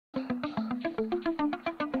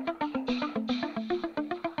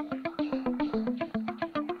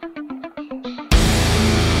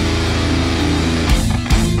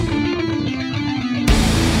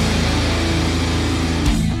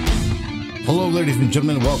Hello, ladies and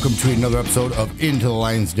gentlemen. Welcome to another episode of Into the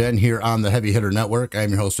Lion's Den here on the Heavy Hitter Network.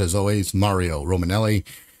 I'm your host, as always, Mario Romanelli,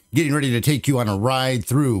 getting ready to take you on a ride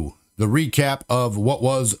through the recap of what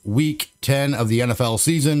was Week 10 of the NFL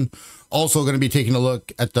season. Also going to be taking a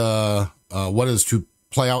look at the what is to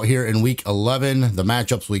play out here in Week 11, the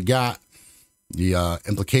matchups we got, the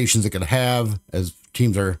implications it could have as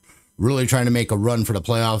teams are really trying to make a run for the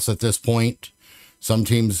playoffs at this point. Some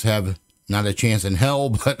teams have not a chance in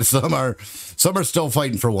hell, but some are still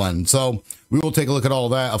fighting for one. So we will take a look at all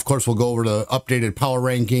that. Of course, we'll go over the updated power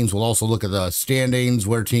rankings. We'll also look at the standings,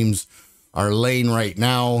 where teams are laying right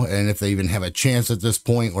now, and if they even have a chance at this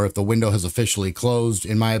point, or if the window has officially closed,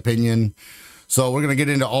 in my opinion. So we're going to get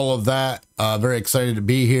into all of that. Very excited to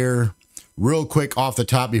be here. Real quick off the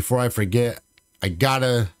top, before I forget, I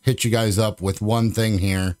gotta hit you guys up with one thing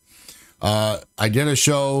here. I did a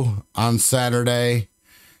show on Saturday,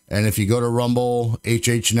 and if you go to Rumble,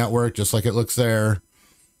 HH Network, just like it looks there,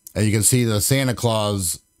 and you can see the Santa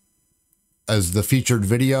Claus as the featured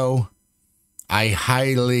video, I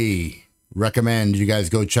highly recommend you guys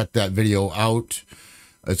go check that video out.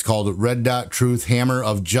 It's called Red Dot Truth Hammer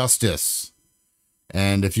of Justice.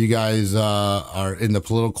 And if you guys are in the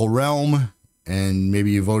political realm and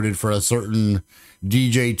maybe you voted for a certain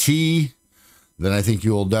DJT, then I think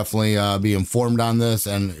you will definitely be informed on this.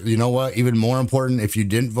 And you know what? Even more important, if you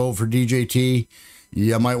didn't vote for DJT,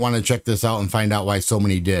 you might want to check this out and find out why so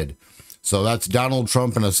many did. So that's Donald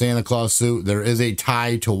Trump in a Santa Claus suit. There is a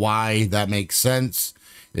tie to why that makes sense.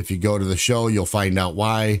 If you go to the show, you'll find out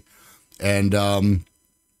why. And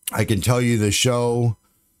I can tell you the show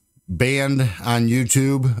banned on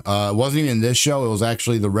YouTube. It wasn't even this show. It was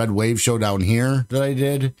actually the Red Wave show down here that I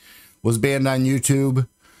did was banned on YouTube.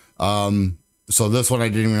 So this one I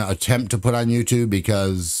didn't even attempt to put on YouTube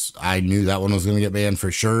because I knew that one was going to get banned for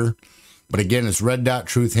sure. But again, it's Red Dot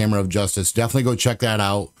Truth Hammer of Justice. Definitely go check that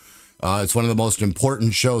out. It's one of the most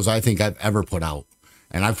important shows I think I've ever put out.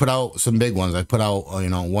 And I've put out some big ones. I put out,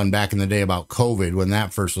 one back in the day about COVID when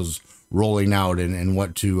that first was rolling out and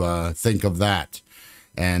what to think of that.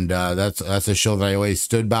 And that's a show that I always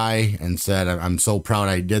stood by and said, I'm so proud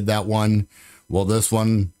I did that one. Well, this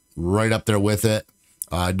one, right up there with it.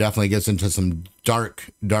 Definitely gets into some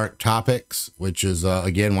dark topics, which is,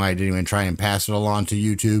 again, why I didn't even try and pass it along to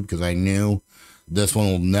YouTube, because I knew this one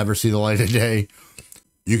will never see the light of day.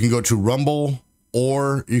 You can go to Rumble,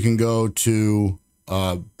 or you can go to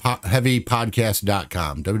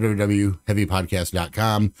heavypodcast.com,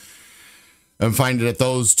 www.heavypodcast.com, and find it at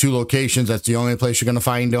those two locations. That's the only place you're going to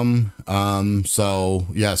find them. So,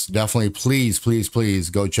 yes, definitely, please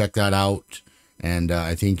go check that out. And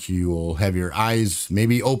I think you will have your eyes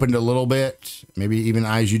maybe opened a little bit, maybe even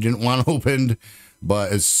eyes you didn't want opened.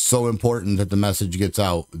 But it's so important that the message gets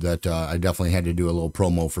out that I definitely had to do a little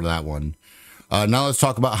promo for that one. Now let's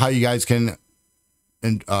talk about how you guys can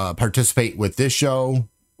participate with this show,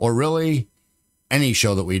 or really any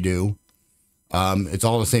show that we do. It's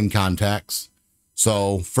all the same contacts.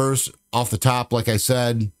 So first, off the top, like I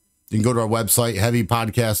said, you can go to our website,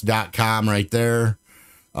 heavypodcast.com, right there.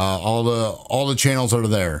 All the channels are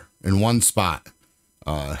there in one spot.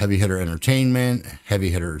 Heavy Hitter Entertainment, Heavy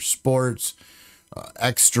Hitter Sports,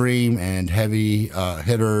 Extreme, and Heavy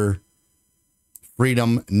Hitter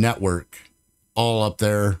Freedom Network, all up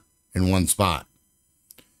there in one spot.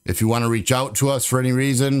 If you want to reach out to us for any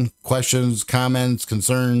reason, questions, comments,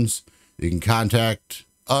 concerns, you can contact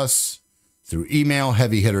us through email,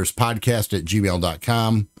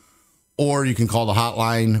 heavyhitterspodcast@gmail.com, or you can call the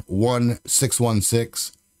hotline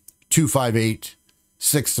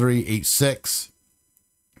 1-616-258-6386.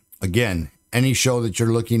 Again, any show that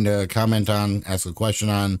you're looking to comment on, ask a question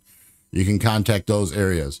on, you can contact those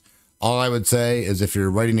areas. All I would say is if you're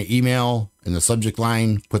writing an email in the subject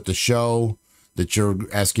line, put the show that you're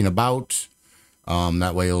asking about.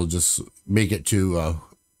 That way it'll just make it to,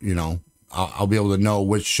 I'll be able to know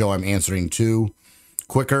which show I'm answering to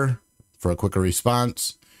quicker for a quicker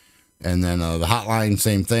response. And then the hotline,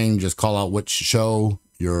 same thing. Just call out which show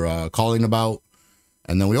you're calling about.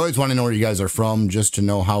 And then we always want to know where you guys are from, just to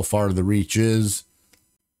know how far the reach is.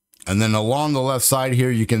 And then along the left side here,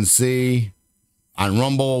 you can see on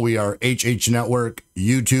Rumble, we are HH Network.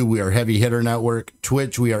 YouTube, we are Heavy Hitter Network.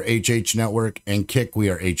 Twitch, we are HH Network. And Kick, we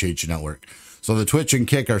are HH Network. So the Twitch and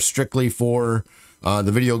Kick are strictly for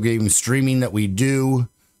the video game streaming that we do.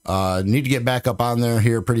 Need to get back up on there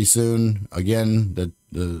here pretty soon. Again, the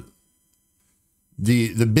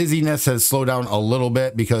busyness has slowed down a little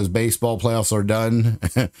bit because baseball playoffs are done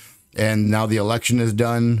and now the election is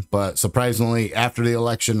done. But surprisingly, after the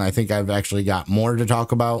election, I think I've actually got more to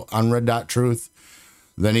talk about on Red Dot Truth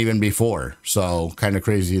than even before. So kind of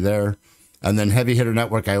crazy there. And then Heavy Hitter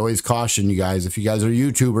Network, I always caution you guys, if you guys are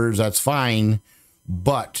YouTubers, that's fine.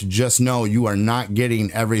 But just know you are not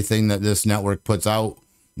getting everything that this network puts out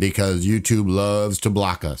because YouTube loves to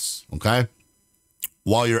block us, okay?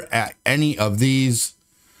 While you're at any of these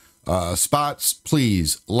spots,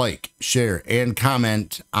 please like, share, and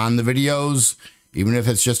comment on the videos. Even if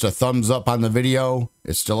it's just a thumbs up on the video,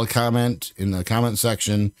 it's still a comment in the comment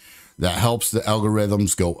section. That helps the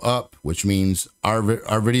algorithms go up, which means our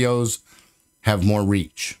videos have more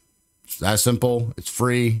reach. It's that simple. It's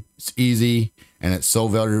free. It's easy. And it's so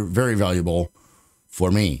very, very valuable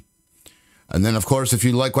for me. And then, of course, if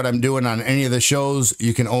you like what I'm doing on any of the shows,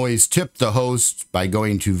 you can always tip the host by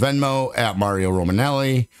going to Venmo at Mario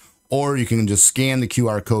Romanelli, or you can just scan the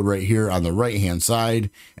QR code right here on the right-hand side,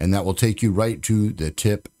 and that will take you right to the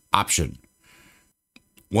tip option.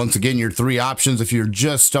 Once again, your three options, if you're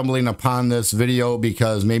just stumbling upon this video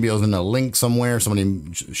because maybe it was in a link somewhere,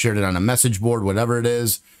 somebody shared it on a message board, whatever it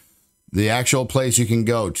is, the actual place you can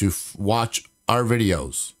go to watch our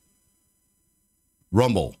videos: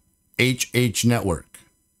 Rumble, HH Network,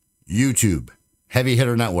 YouTube, Heavy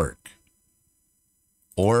Hitter Network,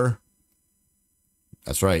 or,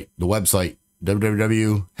 that's right, the website,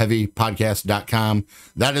 www.heavypodcast.com.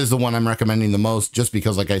 That is the one I'm recommending the most, just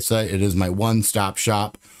because, like I said, it is my one-stop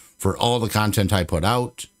shop for all the content I put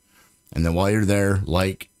out. And then while you're there,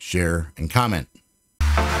 like, share, and comment. All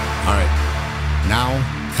right,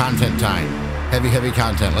 now content time. Heavy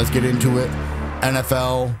content. Let's get into it.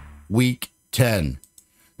 NFL Week 10.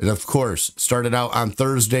 It, of course, started out on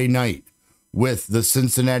Thursday night with the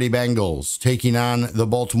Cincinnati Bengals taking on the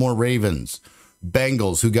Baltimore Ravens.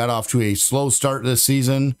 Bengals, who got off to a slow start this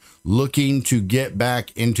season, looking to get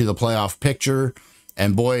back into the playoff picture.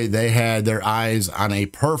 And boy, they had their eyes on a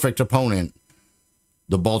perfect opponent,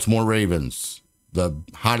 the Baltimore Ravens, the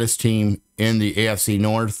hottest team in the AFC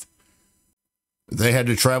North. They had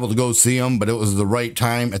to travel to go see them, but it was the right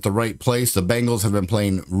time at the right place. The Bengals have been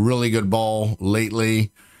playing really good ball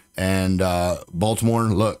lately. And Baltimore,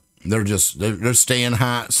 look, they're staying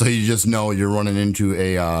hot. So you just know you're running into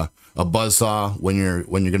a buzzsaw when you're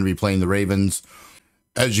going to be playing the Ravens.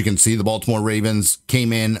 As you can see, the Baltimore Ravens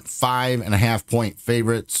came in 5.5-point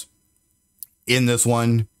favorites in this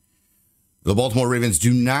one. The Baltimore Ravens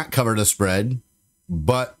do not cover the spread,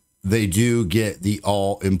 but they do get the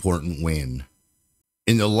all-important win.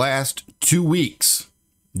 In the last 2 weeks,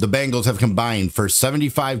 the Bengals have combined for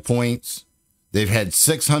 75 points. They've had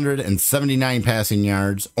 679 passing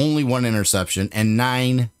yards, only 1 interception, and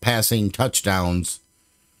 9 passing touchdowns.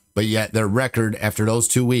 But yet their record after those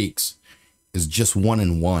 2 weeks is just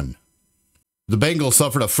 1-1. The Bengals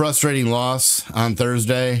suffered a frustrating loss on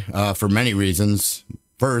Thursday for many reasons.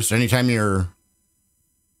 First, anytime you're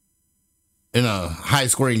in a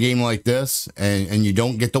high-scoring game like this and you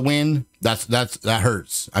don't get the win, that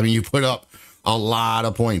hurts. I mean, you put up a lot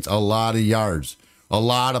of points, a lot of yards, a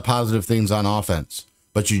lot of positive things on offense,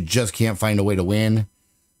 but you just can't find a way to win.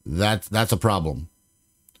 That's a problem.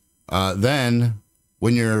 Then,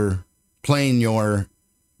 when you're playing your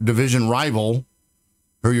division rival,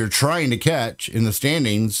 who you're trying to catch in the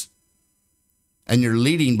standings, and you're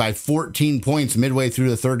leading by 14 points midway through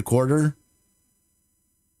the third quarter,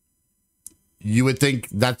 you would think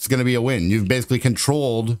that's going to be a win. You've basically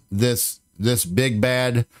controlled this big,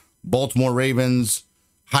 bad Baltimore Ravens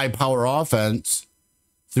high-power offense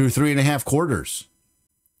through 3.5 quarters.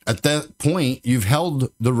 At that point, you've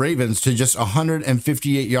held the Ravens to just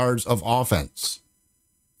 158 yards of offense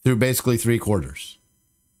through basically 3 quarters.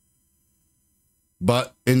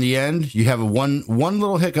 But in the end, you have a one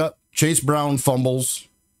little hiccup. Chase Brown fumbles.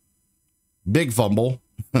 Big fumble.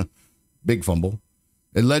 Big fumble.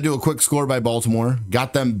 It led to a quick score by Baltimore.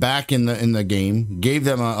 Got them back in the game. Gave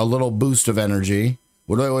them a little boost of energy.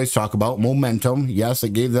 What do I always talk about? Momentum. Yes,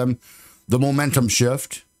 it gave them the momentum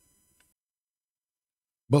shift.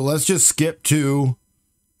 But let's just skip to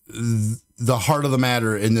the heart of the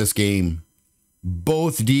matter in this game.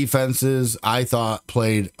 Both defenses, I thought,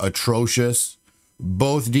 played atrocious.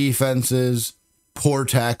 Both defenses, poor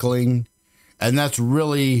tackling. And that's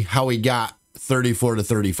really how we got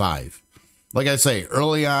 34-35. Like I say,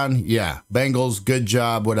 early on, yeah, Bengals, good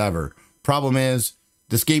job, whatever. Problem is,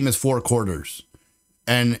 this game is 4 quarters.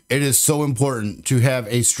 And it is so important to have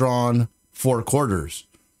a strong 4 quarters.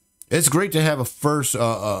 It's great to have a first,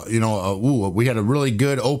 we had a really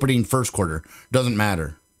good opening first quarter. Doesn't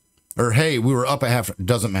matter. Or, hey, we were up at half.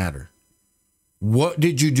 Doesn't matter. What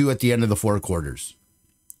did you do at the end of the 4 quarters?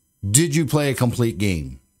 Did you play a complete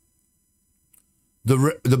game?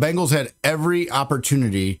 The Bengals had every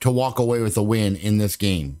opportunity to walk away with a win in this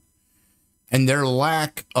game. And their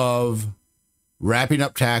lack of wrapping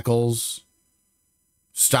up tackles,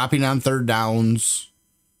 stopping on third downs,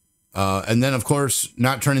 and then, of course,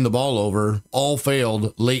 not turning the ball over, all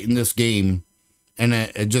failed late in this game. And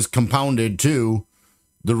it just compounded to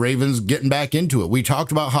the Ravens getting back into it. We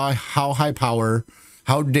talked about how high power,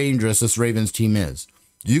 how dangerous this Ravens team is.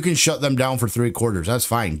 You can shut them down for 3 quarters. That's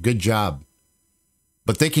fine. Good job.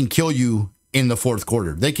 But they can kill you in the 4th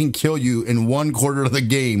quarter. They can kill you in 1 quarter of the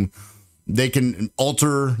game. They can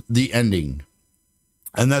alter the ending.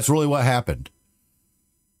 And that's really what happened.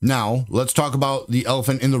 Now, let's talk about the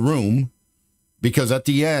elephant in the room, because at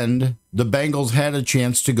the end, the Bengals had a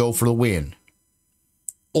chance to go for the win.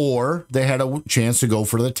 Or they had a chance to go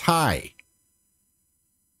for the tie.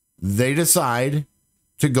 They decide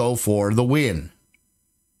to go for the win.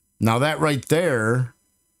 Now that right there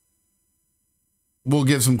will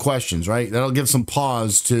give some questions, right? That'll give some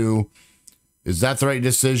pause to, is that the right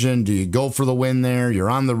decision? Do you go for the win there? You're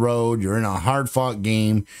on the road. You're in a hard-fought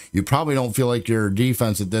game. You probably don't feel like your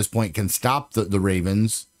defense at this point can stop the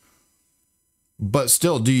Ravens. But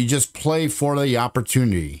still, do you just play for the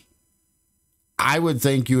opportunity? I would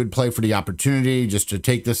think you would play for the opportunity just to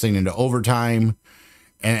take this thing into overtime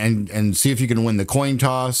and see if you can win the coin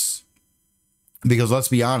toss. Because let's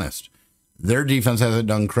be honest, their defense hasn't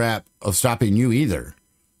done crap of stopping you either.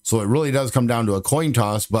 So it really does come down to a coin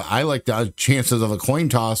toss, but I like the chances of a coin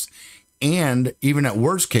toss. And even at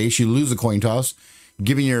worst case, you lose a coin toss,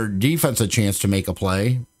 giving your defense a chance to make a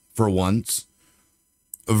play for once,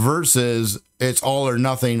 versus it's all or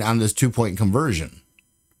nothing on this 2-point conversion.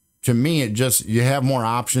 To me, it just, you have more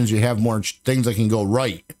options, you have more things that can go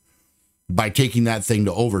right by taking that thing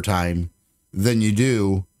to overtime than you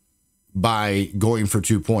do by going for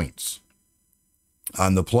 2 points.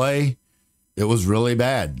 On the play, it was really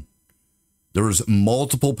bad. There was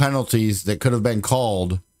multiple penalties that could have been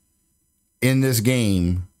called in this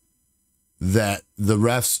game that the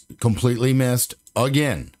refs completely missed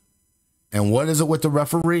again. And what is it with the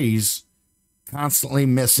referees constantly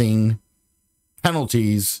missing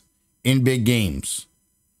penalties in big games?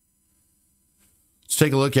 Let's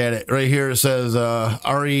take a look at it. Right here it says,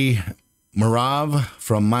 Ari Marav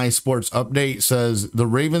from My Sports Update says, the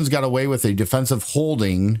Ravens got away with a defensive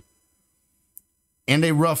holding and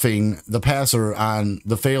a roughing the passer on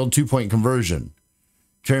the failed 2-point conversion.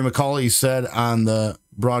 Terry McCauley said on the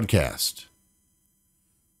broadcast.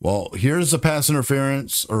 Well, here's the pass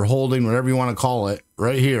interference or holding, whatever you want to call it.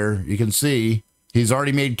 Right here, you can see he's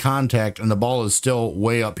already made contact and the ball is still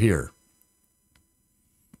way up here.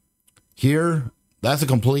 Here, that's a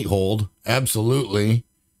complete hold. Absolutely.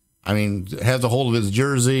 I mean, has a hold of his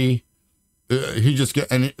jersey. He just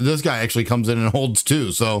and this guy actually comes in and holds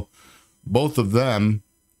too. So both of them.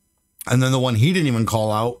 And then the one he didn't even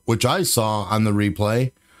call out, which I saw on the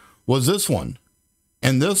replay, was this one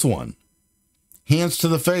and this one. Hands to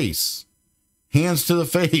the face, hitting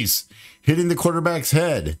the quarterback's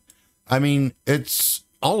head. I mean, it's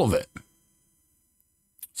all of it.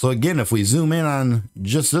 So again, if we zoom in on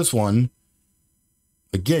just this one,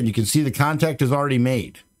 again, you can see the contact is already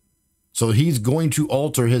made. So he's going to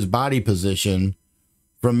alter his body position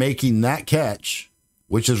from making that catch,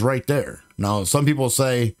 which is right there. Now, some people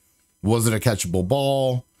say, was it a catchable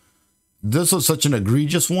ball? This was such an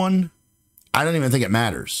egregious one. I don't even think it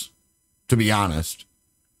matters, to be honest.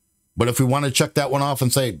 But if we want to check that one off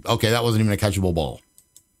and say, okay, that wasn't even a catchable ball.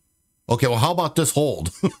 Okay, well, how about this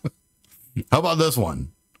hold? How about this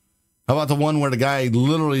one? How about the one where the guy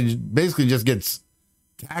literally basically just gets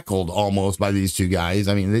tackled almost by these two guys?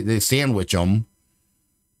 I mean, they sandwich him.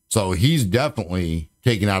 So he's definitely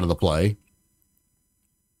taken out of the play.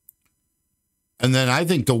 And then I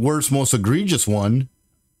think the worst, most egregious one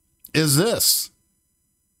is this.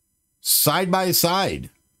 Side by side.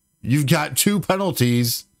 You've got 2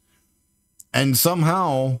 penalties, and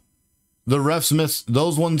somehow the refs miss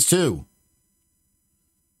those ones too.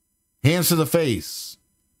 Hands to the face.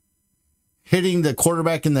 Hitting the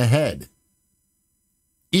quarterback in the head.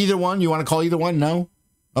 Either one? You want to call either one? No?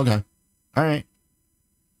 Okay. All right.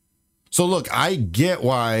 So look, I get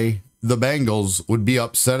why the Bengals would be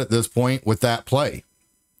upset at this point with that play.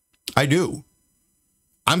 I do.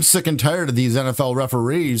 I'm sick and tired of these NFL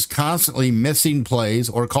referees constantly missing plays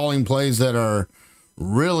or calling plays that are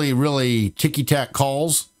really, really ticky-tack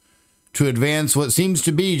calls to advance what seems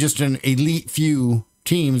to be just an elite few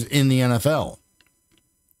teams in the NFL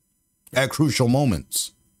at crucial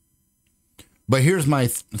moments. But here's my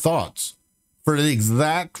thoughts. For the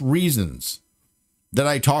exact reasons that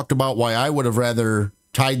I talked about why I would have rather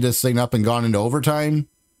tied this thing up and gone into overtime,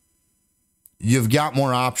 you've got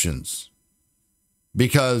more options.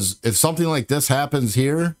 Because if something like this happens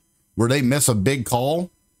here, where they miss a big call,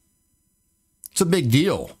 it's a big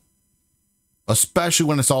deal. especially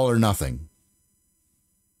when it's all or nothing.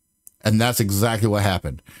 And that's exactly what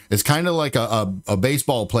happened. It's kind of like a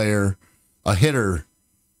baseball player, a hitter,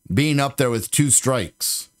 being up there with 2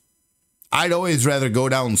 strikes. I'd always rather go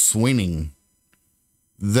down swinging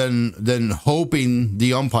than hoping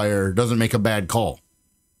the umpire doesn't make a bad call.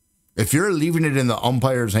 If you're leaving it in the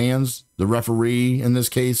umpire's hands, the referee in this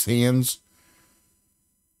case hands,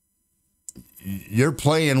 you're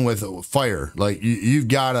playing with fire. Like you've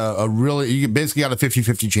got you basically got a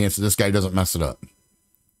 50-50 chance that this guy doesn't mess it up.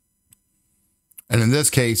 And in this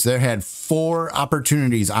case, they had 4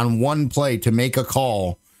 opportunities on one play to make a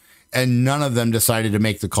call, and none of them decided to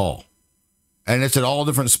make the call. And it's at all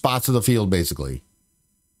different spots of the field, basically.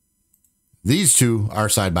 These 2 are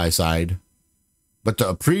side by side, but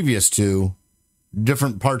the previous 2,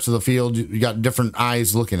 different parts of the field, you got different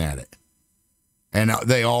eyes looking at it. And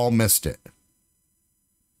they all missed it.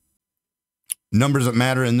 Numbers that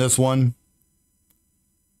matter in this one.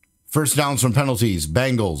 First downs from penalties,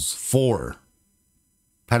 Bengals, 4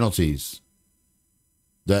 penalties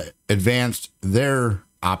that advanced their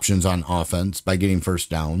options on offense by getting first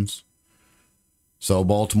downs. So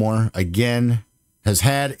Baltimore, again, has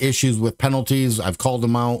had issues with penalties. I've called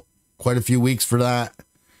them out quite a few weeks for that.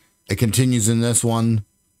 It continues in this one.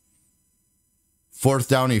 Fourth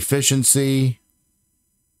down efficiency.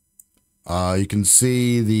 You can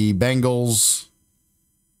see the Bengals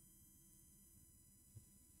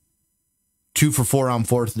 2 for 4 on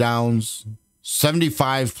fourth downs.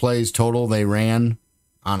 75 plays total they ran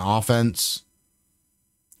on offense.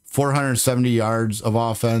 470 yards of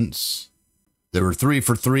offense. They were 3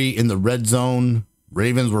 for 3 in the red zone.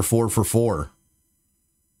 Ravens were 4 for 4.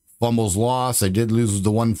 Fumbles lost. They did lose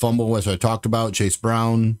the 1 fumble, which I talked about, Chase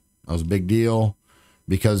Brown. That was a big deal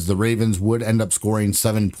because the Ravens would end up scoring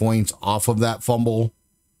 7 points off of that fumble.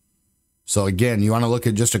 So again, you want to look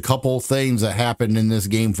at just a couple things that happened in this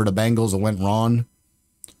game for the Bengals that went wrong.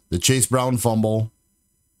 The Chase Brown fumble.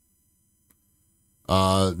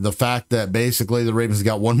 The fact that basically the Ravens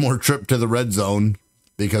got 1 more trip to the red zone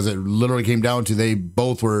because it literally came down to they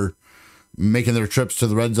both were making their trips to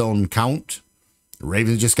the red zone count. The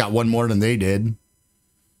Ravens just got 1 more than they did.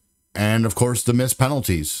 And of course, the missed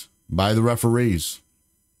penalties by the referees.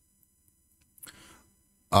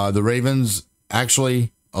 The Ravens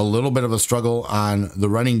actually a little bit of a struggle on the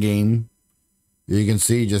running game. You can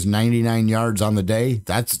see just 99 yards on the day.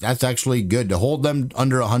 That's actually good to hold them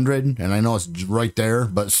under 100. And I know it's right there,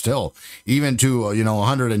 but still, even to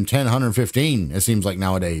 110, 115, it seems like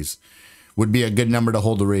nowadays would be a good number to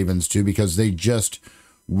hold the Ravens to because they just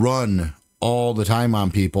run all the time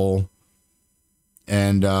on people.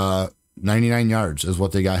 And 99 yards is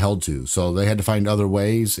what they got held to. So they had to find other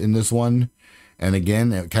ways in this one. And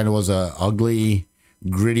again, it kind of was a ugly,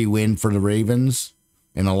 gritty win for the Ravens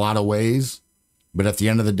in a lot of ways. But at the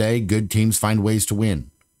end of the day, good teams find ways to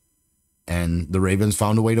win. And the Ravens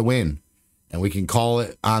found a way to win. And we can call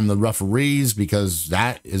it on the referees because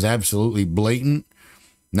that is absolutely blatant.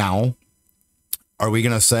 Now, are we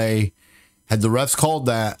going to say, had the refs called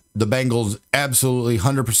that, the Bengals absolutely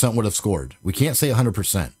 100% would have scored? We can't say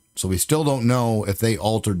 100%. So we still don't know if they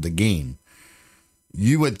altered the game.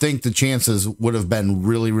 You would think the chances would have been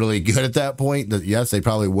really, really good at that point. That yes, they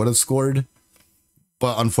probably would have scored.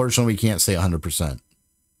 But unfortunately, we can't say 100%.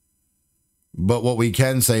 But what we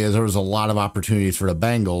can say is there was a lot of opportunities for the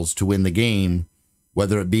Bengals to win the game,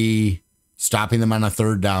 whether it be stopping them on a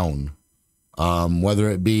third down, whether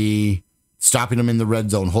it be stopping them in the red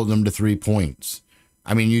zone, holding them to 3 points.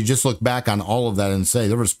 I mean, you just look back on all of that and say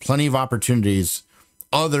there was plenty of opportunities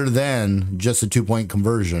other than just a 2-point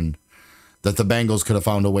conversion that the Bengals could have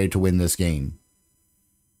found a way to win this game.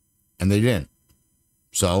 And they didn't.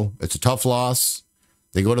 So it's a tough loss.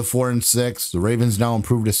 They go to 4-6. The Ravens now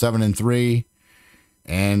improved to 7-3.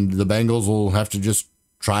 And the Bengals will have to just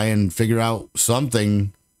try and figure out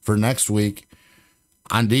something for next week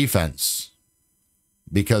on defense.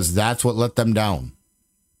 Because that's what let them down.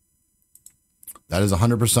 That is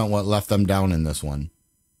 100% what left them down in this one.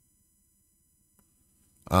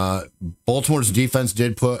 Baltimore's defense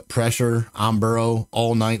did put pressure on Burrow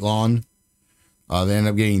all night long. They ended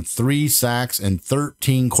up getting 3 sacks and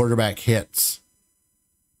 13 quarterback hits.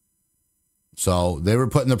 So they were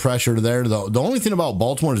putting the pressure there. The only thing about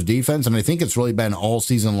Baltimore's defense, and I think it's really been all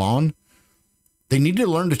season long, they need to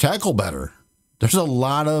learn to tackle better. There's a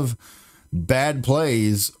lot of bad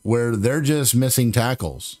plays where they're just missing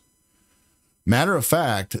tackles. Matter of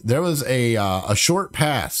fact, there was a short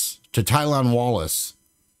pass to Tylan Wallace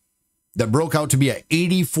that broke out to be an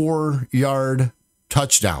 84-yard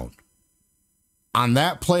touchdown on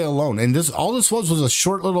that play alone. And all this was a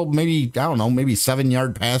short little, maybe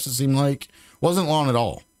 7-yard pass, it seemed like. Wasn't long at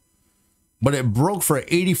all. But it broke for an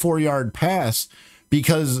 84-yard pass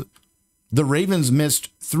because the Ravens missed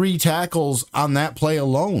 3 tackles on that play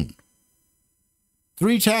alone.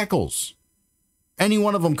 3 tackles. Any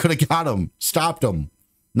one of them could have got him, stopped him,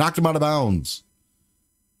 knocked him out of bounds.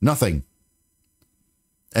 Nothing.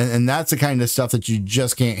 And that's the kind of stuff that you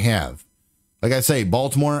just can't have. Like I say,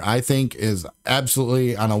 Baltimore, I think, is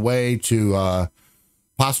absolutely on a way to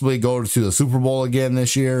possibly go to the Super Bowl again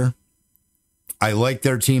this year. I like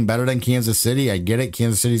their team better than Kansas City. I get it.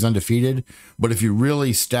 Kansas City's undefeated. But if you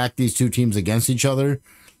really stack these two teams against each other,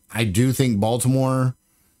 I do think Baltimore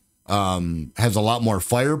has a lot more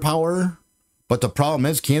firepower. But the problem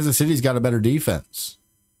is Kansas City's got a better defense.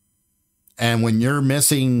 And when you're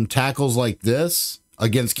missing tackles like this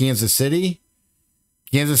against Kansas City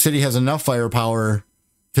has enough firepower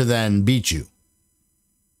to then beat you.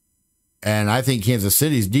 And I think Kansas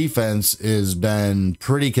City's defense has been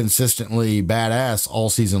pretty consistently badass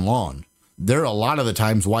all season long. There are a lot of the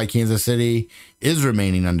times why Kansas City is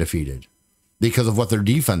remaining undefeated because of what their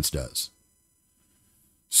defense does.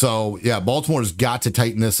 So, yeah, Baltimore's got to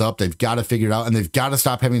tighten this up. They've got to figure it out, and they've got to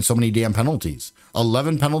stop having so many damn penalties.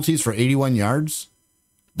 11 penalties for 81 yards?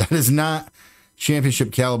 That is not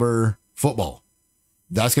championship caliber football.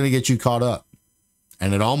 That's going to get you caught up.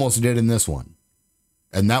 And it almost did in this one.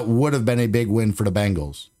 And that would have been a big win for the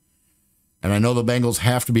Bengals. And I know the Bengals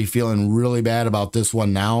have to be feeling really bad about this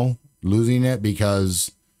one now, losing it,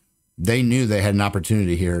 because they knew they had an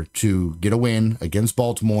opportunity here to get a win against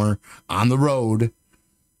Baltimore on the road.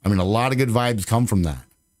 I mean, a lot of good vibes come from that.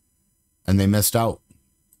 And they missed out.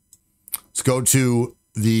 Let's go to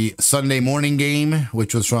the Sunday morning game,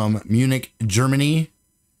 which was from Munich, Germany.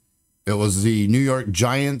 It was the New York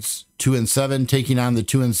Giants, 2-7, taking on the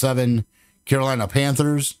 2-7 Carolina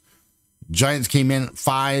Panthers. Giants came in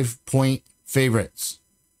 5-point favorites.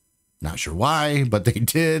 Not sure why, but they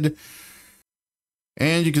did.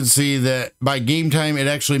 And you can see that by game time, it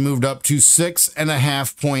actually moved up to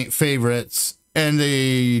 6.5-point favorites, and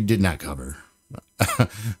they did not cover.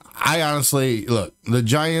 I honestly, look, the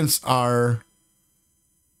Giants are,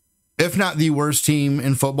 if not the worst team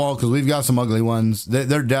in football, because we've got some ugly ones,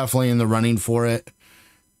 they're definitely in the running for it.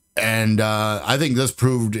 And I think this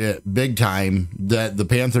proved it big time that the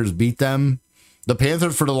Panthers beat them. The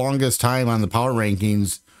Panthers, for the longest time on the power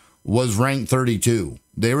rankings, was ranked 32.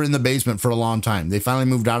 They were in the basement for a long time. They finally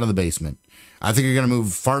moved out of the basement. I think they're going to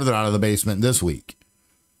move farther out of the basement this week.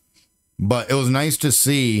 But it was nice to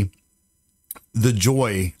see the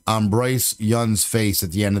joy on Bryce Young's face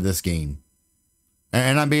at the end of this game.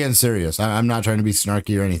 And I'm being serious. I'm not trying to be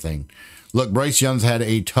snarky or anything. Look, Bryce Young's had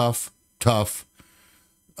a tough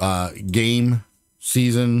game,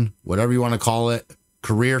 season, whatever you want to call it,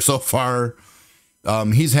 career so far.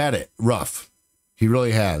 He's had it rough. He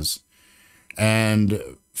really has. And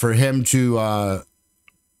for him to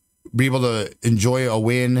be able to enjoy a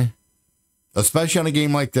win, especially on a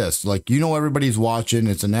game like this, like, you know, everybody's watching.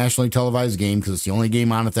 It's a nationally televised game because it's the only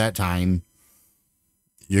game on at that time.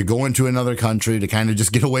 You're going to another country to kind of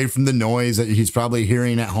just get away from the noise that he's probably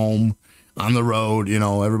hearing at home on the road. You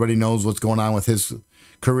know, everybody knows what's going on with his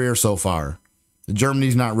career so far.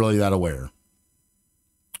 Germany's not really that aware.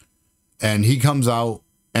 And he comes out,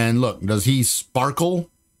 and look, does he sparkle?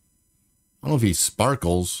 I don't know if he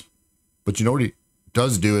sparkles, but you know what he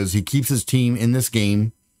does do is he keeps his team in this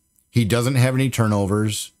game. He doesn't have any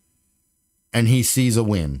turnovers, and he sees a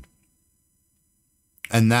win.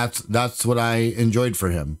 And that's what I enjoyed for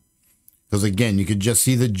him. Because, again, you could just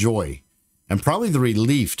see the joy and probably the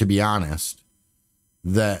relief, to be honest,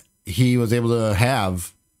 that he was able to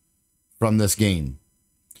have from this game.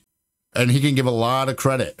 And he can give a lot of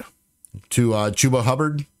credit to Chuba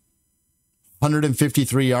Hubbard.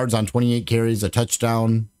 153 yards on 28 carries, a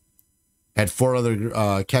touchdown. Had 4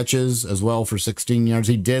 other catches as well for 16 yards.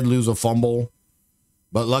 He did lose a fumble,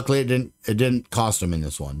 but luckily it didn't cost him in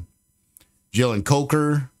this one. Jalen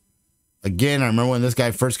Coker, again, I remember when this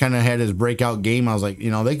guy first kind of had his breakout game, I was like,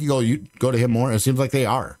 you know, they could go to him more. It seems like they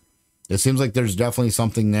are. It seems like there's definitely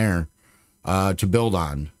something there to build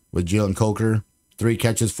on with Jalen Coker. 3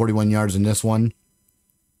 catches, 41 yards in this one.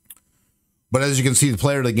 But as you can see, the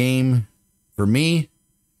player of the game, for me,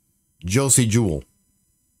 Josie Jewell.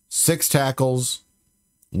 6 tackles,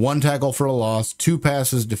 1 tackle for a loss, 2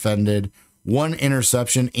 passes defended, 1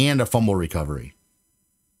 interception, and a fumble recovery.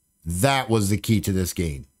 That was the key to this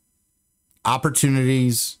game.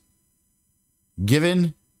 Opportunities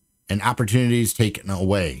given and opportunities taken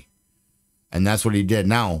away. And that's what he did.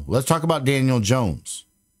 Now, let's talk about Daniel Jones.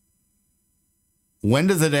 When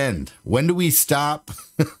does it end? When do we stop?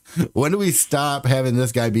 When do we stop having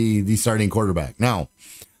this guy be the starting quarterback? Now,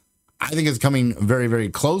 I think it's coming very, very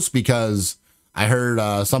close because I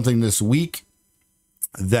heard something this week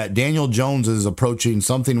that Daniel Jones is approaching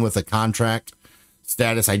something with a contract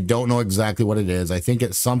status. I don't know exactly what it is. I think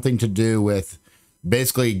it's something to do with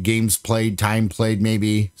basically games played, time played,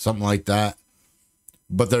 maybe something like that.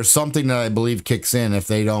 But there's something that I believe kicks in if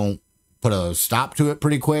they don't put a stop to it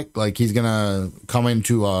pretty quick. Like he's going to come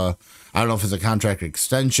into I don't know if it's a contract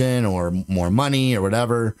extension or more money or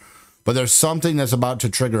whatever, but there's something that's about to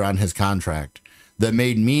trigger on his contract that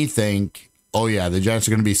made me think, oh yeah, the Giants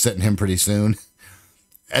are going to be sitting him pretty soon.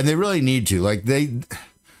 And they really need to. Like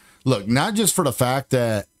look, not just for the fact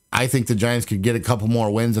that I think the Giants could get a couple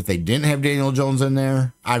more wins if they didn't have Daniel Jones in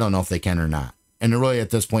there. I don't know if they can or not. And it really at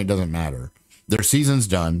this point doesn't matter. Their season's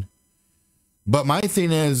done. But my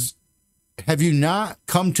thing is, have you not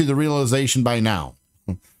come to the realization by now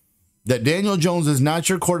that Daniel Jones is not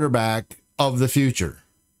your quarterback of the future?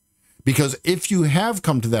 Because if you have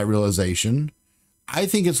come to that realization, I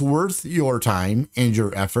think it's worth your time and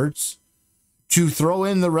your efforts to throw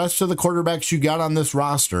in the rest of the quarterbacks you got on this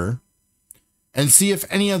roster and see if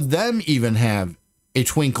any of them even have a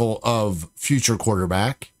twinkle of future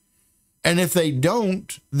quarterback. And if they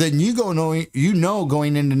don't, then you know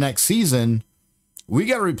going into next season, we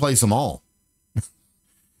got to replace them all.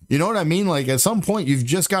 You know what I mean? Like at some point, you've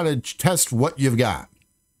just got to test what you've got.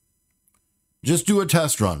 Just do a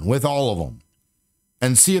test run with all of them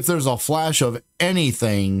and see if there's a flash of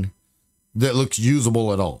anything that looks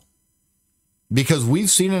usable at all. Because we've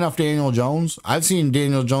seen enough Daniel Jones. I've seen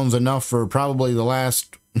Daniel Jones enough for probably the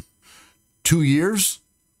last 2 years.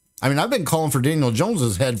 I mean, I've been calling for Daniel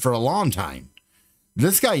Jones's head for a long time.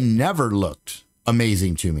 This guy never looked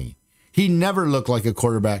amazing to me. He never looked like a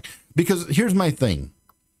quarterback. Because here's my thing.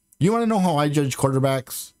 You want to know how I judge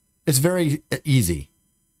quarterbacks? It's very easy.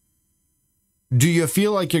 Do you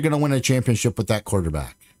feel like you're going to win a championship with that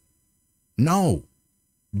quarterback? No.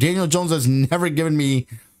 Daniel Jones has never given me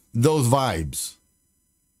those vibes.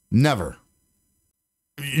 Never.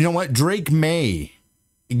 You know what? Drake May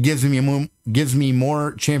gives me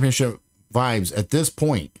more championship vibes at this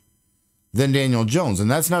point than Daniel Jones.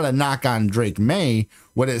 And that's not a knock on Drake May.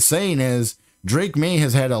 What it's saying is Drake May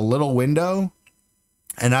has had a little window,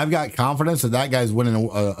 and I've got confidence that that guy's winning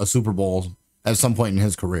a Super Bowl at some point in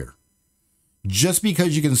his career. Just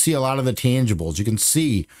because you can see a lot of the tangibles, you can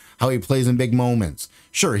see how he plays in big moments.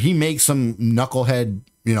 Sure, he makes some knucklehead,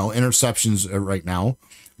 interceptions right now.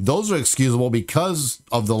 Those are excusable because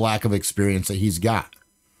of the lack of experience that he's got.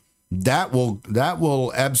 That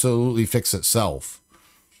will absolutely fix itself.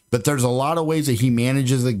 But there's a lot of ways that he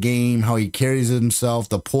manages the game, how he carries himself,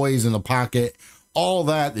 the poise in the pocket, all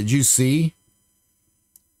that you see.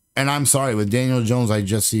 And I'm sorry, with Daniel Jones, I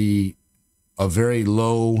just see a very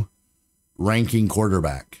low ranking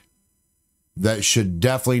quarterback that should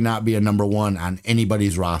definitely not be a number one on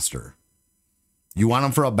anybody's roster. You want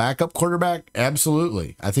him for a backup quarterback?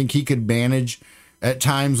 Absolutely. I think he could manage at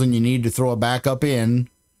times when you need to throw a backup in.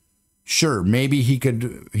 Sure, maybe he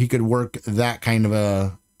could work that kind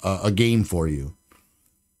of a game for you.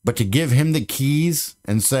 But to give him the keys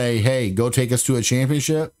and say, hey, go take us to a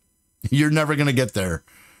championship, you're never going to get there.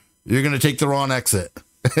 You're going to take the wrong exit.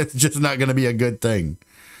 It's just not going to be a good thing.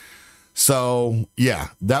 So, yeah,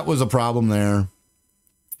 that was a problem there.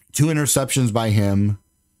 2 interceptions by him.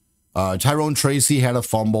 Tyrone Tracy had a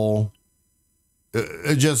fumble.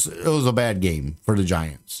 It was a bad game for the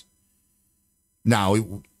Giants. Now,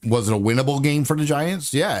 was it a winnable game for the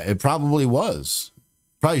Giants? Yeah, it probably was.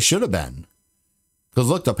 Probably should have been. Because,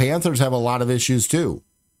 look, the Panthers have a lot of issues, too.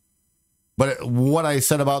 But what I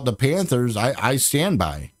said about the Panthers, I stand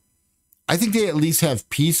by. I think they at least have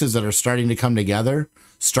pieces that are starting to come together,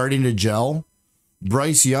 starting to gel.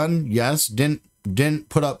 Bryce Young, yes, didn't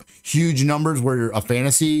put up huge numbers where a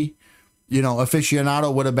fantasy,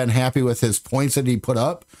 aficionado would have been happy with his points that he put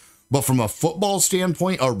up. But from a football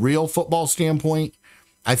standpoint, a real football standpoint,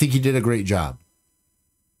 I think he did a great job.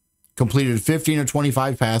 Completed 15 or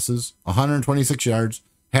 25 passes, 126 yards,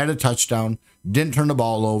 had a touchdown, didn't turn the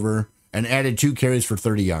ball over, and added 2 carries for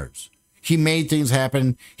 30 yards. He made things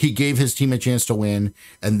happen. He gave his team a chance to win,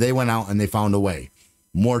 and they went out and they found a way.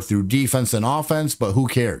 More through defense than offense, but who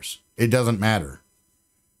cares? It doesn't matter.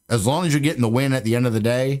 As long as you're getting the win at the end of the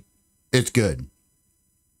day, it's good.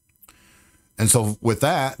 And so with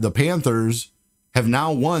that, the Panthers have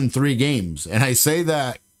now won 3 games. And I say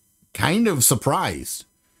that kind of surprised.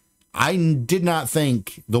 I did not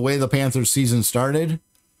think the way the Panthers season started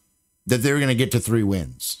that they were going to get to 3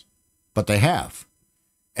 wins, but they have.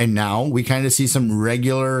 And now we kind of see some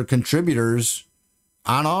regular contributors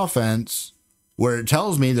on offense where it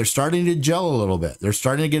tells me they're starting to gel a little bit. They're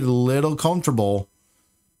starting to get a little comfortable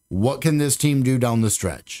What can this team do down the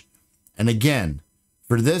stretch? And again,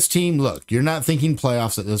 for this team, look, you're not thinking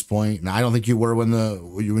playoffs at this point. And I don't think you were when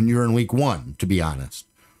you were in week 1, to be honest.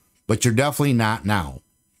 But you're definitely not now.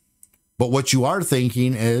 But what you are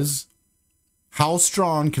thinking is, how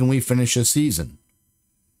strong can we finish this season?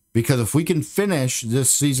 Because if we can finish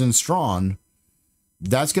this season strong,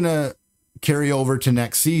 that's going to carry over to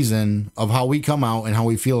next season of how we come out and how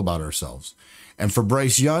we feel about ourselves. And for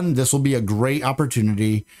Bryce Young, this will be a great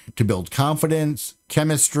opportunity to build confidence,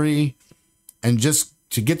 chemistry, and just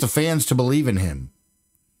to get the fans to believe in him.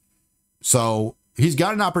 So he's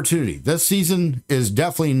got an opportunity. This season is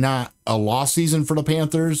definitely not a lost season for the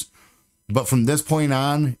Panthers, but from this point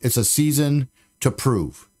on, it's a season to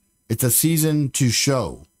prove. It's a season to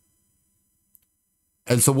show.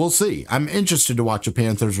 And so we'll see. I'm interested to watch the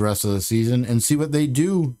Panthers the rest of the season and see what they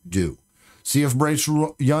do. See if Bryce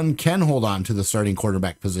Young can hold on to the starting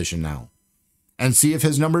quarterback position now. And see if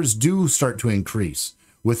his numbers do start to increase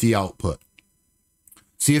with the output.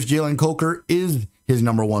 See if Jalen Coker is his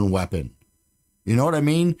number 1 weapon. You know what I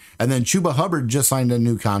mean? And then Chuba Hubbard just signed a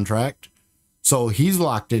new contract. So he's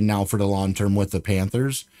locked in now for the long term with the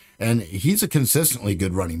Panthers. And he's a consistently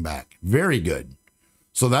good running back. Very good.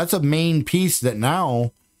 So that's a main piece that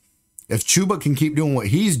now, if Chuba can keep doing what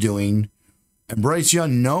he's doing, and Bryce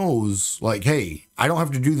Young knows, like, hey, I don't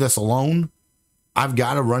have to do this alone. I've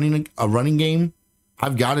got a running game.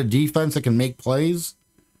 I've got a defense that can make plays.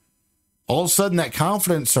 All of a sudden, that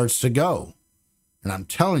confidence starts to go. And I'm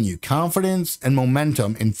telling you, confidence and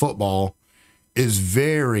momentum in football is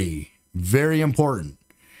very, very important.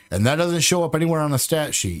 And that doesn't show up anywhere on a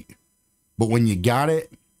stat sheet. But when you got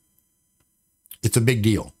it, it's a big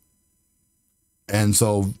deal. And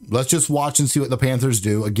so let's just watch and see what the Panthers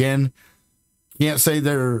do. Again, can't say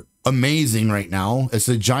they're amazing right now. It's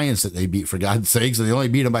the Giants that they beat, for God's sakes, and they only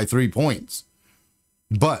beat them by 3 points.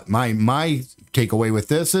 But my takeaway with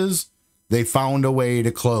this is they found a way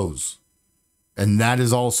to close. And that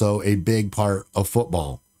is also a big part of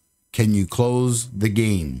football. Can you close the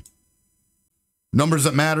game? Numbers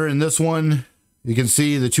that matter in this one, you can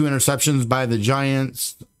see the 2 interceptions by the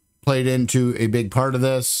Giants played into a big part of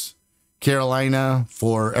this. Carolina,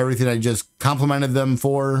 for everything I just complimented them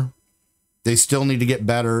for, they still need to get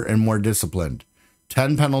better and more disciplined.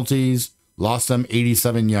 10 penalties, lost them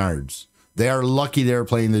 87 yards. They are lucky they're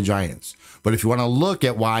playing the Giants. But if you want to look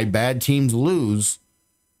at why bad teams lose,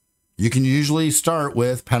 you can usually start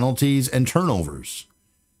with penalties and turnovers.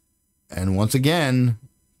 And once again,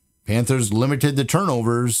 Panthers limited the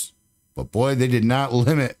turnovers, but boy, they did not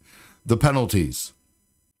limit the penalties.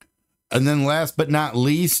 And then last but not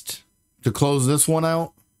least, to close this one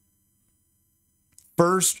out,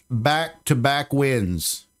 first back-to-back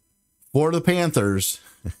wins for the Panthers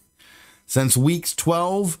since weeks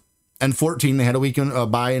 12 and 14. They had a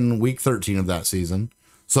bye in week 13 of that season.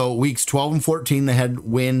 So weeks 12 and 14, they had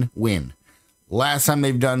win. Last time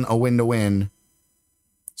they've done a win-to-win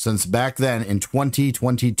since back then in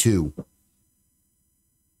 2022.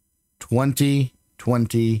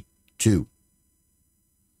 2022.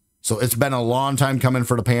 So it's been a long time coming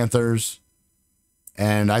for the Panthers.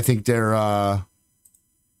 And I think they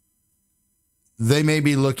may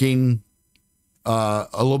be looking a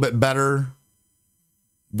little bit better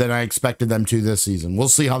than I expected them to this season. We'll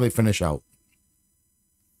see how they finish out.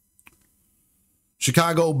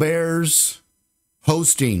 Chicago Bears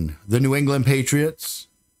hosting the New England Patriots.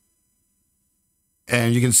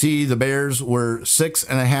 And you can see the Bears were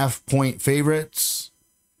 6.5-point favorites.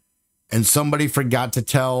 And somebody forgot to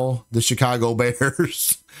tell the Chicago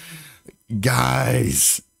Bears,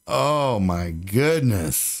 guys, oh my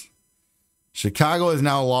goodness. Chicago has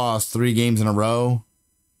now lost 3 games in a row.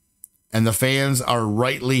 And the fans are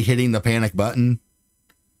rightly hitting the panic button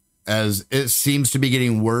as it seems to be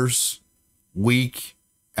getting worse week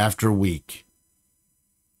after week.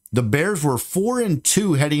 The Bears were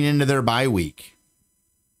 4-2 heading into their bye week.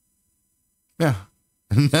 Yeah.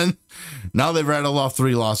 And then now they've rattled off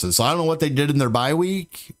 3 losses. So I don't know what they did in their bye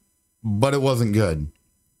week, but it wasn't good.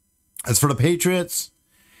 As for the Patriots,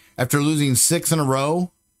 after losing 6 in a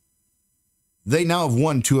row, they now have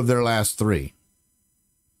won 2 of their last 3.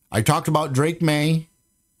 I talked about Drake May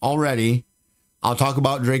already. I'll talk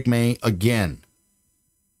about Drake May again.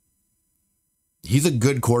 He's a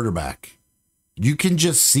good quarterback. You can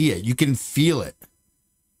just see it. You can feel it.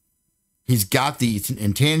 He's got the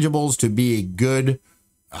intangibles to be a good,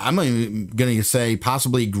 I'm even going to say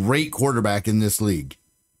possibly great quarterback in this league.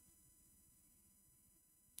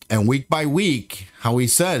 And week by week, how we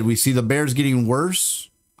said, we see the Bears getting worse.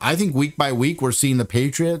 I think week by week, we're seeing the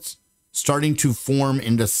Patriots starting to form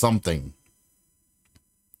into something.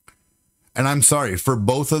 And I'm sorry for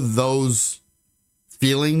both of those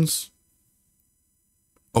feelings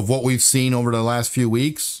of what we've seen over the last few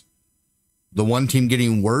weeks. The one team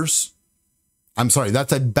getting worse. I'm sorry,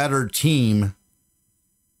 that's a better team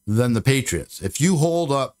than the Patriots. If you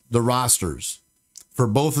hold up the rosters for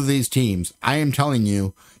both of these teams, I am telling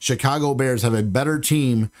you, Chicago Bears have a better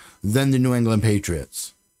team than the New England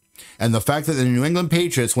Patriots. And the fact that the New England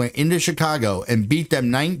Patriots went into Chicago and beat them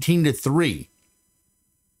 19-3,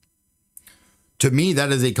 to me,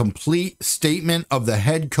 that is a complete statement of the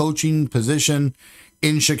head coaching position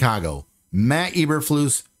in Chicago. Matt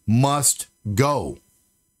Eberflus must go.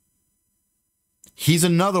 He's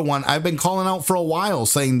another one I've been calling out for a while,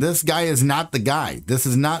 saying this guy is not the guy. This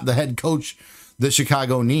is not the head coach that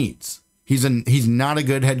Chicago needs. He's not a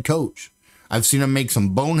good head coach. I've seen him make some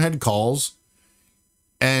bonehead calls,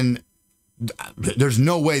 and there's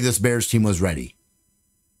no way this Bears team was ready.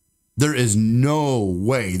 There is no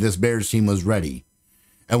way this Bears team was ready.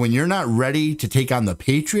 And when you're not ready to take on the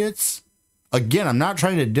Patriots, again, I'm not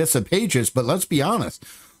trying to diss the Patriots, but let's be honest.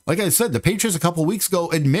 Like I said, the Patriots a couple weeks ago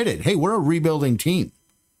admitted, hey, we're a rebuilding team.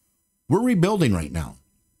 We're rebuilding right now.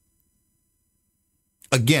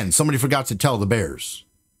 Again, somebody forgot to tell the Bears.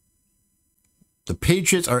 The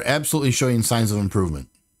Patriots are absolutely showing signs of improvement.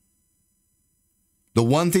 The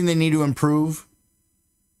one thing they need to improve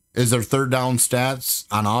is their third down stats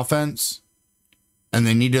on offense, and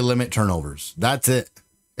they need to limit turnovers. That's it.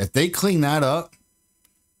 If they clean that up,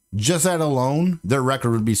 just that alone, their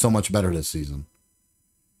record would be so much better this season.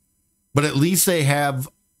 But at least they have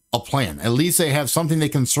a plan. At least they have something they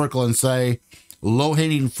can circle and say,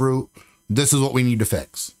 low-hanging fruit, this is what we need to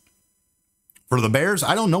fix. For the Bears,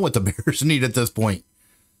 I don't know what the Bears need at this point.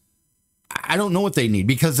 I don't know what they need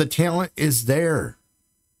because the talent is there.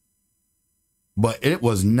 But it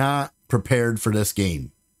was not prepared for this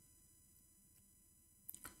game.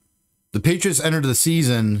 The Patriots entered the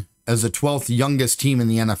season as the 12th youngest team in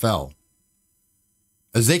the NFL.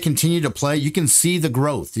 As they continue to play, you can see the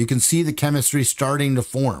growth. You can see the chemistry starting to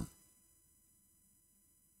form.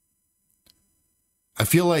 I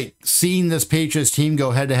feel like seeing this Patriots team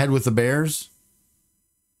go head-to-head with the Bears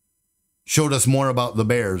showed us more about the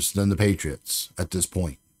Bears than the Patriots at this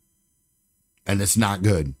point. And it's not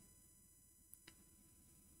good.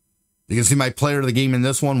 You can see my player of the game in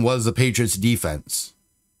this one was the Patriots defense.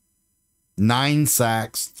 9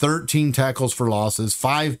 sacks, 13 tackles for losses,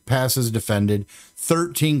 5 passes defended,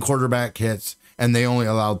 13 quarterback hits, and they only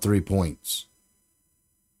allowed 3 points.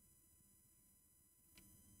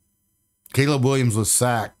 Caleb Williams was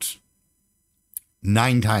sacked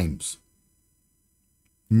 9 times.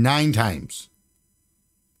 9 times.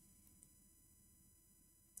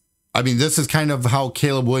 I mean, this is kind of how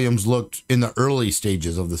Caleb Williams looked in the early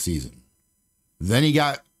stages of the season. Then he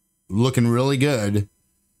got looking really good,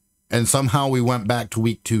 and somehow we went back to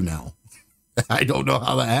week 2 now. I don't know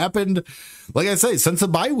how that happened. Like I say, since the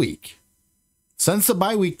bye week. Since the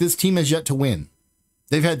bye week, this team has yet to win.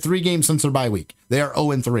 They've had 3 games since their bye week. They are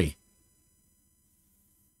 0-3.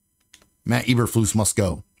 Matt Eberflus must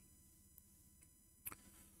go.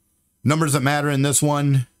 Numbers that matter in this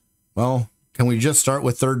one. Well, can we just start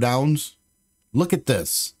with third downs? Look at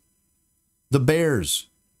this. The Bears,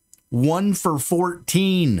 1 for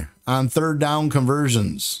 14 on third down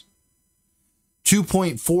conversions.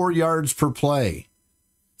 2.4 yards per play.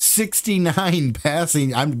 69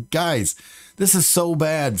 passing. Guys, this is so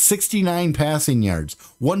bad. 69 passing yards.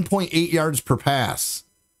 1.8 yards per pass.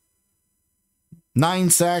 9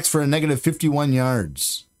 sacks for a negative 51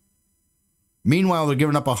 yards. Meanwhile, they're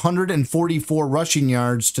giving up 144 rushing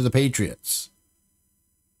yards to the Patriots.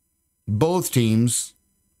 Both teams,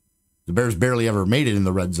 the Bears barely ever made it in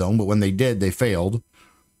the red zone, but when they did, they failed.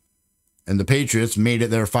 And the Patriots made it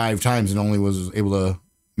there 5 times and only was able to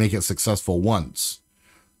make it successful once.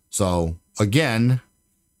 So, again,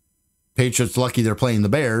 Patriots lucky they're playing the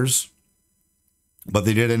Bears, but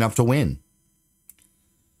they did enough to win.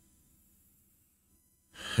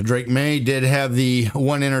 Drake May did have the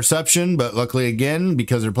 1 interception, but luckily, again,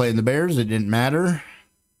 because they're playing the Bears, it didn't matter.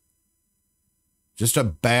 Just a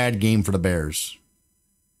bad game for the Bears.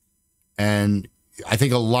 And I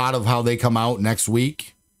think a lot of how they come out next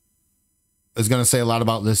week is going to say a lot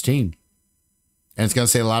about this team. And it's going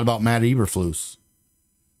to say a lot about Matt Eberflus.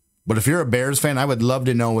 But if you're a Bears fan, I would love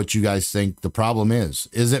to know what you guys think the problem is.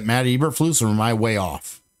 Is it Matt Eberflus or am I way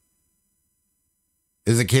off?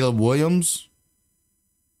 Is it Caleb Williams?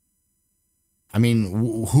 I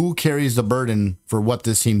mean, who carries the burden for what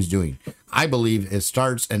this team's doing? I believe it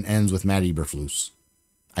starts and ends with Matt Eberflus.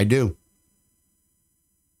 I do.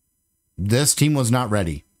 This team was not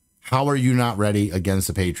ready. How are you not ready against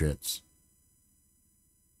the Patriots?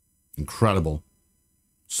 Incredible.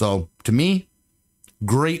 So to me,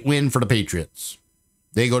 great win for the Patriots.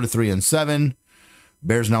 They go to 3-7.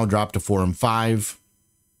 Bears now drop to 4-5.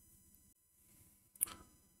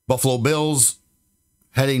 Buffalo Bills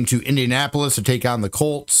heading to Indianapolis to take on the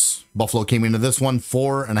Colts. Buffalo came into this one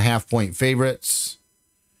 4.5-point favorites.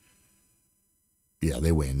 Yeah,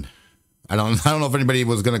 they win. I don't know if anybody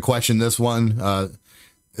was going to question this one.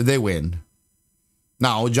 They win.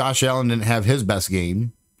 Now, Josh Allen didn't have his best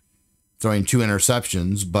game, throwing 2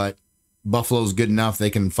 interceptions, but Buffalo's good enough. They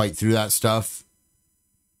can fight through that stuff.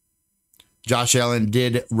 Josh Allen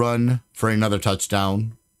did run for another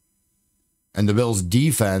touchdown, and the Bills'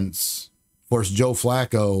 defense forced Joe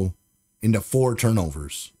Flacco into 4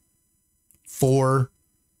 turnovers. 4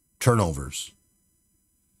 turnovers.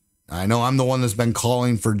 I know I'm the one that's been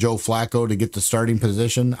calling for Joe Flacco to get the starting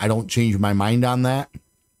position. I don't change my mind on that,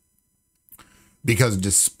 because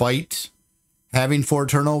despite having 4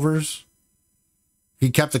 turnovers, he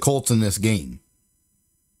kept the Colts in this game.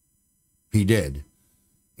 He did.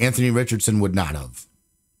 Anthony Richardson would not have.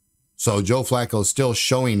 So Joe Flacco is still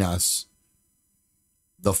showing us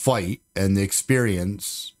the fight and the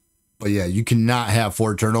experience. But yeah, you cannot have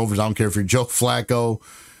 4 turnovers. I don't care if you're Joe Flacco,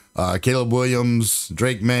 Caleb Williams,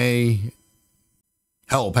 Drake May,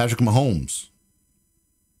 hell, Patrick Mahomes.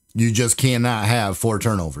 You just cannot have 4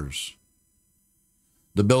 turnovers.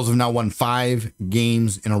 The Bills have now won 5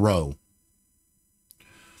 games in a row.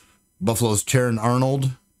 Buffalo's Terran Arnold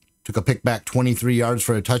took a pick back 23 yards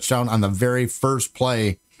for a touchdown on the very first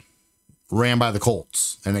play ran by the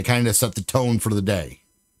Colts, and it kind of set the tone for the day.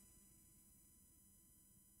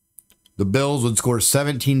 The Bills would score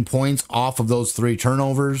 17 points off of those 3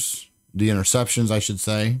 turnovers, the interceptions, I should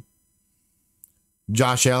say.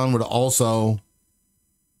 Josh Allen would also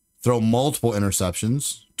throw multiple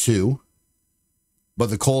interceptions, 2,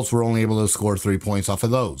 but the Colts were only able to score 3 points off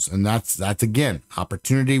of those. And that's again,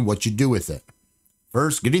 opportunity, what you do with it.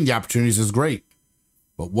 First, getting the opportunities is great,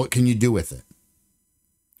 but what can you do with it?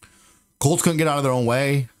 Colts couldn't get out of their own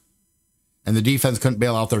way, and the defense couldn't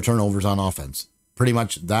bail out their turnovers on offense. Pretty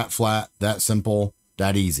much that flat, that simple,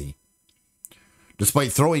 that easy.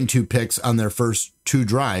 Despite throwing 2 picks on their first 2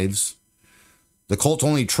 drives, the Colts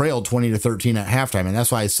only trailed 20-13 at halftime, and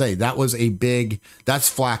that's why I say that was a big,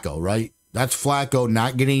 that's Flacco, right? That's Flacco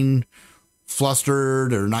not getting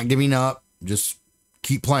flustered or not giving up. Just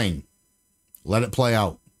keep playing. Let it play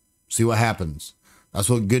out. See what happens. That's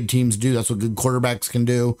what good teams do. That's what good quarterbacks can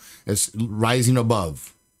do. It's rising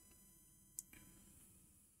above.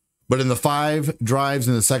 But in the 5 drives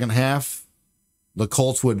in the second half, the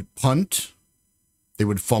Colts would punt. They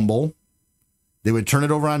would fumble. They would turn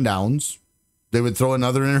it over on downs. They would throw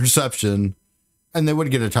another interception, and they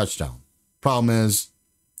would get a touchdown. Problem is,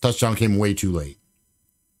 touchdown came way too late.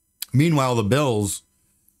 Meanwhile, the Bills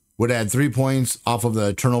would add 3 points off of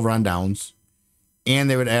the turnover on downs, and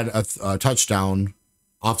they would add a touchdown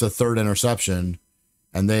off the 3rd interception,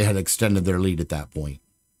 and they had extended their lead at that point.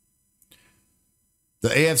 The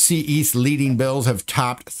AFC East leading Bills have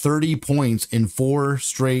topped 30 points in 4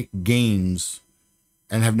 straight games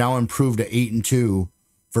and have now improved to 8-2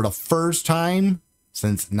 for the first time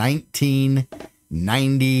since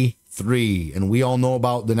 1993. And we all know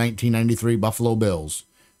about the 1993 Buffalo Bills.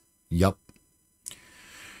 Yup.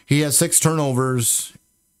 He has 6 turnovers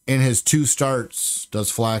in his 2 starts,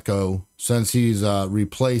 does Flacco, since he's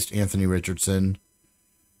replaced Anthony Richardson.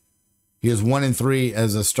 He is 1-3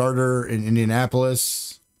 as a starter in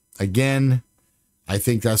Indianapolis. Again, I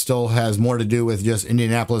think that still has more to do with just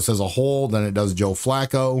Indianapolis as a whole than it does Joe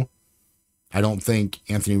Flacco. I don't think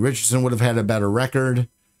Anthony Richardson would have had a better record.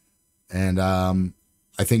 And I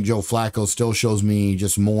think Joe Flacco still shows me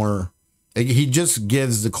just more. He just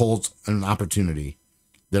gives the Colts an opportunity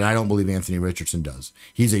that I don't believe Anthony Richardson does.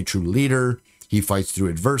 He's a true leader. He fights through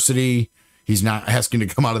adversity. He's not asking to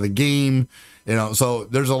come out of the game. So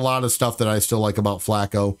there's a lot of stuff that I still like about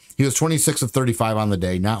Flacco. He was 26 of 35 on the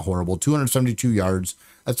day. Not horrible. 272 yards.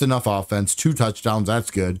 That's enough offense. 2 touchdowns.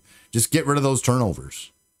 That's good. Just get rid of those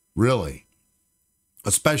turnovers. Really.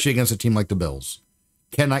 Especially against a team like the Bills.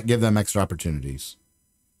 Cannot give them extra opportunities.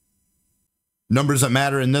 Numbers that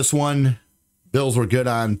matter in this one. Bills were good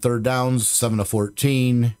on 3rd downs,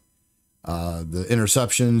 7-14. The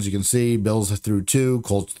interceptions, you can see, Bills threw 2,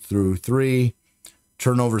 Colts threw 3.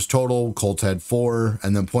 Turnovers total, Colts had 4.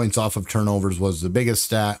 And then points off of turnovers was the biggest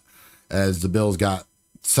stat, as the Bills got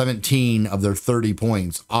 17 of their 30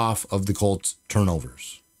 points off of the Colts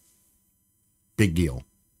turnovers. Big deal.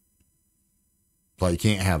 But you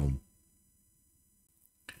can't have them.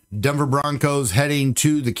 Denver Broncos heading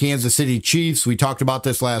to the Kansas City Chiefs. We talked about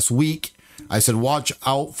this last week. I said, watch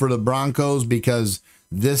out for the Broncos because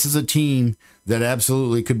this is a team that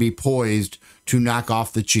absolutely could be poised to knock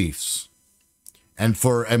off the Chiefs. And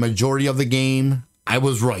for a majority of the game, I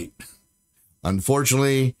was right.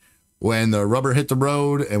 Unfortunately, when the rubber hit the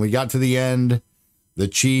road and we got to the end, the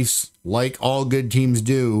Chiefs, like all good teams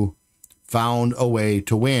do, found a way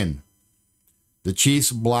to win. The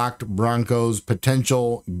Chiefs blocked Broncos'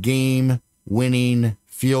 potential game-winning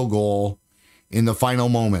field goal in the final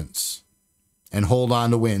moments and hold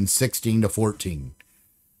on to win 16-14.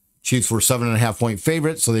 Chiefs were 7.5-point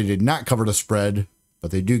favorites, so they did not cover the spread,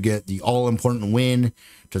 but they do get the all-important win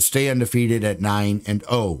to stay undefeated at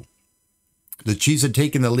 9-0. The Chiefs had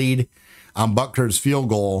taken the lead on Butker's field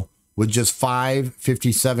goal with just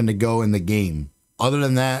 5:57 to go in the game. Other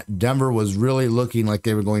than that, Denver was really looking like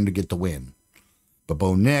they were going to get the win. But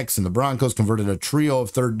Bo Nix and the Broncos converted a trio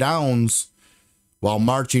of third downs while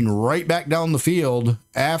marching right back down the field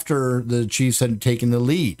after the Chiefs had taken the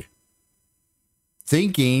lead.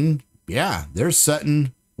 Thinking, yeah, they're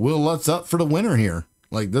setting Will Lutz up for the winner here.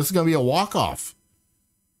 Like, this is going to be a walk-off.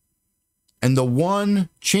 And the one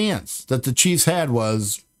chance that the Chiefs had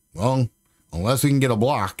was, well, unless we can get a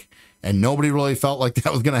block. And nobody really felt like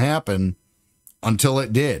that was going to happen until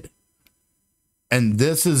it did. And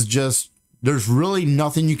this is just, there's really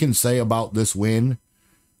nothing you can say about this win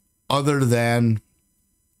other than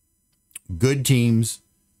good teams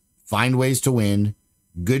find ways to win.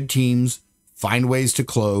 Good teams find ways to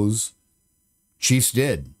close. Chiefs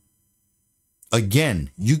did. Again,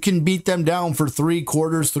 you can beat them down for 3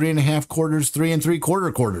 quarters, 3.5 quarters, 3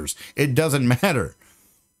 3/4 quarters. It doesn't matter.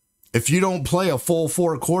 If you don't play a full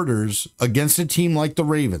 4 quarters against a team like the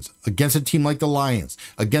Ravens, against a team like the Lions,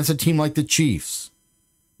 against a team like the Chiefs,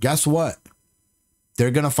 guess what?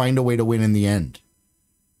 They're going to find a way to win in the end.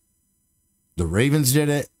 The Ravens did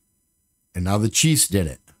it, and now the Chiefs did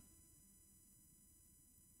it.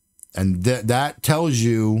 And that tells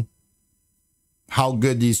you how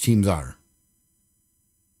good these teams are.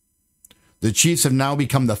 The Chiefs have now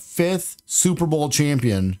become the 5th Super Bowl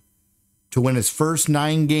champion to win its first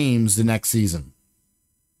 9 games the next season.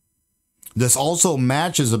 This also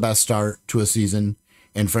matches the best start to a season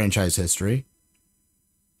in franchise history.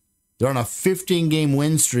 They're on a 15-game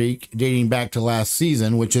win streak dating back to last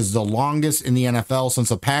season, which is the longest in the NFL since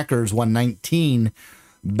the Packers won 19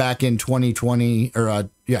 back in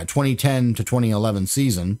 2010 to 2011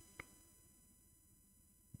 season.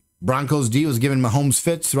 Broncos D was giving Mahomes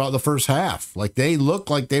fits throughout the first half. Like, they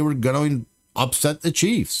looked like they were going to upset the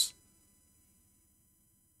Chiefs.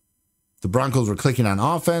 The Broncos were clicking on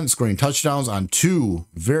offense, scoring touchdowns on 2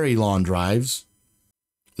 very long drives.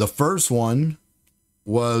 The first one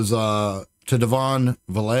was to Devon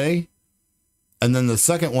Valley, and then the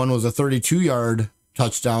second one was a 32-yard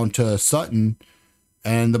touchdown to Sutton,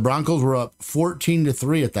 and the Broncos were up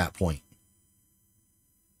 14-3 at that point.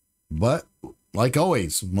 But like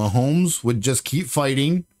always, Mahomes would just keep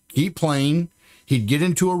fighting, keep playing. He'd get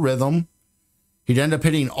into a rhythm. He'd end up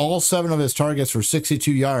hitting all 7 of his targets for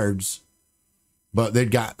 62 yards, but they'd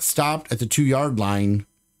got stopped at the 2-yard line,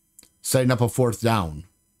 setting up a 4th down.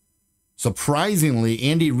 Surprisingly,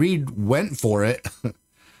 Andy Reid went for it,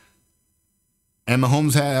 and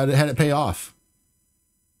Mahomes had it pay off.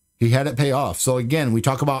 He had it pay off. So again, we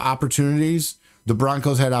talk about opportunities. The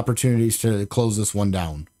Broncos had opportunities to close this one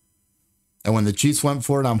down. And when the Chiefs went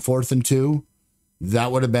for it on 4th and 2,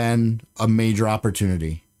 that would have been a major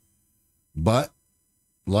opportunity. But,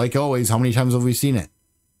 like always, how many times have we seen it?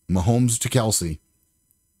 Mahomes to Kelsey.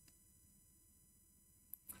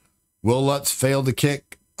 Will Lutz failed to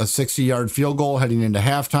kick a 60-yard field goal heading into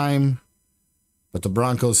halftime, but the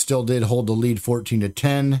Broncos still did hold the lead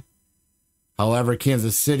 14-10. However,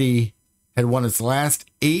 Kansas City had won its last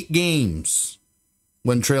 8 games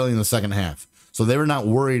when trailing in the second half. So they were not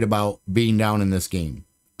worried about being down in this game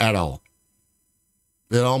at all.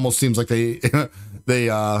 It almost seems like they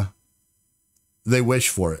wish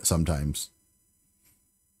for it sometimes.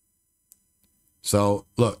 So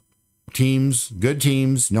look, good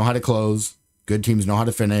teams know how to close. Good teams know how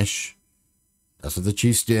to finish. That's what the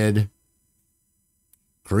Chiefs did.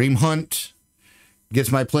 Kareem Hunt gets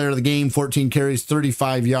my player of the game, 14 carries,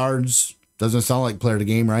 35 yards. Doesn't sound like player of the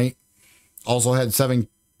game, right? Also had 7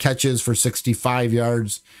 catches for 65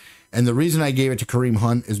 yards. And the reason I gave it to Kareem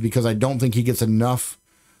Hunt is because I don't think he gets enough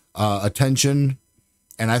attention.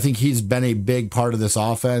 And I think he's been a big part of this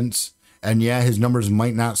offense. And yeah, his numbers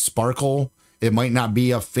might not sparkle. It might not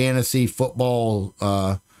be a fantasy football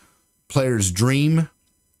player's dream.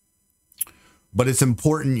 But it's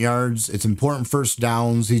important yards. It's important first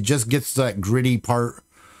downs. He just gets that gritty part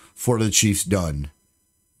for the Chiefs done.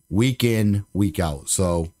 Week in, week out.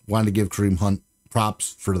 So wanted to give Kareem Hunt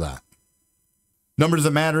props for that. Numbers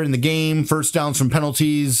that matter in the game, first downs from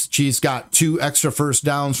penalties. Chiefs got 2 extra first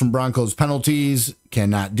downs from Broncos penalties.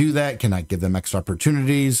 Cannot do that. Cannot give them extra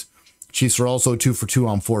opportunities. Chiefs were also 2 for 2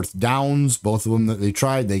 on fourth downs. Both of them that they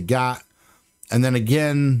tried, they got. And then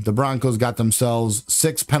again, the Broncos got themselves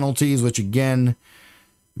 6 penalties, which again,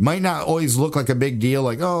 might not always look like a big deal.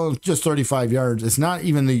 Like, oh, just 35 yards. It's not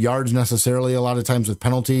even the yards necessarily a lot of times with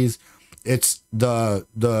penalties. It's the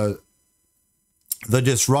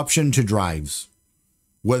disruption to drives,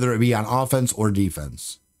 whether it be on offense or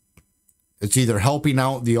defense. It's either helping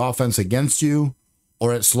out the offense against you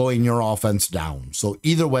or it's slowing your offense down. So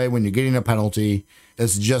either way, when you're getting a penalty,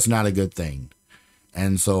 it's just not a good thing.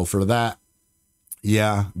 And so for that,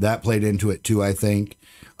 yeah, that played into it too, I think.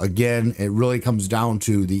 Again, it really comes down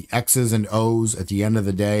to the X's and O's at the end of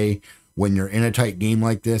the day. When you're in a tight game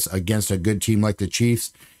like this against a good team like the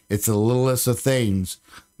Chiefs, it's the littlest of things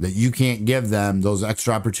that you can't give them those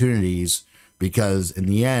extra opportunities, because in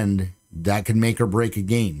the end, that can make or break a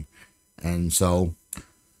game. And so,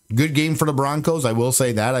 good game for the Broncos. I will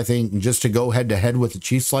say that. I think just to go head to head with the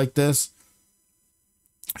Chiefs like this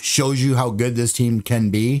shows you how good this team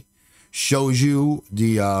can be, shows you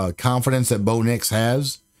the confidence that Bo Nix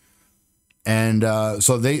has. And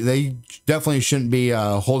so they definitely shouldn't be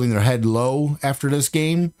holding their head low after this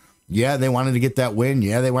game. Yeah, they wanted to get that win.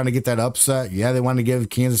 Yeah, they wanted to get that upset. Yeah, they wanted to give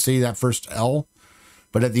Kansas City that first L.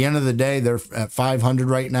 But at the end of the day, they're at 500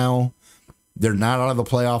 right now. They're not out of the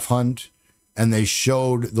playoff hunt. And they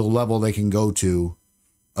showed the level they can go to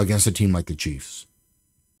against a team like the Chiefs.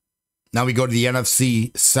 Now we go to the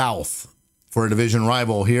NFC South for a division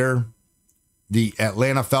rival here. The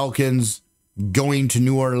Atlanta Falcons going to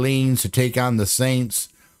New Orleans to take on the Saints.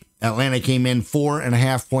 Atlanta came in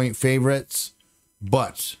 4.5-point favorites,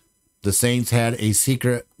 but the Saints had a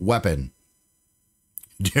secret weapon.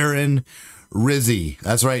 Darren Rizzi.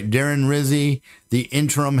 That's right, Darren Rizzi, the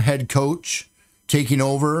interim head coach, taking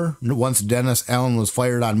over once Dennis Allen was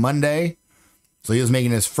fired on Monday. So he was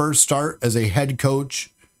making his first start as a head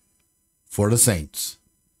coach for the Saints.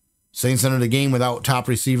 Saints entered the game without top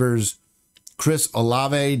receivers Chris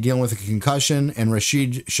Olave dealing with a concussion, and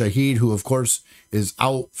Rashid Shaheed, who of course is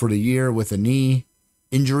out for the year with a knee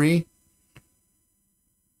injury.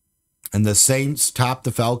 And the Saints topped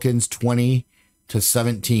the Falcons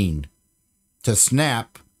 20-17 to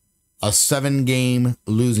snap a 7-game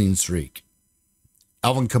losing streak.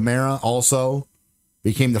 Alvin Kamara also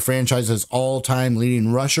became the franchise's all-time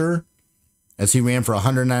leading rusher as he ran for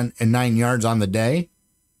 109 yards on the day.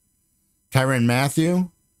 Tyrann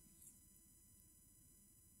Mathieu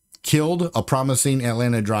killed a promising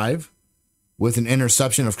Atlanta drive with an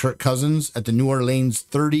interception of Kirk Cousins at the New Orleans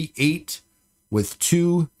 38 with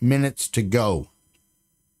 2 minutes to go.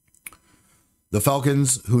 The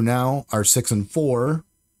Falcons, who now are 6-4,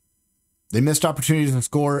 they missed opportunities to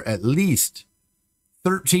score at least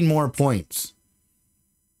 13 more points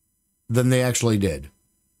than they actually did.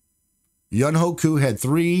 Yunhoku had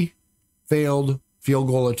 3 failed field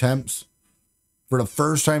goal attempts for the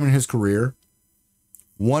first time in his career.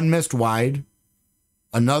 1 missed wide,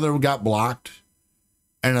 another got blocked,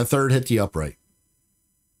 and a third hit the upright.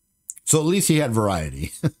 So at least he had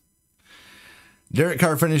variety. Derek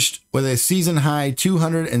Carr finished with a season-high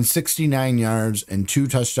 269 yards and 2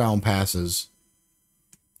 touchdown passes.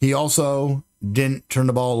 He also didn't turn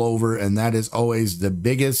the ball over, and that is always the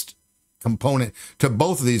biggest component to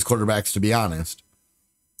both of these quarterbacks, to be honest.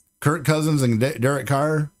 Kirk Cousins and Derek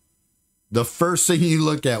Carr, the first thing you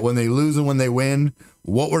look at when they lose and when they win,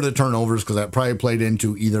 what were the turnovers? Because that probably played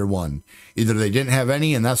into either one. Either they didn't have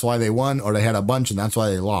any, and that's why they won, or they had a bunch, and that's why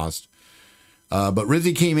they lost. But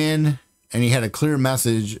Rizzi came in, and he had a clear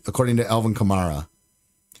message, according to Alvin Kamara.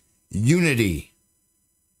 Unity.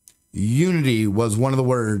 Unity was one of the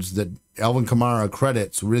words that Alvin Kamara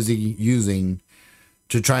credits Rizzi using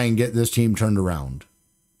to try and get this team turned around.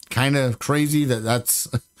 Kind of crazy that's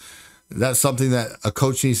something that a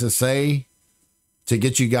coach needs to say to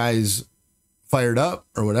get you guys fired up,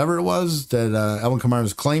 or whatever it was that Alvin Kamara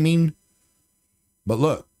is claiming. But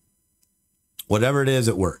look, whatever it is,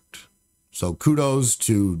 it worked. So kudos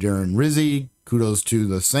to Darren Rizzi, kudos to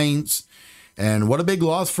the Saints, and what a big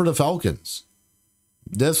loss for the Falcons.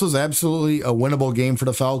 This was absolutely a winnable game for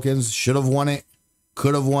the Falcons. Should have won it,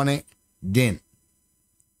 could have won it, didn't.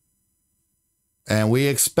 And we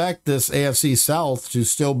expect this AFC South to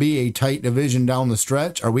still be a tight division down the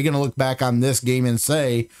stretch. Are we going to look back on this game and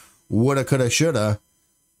say, woulda, coulda, shoulda?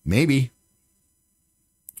 Maybe.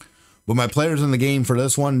 But my players in the game for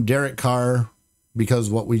this one, Derek Carr, because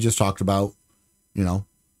what we just talked about,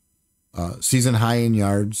 season high in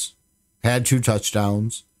yards, had 2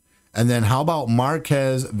 touchdowns. And then how about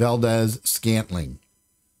Marquez Valdez-Scantling?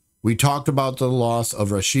 We talked about the loss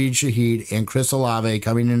of Rashid Shaheed and Chris Olave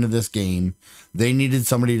coming into this game. They needed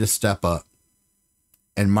somebody to step up.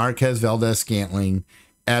 And Marquez Valdez-Scantling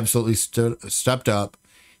absolutely stepped up.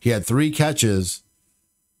 He had 3 catches,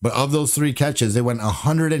 but of those 3 catches, they went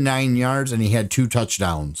 109 yards and he had 2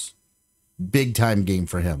 touchdowns. Big time game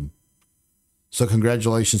for him. So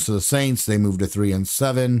congratulations to the Saints. They moved to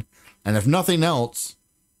 3-7. And if nothing else,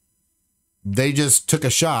 they just took a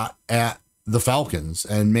shot at the Falcons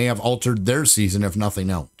and may have altered their season if nothing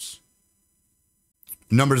else.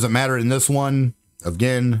 Numbers that matter in this one.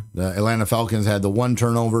 Again, the Atlanta Falcons had the 1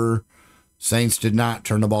 turnover. Saints did not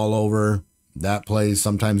turn the ball over. That plays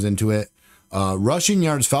sometimes into it. Rushing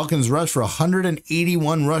yards, Falcons rushed for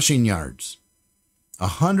 181 rushing yards.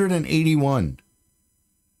 181.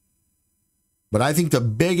 But I think the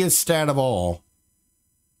biggest stat of all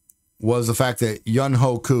was the fact that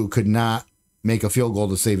Yun-Ho Koo could not make a field goal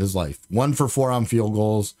to save his life. 1 for 4 on field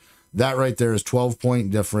goals. That right there is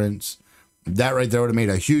 12-point difference. That right there would have made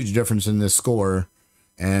a huge difference in this score.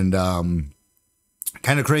 And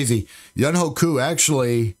kind of crazy. Yun-Ho Koo,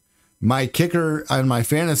 actually, my kicker on my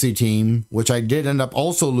fantasy team, which I did end up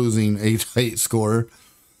also losing a tight score.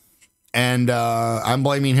 And I'm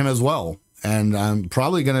blaming him as well. And I'm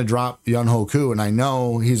probably going to drop Yun-Ho Koo. And I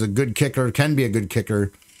know he's a good kicker, can be a good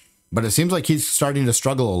kicker. But it seems like he's starting to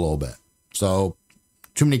struggle a little bit. So,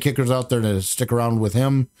 too many kickers out there to stick around with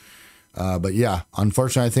him. But yeah,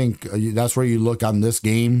 unfortunately, I think that's where you look on this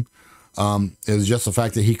game. Is just the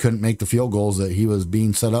fact that he couldn't make the field goals that he was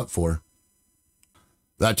being set up for.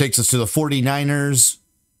 That takes us to the 49ers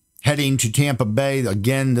heading to Tampa Bay.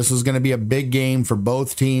 Again, this is going to be a big game for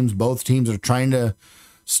both teams. Both teams are trying to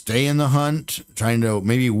stay in the hunt, trying to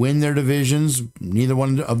maybe win their divisions. Neither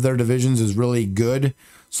one of their divisions is really good.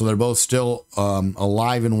 So they're both still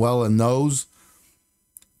alive and well in those.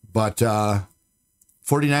 But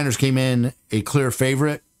 49ers came in a clear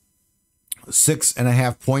favorite.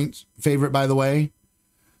 6.5 point favorite, by the way.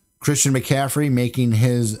 Christian McCaffrey making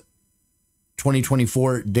his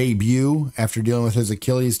 2024 debut after dealing with his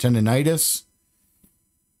Achilles tendonitis.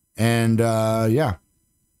 And yeah.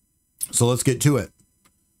 So let's get to it.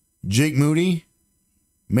 Jake Moody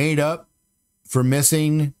made up for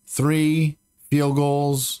missing 3 field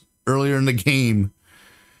goals earlier in the game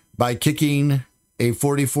by kicking a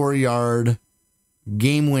 44-yard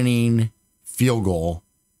game-winning field goal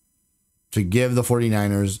to give the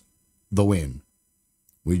 49ers the win.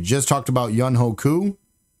 We just talked about Yun-Ho Koo,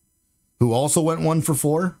 who also went 1 for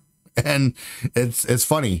 4. And it's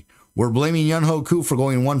funny. We're blaming Yun-Ho Koo for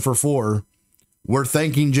going 1 for 4. We're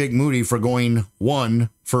thanking Jake Moody for going 1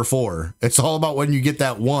 for 4. It's all about when you get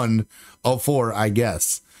that 1 of 4, I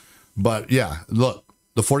guess. But yeah, look,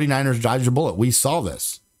 the 49ers dodged a bullet. We saw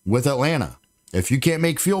this with Atlanta. If you can't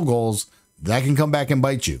make field goals, that can come back and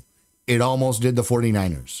bite you. It almost did the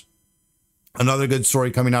 49ers. Another good story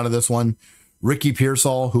coming out of this one. Ricky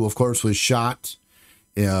Pearsall, who of course was shot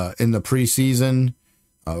in the preseason,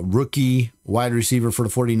 rookie wide receiver for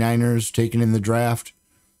the 49ers, taken in the draft,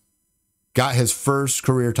 got his first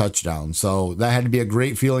career touchdown. So that had to be a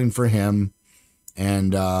great feeling for him.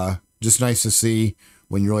 And just nice to see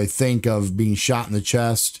when you really think of being shot in the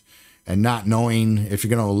chest and not knowing if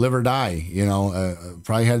you're going to live or die. You know,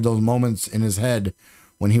 probably had those moments in his head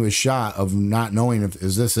when he was shot of not knowing if,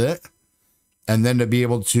 is this it? And then to be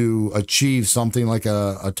able to achieve something like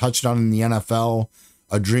a touchdown in the NFL,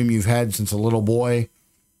 a dream you've had since a little boy.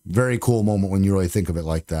 Very cool moment when you really think of it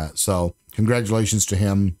like that. So congratulations to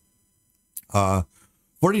him.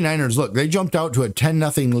 49ers, look, they jumped out to a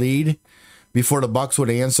 10-0 lead before the Bucs would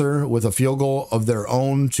answer with a field goal of their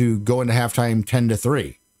own to go into halftime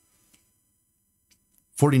 10-3.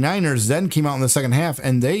 49ers then came out in the second half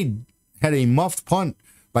and they had a muffed punt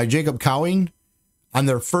by Jacob Cowing on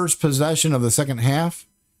their first possession of the second half,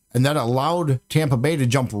 and that allowed Tampa Bay to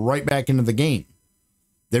jump right back into the game.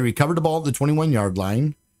 They recovered the ball at the 21-yard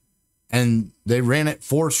line, and they ran it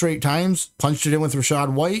 4 straight times, punched it in with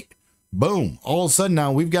Rachaad White. Boom. All of a sudden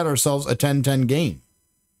now we've got ourselves a 10-10 game.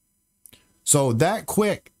 So that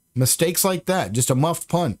quick, mistakes like that, just a muffed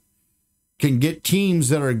punt, can get teams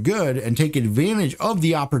that are good and take advantage of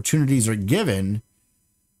the opportunities they're given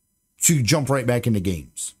to jump right back into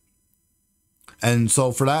games. And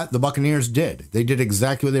so for that, the Buccaneers did. They did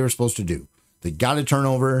exactly what they were supposed to do. They got a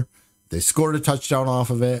turnover. They scored a touchdown off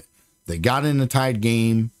of it. They got in a tied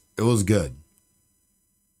game. It was good.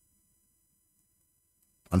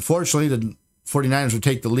 Unfortunately, the 49ers would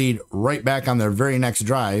take the lead right back on their very next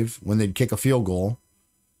drive when they'd kick a field goal.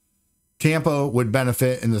 Tampa would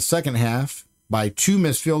benefit in the second half by 2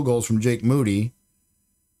 missed field goals from Jake Moody.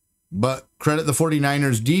 But credit the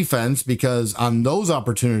 49ers defense, because on those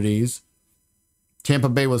opportunities, Tampa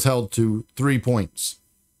Bay was held to 3 points.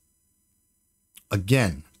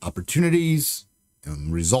 Again, opportunities and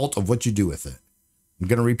the result of what you do with it. I'm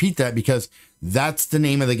going to repeat that because that's the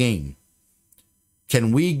name of the game.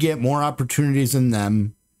 Can we get more opportunities than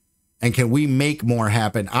them? And can we make more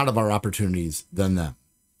happen out of our opportunities than them?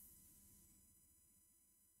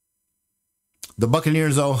 The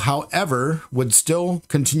Buccaneers, though, however, would still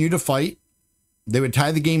continue to fight. They would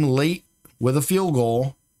tie the game late with a field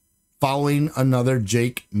goal following another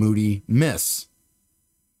Jake Moody miss,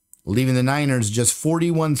 leaving the Niners just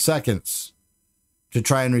 41 seconds to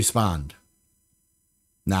try and respond.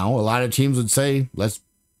 Now, a lot of teams would say, let's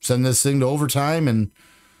send this thing to overtime and,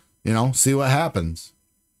 see what happens.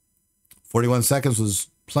 41 seconds was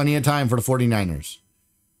plenty of time for the 49ers.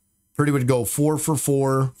 Purdy would go 4 for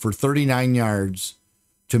 4 for 39 yards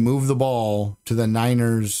to move the ball to the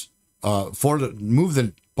Niners, move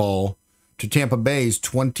the ball to Tampa Bay's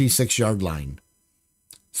 26-yard line,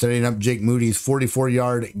 setting up Jake Moody's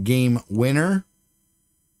 44-yard game winner.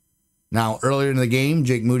 Now, earlier in the game,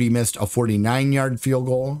 Jake Moody missed a 49-yard field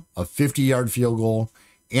goal, a 50-yard field goal,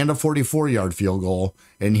 and a 44-yard field goal.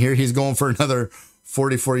 And here he's going for another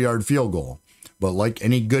 44-yard field goal. But like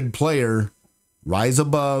any good player, rise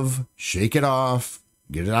above, shake it off,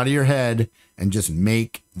 get it out of your head, and just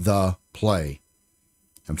make the play.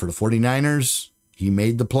 And for the 49ers, he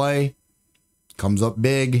made the play. Comes up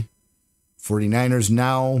big. 49ers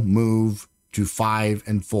now move to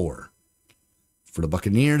 5-4. For the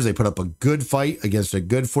Buccaneers, they put up a good fight against a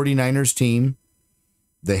good 49ers team.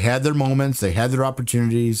 They had their moments. They had their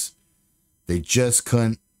opportunities. They just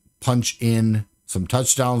couldn't punch in some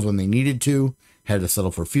touchdowns when they needed to. Had to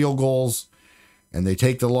settle for field goals. And they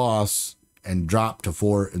take the loss and drop to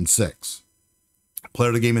 4-6. Player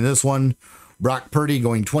of the game in this one, Brock Purdy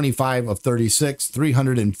going 25 of 36,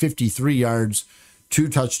 353 yards, 2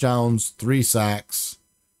 touchdowns, 3 sacks.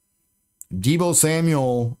 Deebo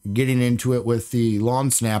Samuel getting into it with the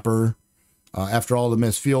long snapper after all the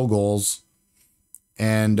missed field goals.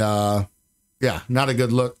 And, not a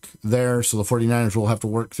good look there. So the 49ers will have to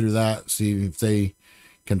work through that, see if they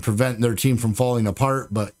can prevent their team from falling apart.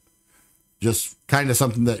 But just kind of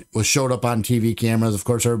something that was showed up on TV cameras. Of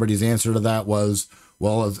course, everybody's answer to that was,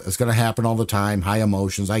 well, it's going to happen all the time. High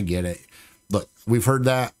emotions. I get it. Look, we've heard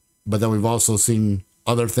that, but then we've also seen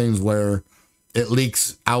other things where it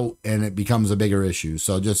leaks out and it becomes a bigger issue.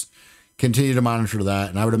 So just continue to monitor that.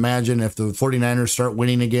 And I would imagine if the 49ers start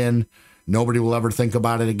winning again, nobody will ever think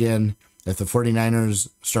about it again. If the 49ers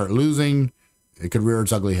start losing, it could rear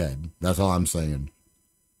its ugly head. That's all I'm saying.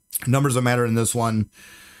 Numbers that matter in this one.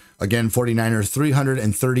 Again, 49ers,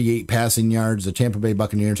 338 passing yards. The Tampa Bay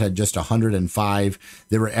Buccaneers had just 105.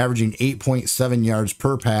 They were averaging 8.7 yards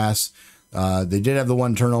per pass. They did have the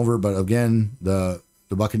 1 turnover, but again, the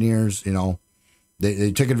Buccaneers,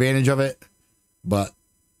 they took advantage of it, but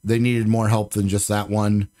they needed more help than just that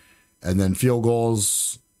one. And then field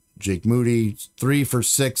goals, Jake Moody, 3 for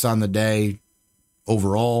 6 on the day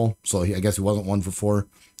overall. So I guess he wasn't 1 for 4.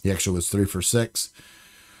 He actually was 3 for 6.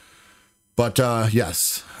 But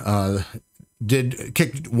yes, did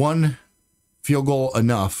kick 1 field goal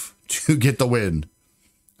enough to get the win.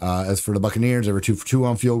 As for the Buccaneers, they were 2 for 2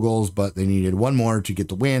 on field goals, but they needed 1 more to get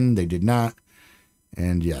the win. They did not.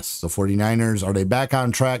 And yes, the 49ers, are they back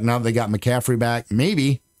on track now that they got McCaffrey back?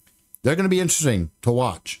 Maybe. They're going to be interesting to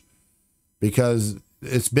watch because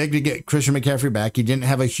it's big to get Christian McCaffrey back. He didn't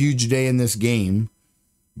have a huge day in this game.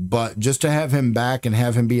 But just to have him back and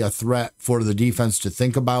have him be a threat for the defense to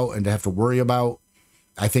think about and to have to worry about,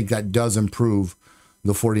 I think that does improve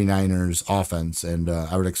the 49ers offense. And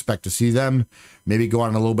I would expect to see them maybe go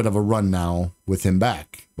on a little bit of a run now with him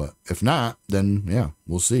back. But if not, then yeah,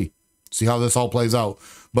 we'll see. See how this all plays out.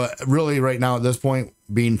 But really right now at this point,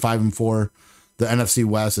 being 5-4, the NFC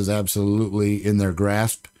West is absolutely in their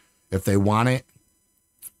grasp. If they want it,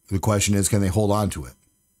 the question is, can they hold on to it?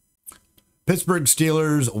 Pittsburgh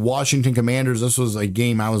Steelers, Washington Commanders. This was a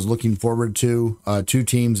game I was looking forward to. 2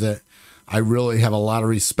 teams that I really have a lot of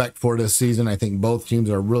respect for this season. I think both teams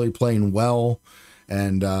are really playing well.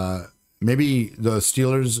 And maybe the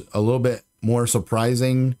Steelers a little bit more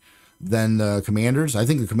surprising than the Commanders. I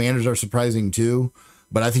think the Commanders are surprising too.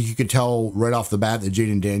 But I think you could tell right off the bat that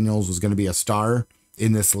Jaden Daniels was going to be a star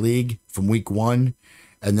in this league from week 1.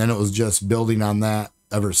 And then it was just building on that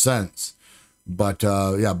ever since. But,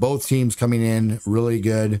 yeah, both teams coming in really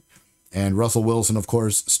good. And Russell Wilson, of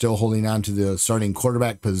course, still holding on to the starting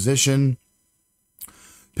quarterback position.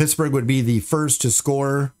 Pittsburgh would be the first to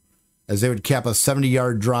score as they would cap a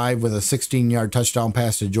 70-yard drive with a 16-yard touchdown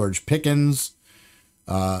pass to George Pickens.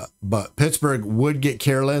 But Pittsburgh would get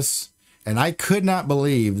careless, and I could not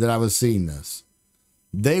believe that I was seeing this.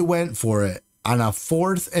 They went for it on a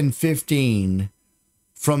 4th and 15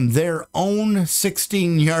 from their own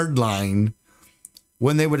 16-yard line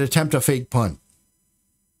when they would attempt a fake punt.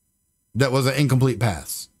 That was an incomplete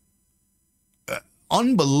pass.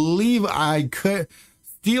 Unbelievable.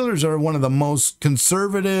 Steelers are one of the most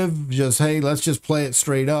conservative, just, hey, let's just play it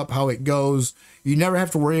straight up, how it goes. You never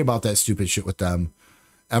have to worry about that stupid shit with them.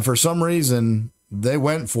 And for some reason, they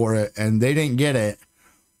went for it, and they didn't get it.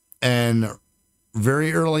 And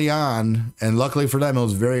very early on, and luckily for them, it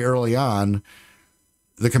was very early on,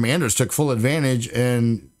 the Commanders took full advantage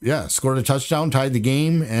and, yeah, scored a touchdown, tied the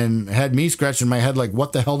game, and had me scratching my head like,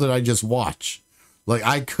 what the hell did I just watch? Like,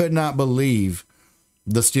 I could not believe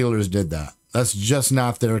the Steelers did that. That's just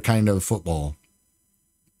not their kind of football.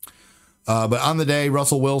 But on the day,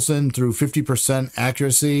 Russell Wilson threw 50%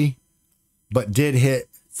 accuracy, but did hit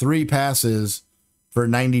 3 passes for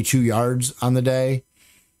 92 yards on the day.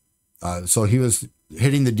 So he was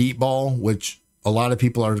hitting the deep ball, which a lot of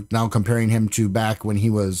people are now comparing him to back when he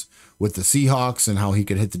was with the Seahawks and how he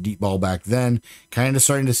could hit the deep ball back then. Kind of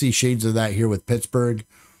starting to see shades of that here with Pittsburgh.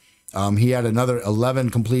 He had another 11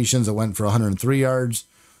 completions that went for 103 yards.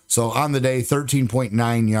 So on the day,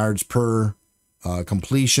 13.9 yards per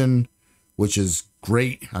completion, which is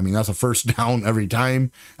great. I mean, that's a first down every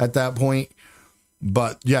time at that point.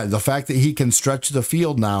 But yeah, the fact that he can stretch the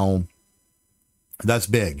field now, that's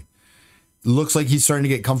big. Looks like he's starting to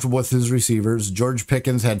get comfortable with his receivers. George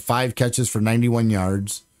Pickens had 5 catches for 91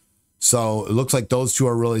 yards. So it looks like those two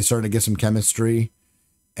are really starting to get some chemistry.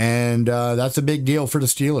 And that's a big deal for the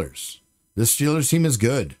Steelers. The Steelers team is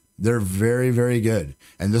good. They're very, very good.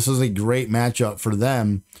 And this is a great matchup for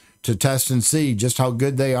them to test and see just how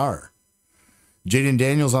good they are. Jaden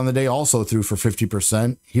Daniels on the day also threw for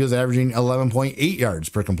 50%. He was averaging 11.8 yards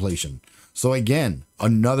per completion. So again,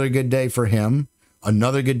 another good day for him.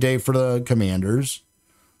 Another good day for the Commanders.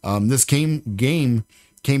 This game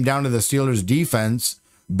came down to the Steelers' defense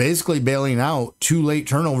basically bailing out 2 late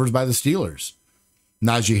turnovers by the Steelers.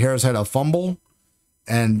 Najee Harris had a fumble,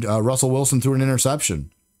 and Russell Wilson threw an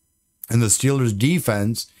interception. And the Steelers'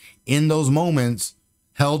 defense, in those moments,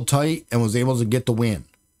 held tight and was able to get the win.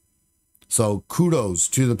 So kudos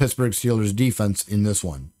to the Pittsburgh Steelers' defense in this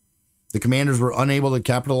one. The Commanders were unable to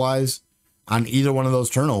capitalize on either one of those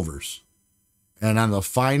turnovers. And on the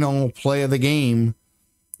final play of the game,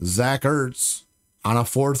 Zach Ertz, on a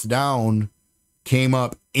 4th down, came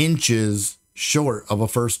up inches short of a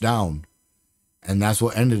first down. And that's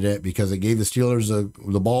what ended it, because it gave the Steelers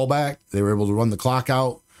the ball back. They were able to run the clock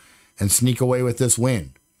out and sneak away with this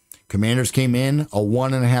win. Commanders came in a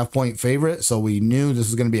 1.5 point favorite, so we knew this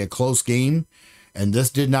was going to be a close game. And this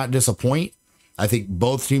did not disappoint. I think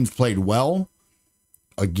both teams played well.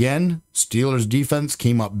 Again, Steelers defense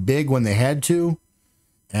came up big when they had to.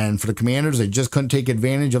 And for the Commanders, they just couldn't take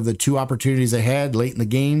advantage of the 2 opportunities they had late in the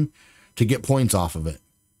game to get points off of it.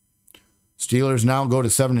 Steelers now go to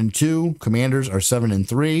 7-2. Commanders are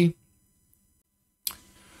 7-3.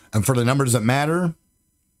 And for the numbers that matter,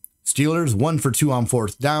 Steelers 1 for 2 on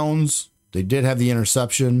 4th downs. They did have the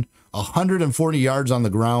interception. 140 yards on the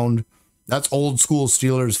ground. That's old school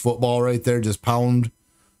Steelers football right there. Just pound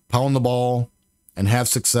the ball and have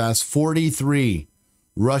success. 43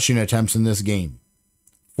 rushing attempts in this game.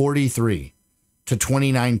 43 to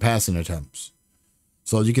 29 passing attempts.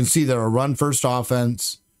 So as you can see, they're a run-first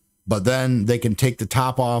offense, but then they can take the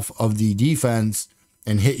top off of the defense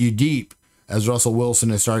and hit you deep, as Russell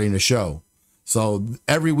Wilson is starting to show. So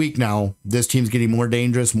every week now, this team's getting more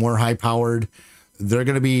dangerous, more high-powered. They're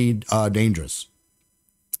going to be dangerous.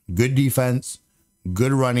 Good defense,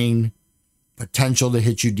 good running, potential to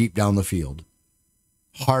hit you deep down the field.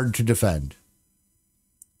 Hard to defend.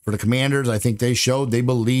 For the Commanders, I think they showed they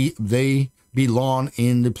believe they belong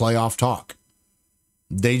in the playoff talk.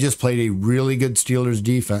 They just played a really good Steelers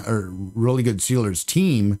defense, or really good Steelers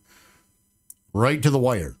team, right to the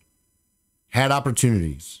wire. Had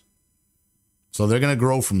opportunities. So they're going to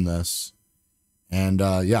grow from this. And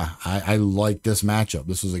yeah, I like this matchup.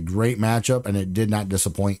 This was a great matchup, and it did not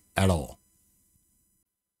disappoint at all.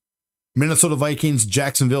 Minnesota Vikings,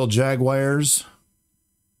 Jacksonville Jaguars.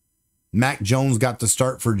 Mac Jones got the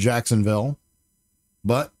start for Jacksonville,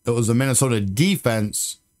 but it was the Minnesota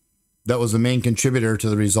defense that was the main contributor to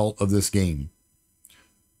the result of this game.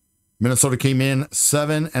 Minnesota came in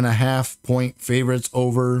 7.5 point favorites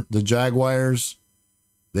over the Jaguars.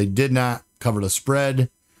 They did not cover the spread.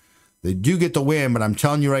 They do get the win, but I'm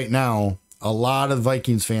telling you right now, a lot of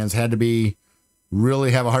Vikings fans had to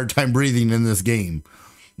really have a hard time breathing in this game,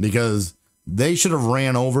 because They should have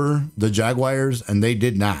ran over the Jaguars, and they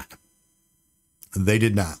did not. They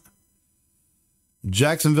did not.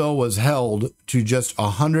 Jacksonville was held to just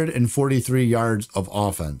 143 yards of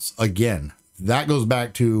offense. Again, that goes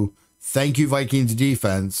back to thank you, Vikings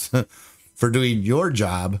defense, for doing your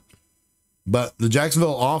job. But the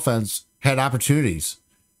Jacksonville offense had opportunities.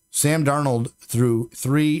 Sam Darnold threw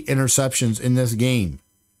 3 interceptions in this game.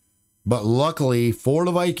 But luckily for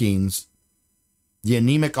the Vikings, the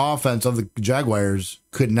anemic offense of the Jaguars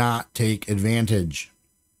could not take advantage.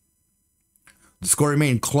 The score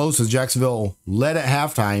remained close as Jacksonville led at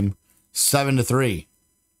halftime 7-3.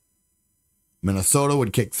 Minnesota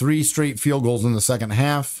would kick 3 straight field goals in the second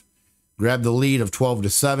half, grab the lead of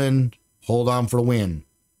 12-7, hold on for the win.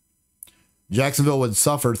 Jacksonville would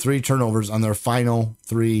suffer 3 turnovers on their final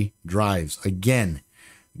 3 drives. Again,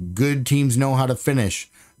 good teams know how to finish.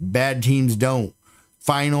 Bad teams don't.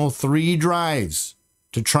 Final 3 drives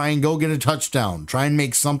to try and go get a touchdown, try and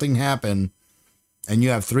make something happen, and you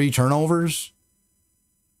have 3 turnovers,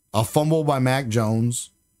 a fumble by Mac Jones,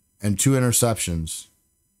 and 2 interceptions.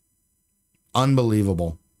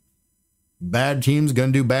 Unbelievable. Bad teams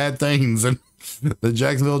gonna do bad things, and the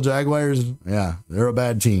Jacksonville Jaguars, yeah, they're a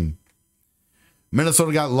bad team.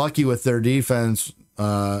 Minnesota got lucky with their defense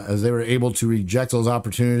as they were able to reject those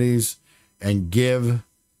opportunities and give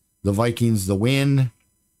the Vikings the win.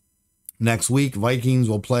 Next week, Vikings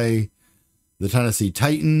will play the Tennessee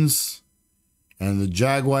Titans, and the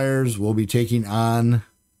Jaguars will be taking on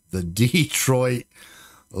the Detroit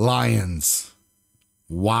Lions.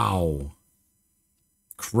 Wow.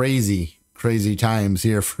 Crazy times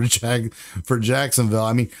here for Jacksonville.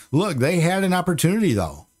 I mean, look, they had an opportunity,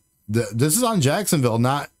 though. This is on Jacksonville,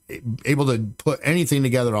 not able to put anything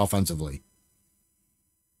together offensively.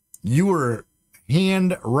 You were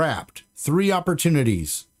hand-wrapped 3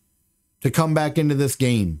 opportunities to come back into this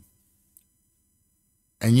game,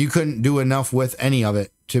 and you couldn't do enough with any of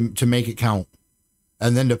it to make it count.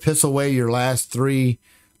 And then to piss away your last 3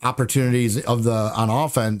 opportunities on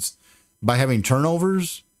offense by having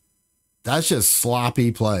turnovers, that's just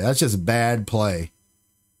sloppy play. That's just bad play.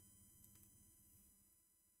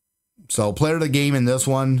 So player of the game in this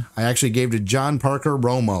one, I actually gave to John Parker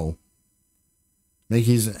Romo. Make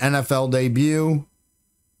his NFL debut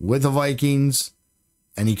with the Vikings,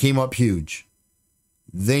 and he came up huge.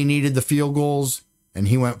 They needed the field goals, and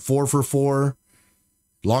he went 4 for 4.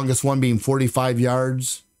 Longest one being 45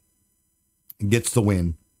 yards. Gets the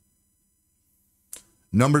win.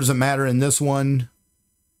 Numbers that matter in this one.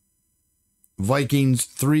 Vikings,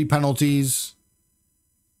 3 penalties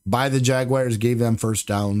by the Jaguars gave them first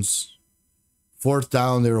downs. 4th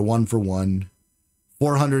down, they were 1 for 1.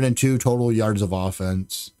 402 total yards of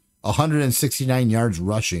offense. 169 yards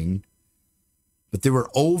rushing. But they were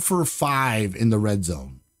 0 for 5 in the red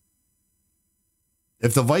zone.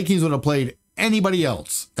 If the Vikings would have played anybody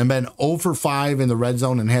else and been 0 for 5 in the red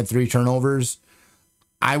zone and had 3 turnovers,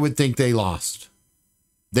 I would think they lost.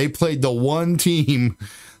 They played the one team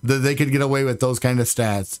that they could get away with those kind of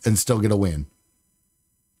stats and still get a win.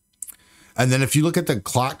 And then if you look at the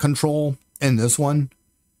clock control in this one,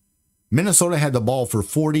 Minnesota had the ball for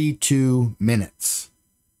 42 minutes.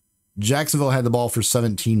 Jacksonville had the ball for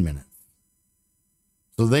 17 minutes.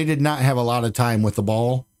 So they did not have a lot of time with the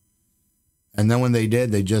ball. And then when they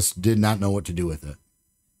did, they just did not know what to do with it.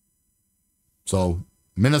 So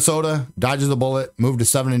Minnesota dodges the bullet, moved to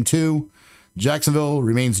 7-2. Jacksonville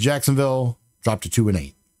remains Jacksonville, dropped to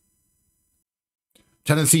 2-8.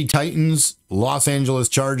 Tennessee Titans, Los Angeles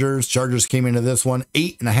Chargers. Chargers came into this one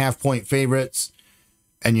 8.5-point favorites.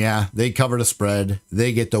 And yeah, they covered a spread.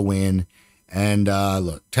 They get the win. And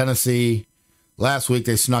look, Tennessee, last week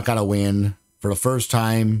they snuck out a win for the first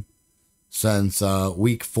time since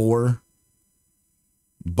week 4.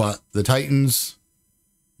 But the Titans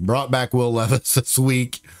brought back Will Levis this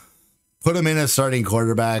week, put him in as starting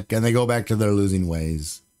quarterback, and they go back to their losing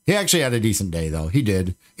ways. He actually had a decent day, though. He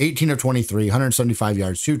did. 18 of 23, 175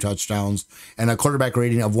 yards, 2 touchdowns, and a quarterback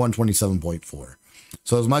rating of 127.4.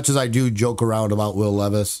 So as much as I do joke around about Will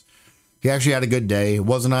Levis, he actually had a good day. It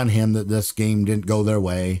wasn't on him that this game didn't go their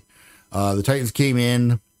way. The Titans came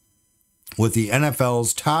in with the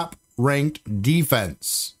NFL's top-ranked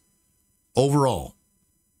defense overall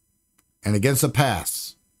and against the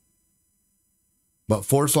pass, but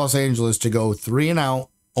forced Los Angeles to go 3 and out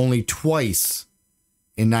only twice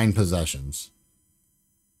in 9 possessions.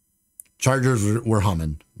 Chargers were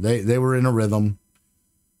humming. They were in a rhythm.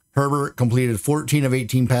 Herbert completed 14 of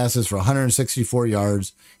 18 passes for 164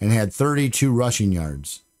 yards and had 32 rushing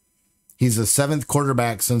yards. He's the 7th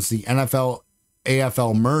quarterback since the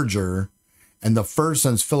NFL-AFL merger and the first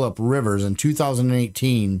since Phillip Rivers in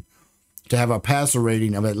 2018 to have a passer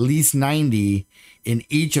rating of at least 90 in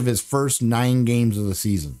each of his first 9 games of the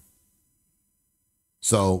season.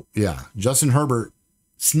 So, yeah, Justin Herbert,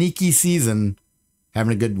 sneaky season,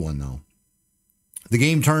 having a good one, though. The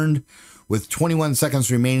game turned with 21 seconds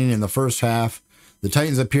remaining in the first half. The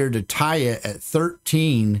Titans appeared to tie it at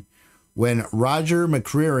 13 when Roger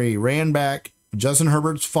McCreary ran back Justin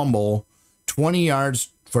Herbert's fumble 20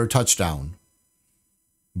 yards for a touchdown.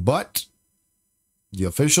 But the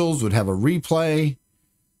officials would have a replay.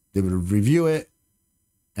 They would review it,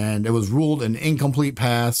 and it was ruled an incomplete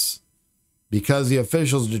pass because the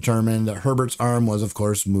officials determined that Herbert's arm was, of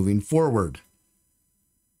course, moving forward.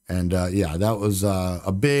 And, yeah, that was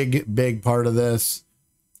a big, big part of this.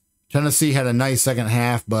 Tennessee had a nice second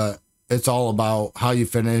half, but it's all about how you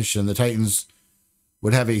finish. And the Titans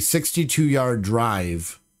would have a 62-yard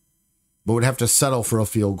drive, but would have to settle for a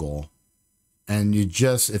field goal. And you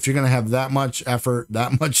just, if you're going to have that much effort,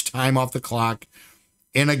 that much time off the clock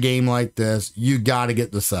in a game like this, you got to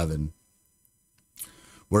get the 7.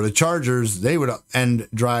 Where the Chargers, they would end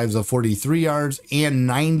drives of 43 yards and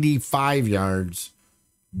 95 yards,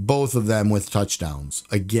 both of them with touchdowns.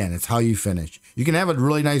 Again, it's how you finish. You can have a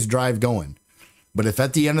really nice drive going, but if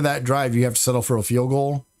at the end of that drive you have to settle for a field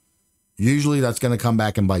goal, usually that's going to come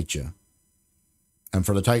back and bite you. And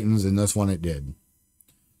for the Titans, in this one, it did.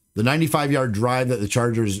 The 95-yard drive that the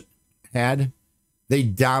Chargers had, they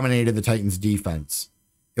dominated the Titans' defense.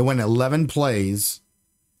 It went 11 plays,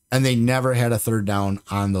 and they never had a third down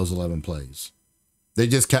on those 11 plays. They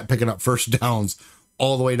just kept picking up first downs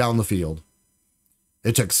all the way down the field.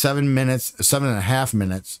 It took 7.5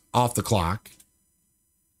 minutes off the clock,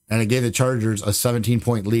 and it gave the Chargers a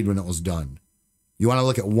 17-point lead when it was done. You want to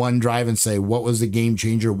look at one drive and say, what was the game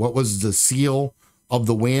changer? What was the seal of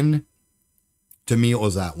the win? To me, it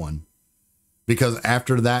was that one. Because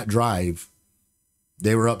after that drive,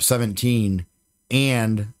 they were up 17,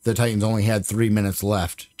 and the Titans only had 3 minutes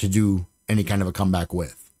left to do any kind of a comeback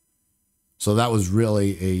with. So that was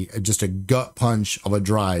really just a gut punch of a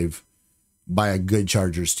drive by a good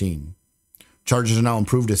Chargers team. Chargers are now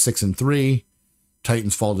improved to 6-3.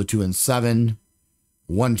 Titans fall to 2-7.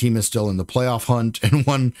 One team is still in the playoff hunt and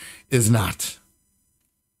one is not.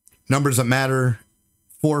 Numbers that matter.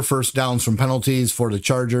 4 first downs from penalties for the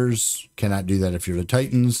Chargers. Cannot do that if you're the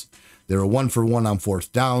Titans. They were 1 for 1 on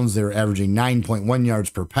fourth downs. They were averaging 9.1 yards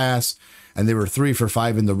per pass, and they were 3 for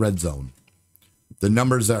 5 in the red zone. The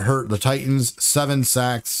numbers that hurt the Titans: 7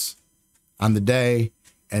 sacks on the day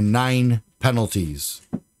and 9 penalties.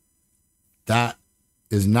 That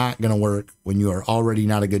is not going to work when you are already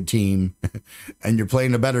not a good team and you're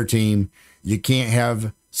playing a better team. You can't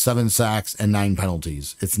have 7 sacks and 9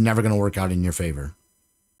 penalties. It's never going to work out in your favor.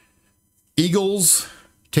 Eagles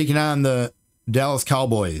taking on the Dallas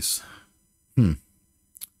Cowboys.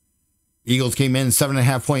 Eagles came in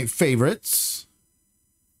 7.5-point favorites.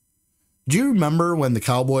 Do you remember when the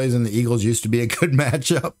Cowboys and the Eagles used to be a good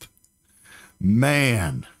matchup?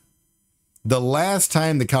 Man, the last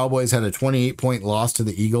time the Cowboys had a 28-point loss to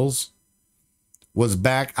the Eagles was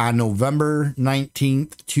back on November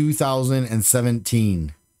 19th,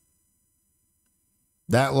 2017.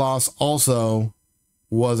 That loss also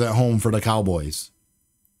was at home for the Cowboys,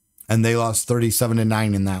 and they lost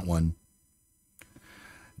 37-9 in that one.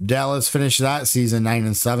 Dallas finished that season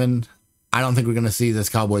 9-7. I don't think we're going to see this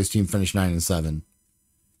Cowboys team finish 9-7.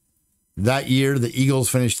 That year, the Eagles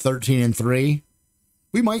finished 13-3.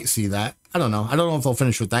 We might see that. I don't know. I don't know if they'll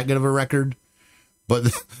finish with that good of a record,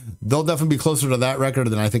 but they'll definitely be closer to that record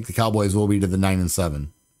than I think the Cowboys will be to the 9-7.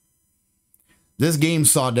 This game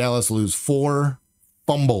saw Dallas lose 4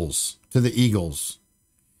 fumbles to the Eagles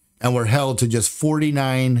and were held to just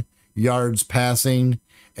 49 yards passing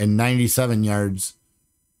and 97 yards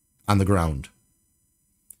on the ground.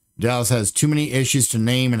 Dallas has too many issues to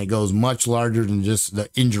name, and it goes much larger than just the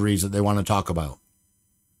injuries that they want to talk about.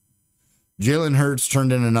 Jalen Hurts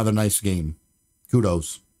turned in another nice game.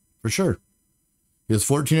 Kudos, for sure. He was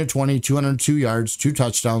 14-20, 202 yards, 2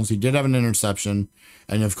 touchdowns. He did have an interception,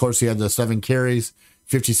 and of course he had the 7 carries,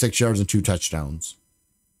 56 yards, and 2 touchdowns.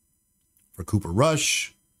 For Cooper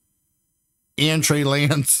Rush and Trey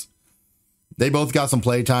Lance, they both got some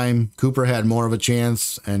play time. Cooper had more of a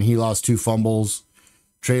chance, and he lost 2 fumbles.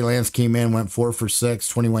 Trey Lance came in, went 4 for 6,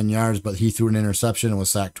 21 yards, but he threw an interception and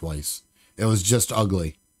was sacked twice. It was just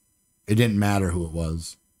ugly. It didn't matter who it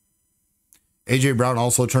was. A.J. Brown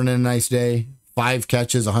also turned in a nice day. 5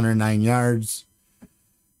 catches, 109 yards.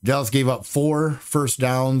 Dallas gave up 4 first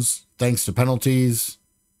downs thanks to penalties.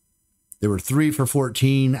 They were 3 for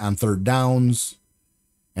 14 on third downs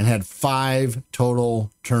and had 5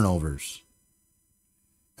 total turnovers.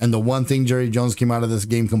 And the one thing Jerry Jones came out of this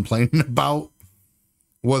game complaining about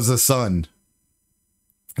was the sun.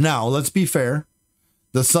 Now, let's be fair.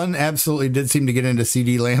 The sun absolutely did seem to get into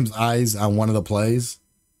CD Lamb's eyes on one of the plays.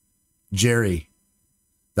 Jerry,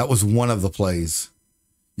 that was one of the plays.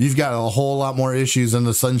 You've got a whole lot more issues than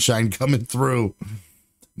the sunshine coming through.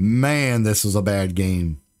 Man, this was a bad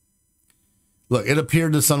game. Look, it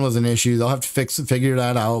appeared the sun was an issue. They'll have to figure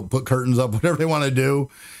that out, put curtains up, whatever they want to do.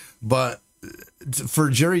 But for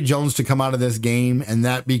Jerry Jones to come out of this game and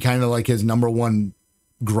that be kind of like his number one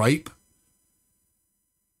gripe,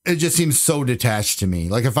 it just seems so detached to me.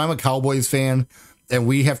 Like if I'm a Cowboys fan and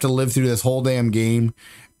we have to live through this whole damn game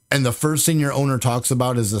and the first thing your owner talks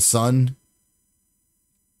about is the sun,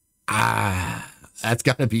 that's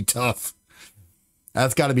got to be tough.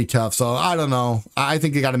 That's got to be tough. So I don't know. I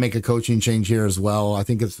think you got to make a coaching change here as well. I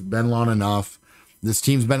think it's been long enough. This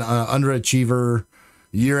team's been an underachiever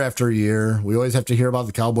year after year. We always have to hear about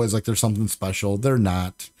the Cowboys like they're something special. They're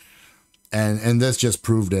not. And this just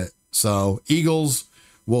proved it. So Eagles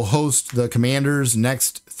will host the Commanders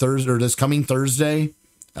next Thursday, or this coming Thursday.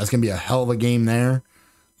 That's going to be a hell of a game there.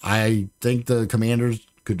 I think the Commanders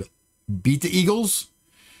could beat the Eagles,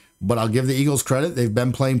 but I'll give the Eagles credit. They've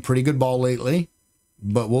been playing pretty good ball lately,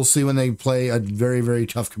 but we'll see when they play a very, very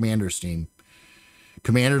tough Commanders team.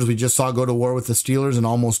 Commanders, we just saw go to war with the Steelers and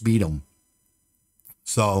almost beat them.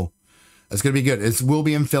 So it's going to be good. It will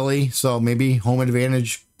be in Philly, so maybe home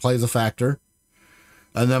advantage plays a factor.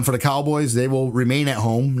 And then for the Cowboys, they will remain at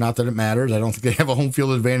home. Not that it matters. I don't think they have a home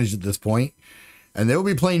field advantage at this point. And they will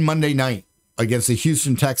be playing Monday night against the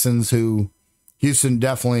Houston Texans, who Houston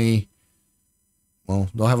definitely, well,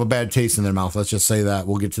 they'll have a bad taste in their mouth. Let's just say that.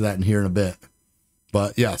 We'll get to that in here in a bit.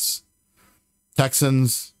 But yes,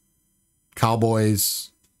 Texans, Cowboys,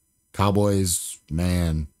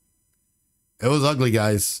 man. It was ugly,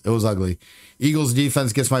 guys. It was ugly. Eagles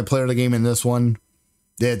defense gets my player of the game in this one.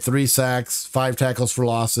 They had 3 sacks, 5 tackles for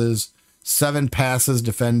losses, 7 passes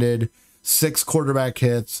defended, 6 quarterback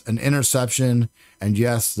hits, an interception, and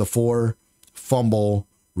yes, the 4 fumble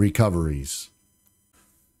recoveries.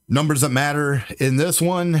 Numbers that matter in this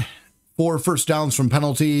one: 4 first downs from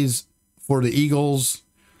penalties for the Eagles,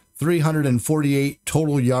 348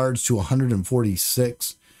 total yards to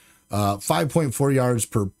 146, 5.4 yards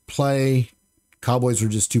per play. Cowboys were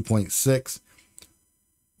just 2.6.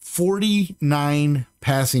 49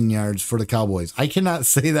 passing yards for the Cowboys. I cannot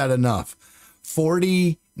say that enough.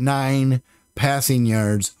 49 passing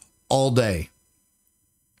yards all day.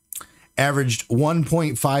 Averaged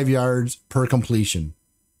 1.5 yards per completion.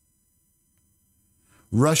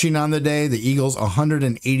 Rushing on the day, the Eagles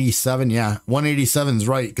 187. Yeah, 187 is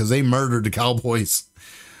right because they murdered the Cowboys.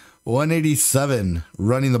 187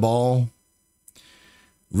 running the ball.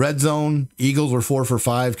 Red zone, Eagles were 4 for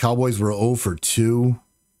 5. Cowboys were 0 for 2.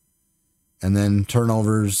 And then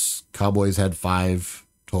turnovers, Cowboys had 5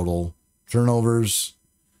 total turnovers.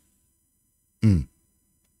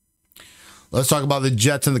 Let's talk about the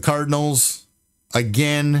Jets and the Cardinals.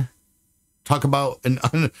 Again, talk about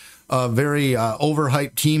a very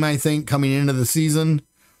overhyped team, I think, coming into the season.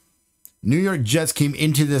 New York Jets came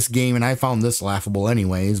into this game, and I found this laughable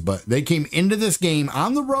anyways, but they came into this game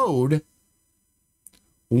on the road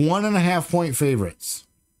 1.5 point favorites.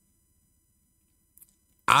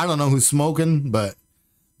 I don't know who's smoking, but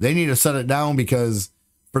they need to set it down, because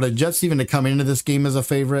for the Jets even to come into this game as a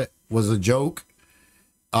favorite was a joke.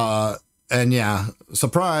 And yeah,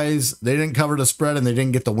 surprise, they didn't cover the spread and they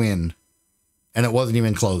didn't get the win. And it wasn't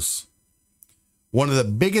even close. One of the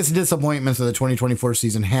biggest disappointments of the 2024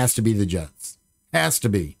 season has to be the Jets. Has to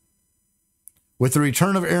be. With the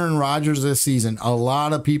return of Aaron Rodgers this season, a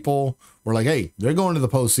lot of people were like, hey, they're going to the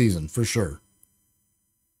postseason for sure.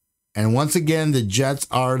 And once again, the Jets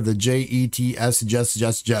are the Jets,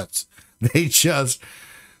 Jets.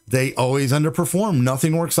 They always underperform.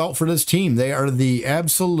 Nothing works out for this team. They are the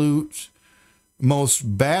absolute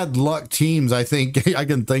most bad luck teams I think I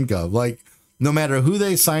can think of. Like, no matter who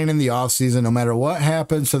they sign in the offseason, no matter what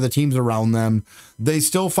happens to the teams around them, they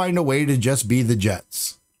still find a way to just be the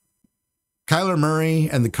Jets. Kyler Murray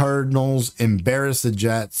and the Cardinals embarrassed the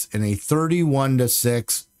Jets in a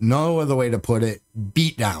 31-6, no other way to put it,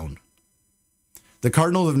 beatdown. The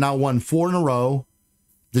Cardinals have now won 4 in a row.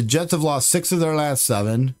 The Jets have lost 6 of their last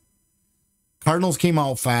 7. Cardinals came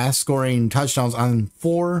out fast, scoring touchdowns on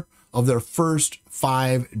 4 of their first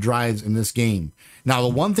 5 drives in this game. Now, the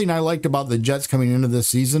one thing I liked about the Jets coming into this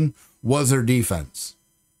season was their defense.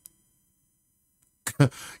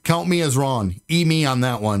 Count me as wrong. Me on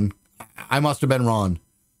that one. I must have been wrong,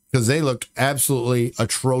 because they looked absolutely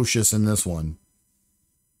atrocious in this one.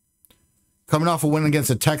 Coming off a win against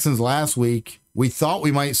the Texans last week, we thought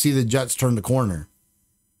we might see the Jets turn the corner.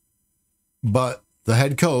 But the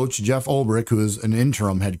head coach, Jeff Ulbrich, who is an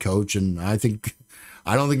interim head coach, and I don't think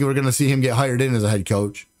we're going to see him get hired in as a head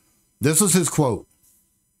coach. This was his quote.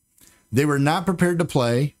 They were not prepared to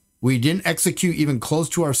play. We didn't execute even close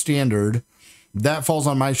to our standard. That falls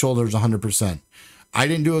on my shoulders 100%. I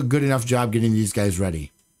didn't do a good enough job getting these guys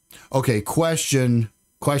ready. Okay, question,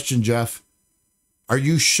 Jeff. Are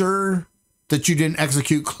you sure that you didn't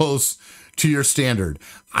execute close to your standard?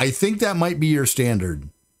 I think that might be your standard.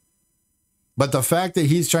 But the fact that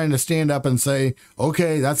he's trying to stand up and say,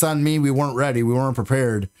 okay, that's on me. We weren't ready. We weren't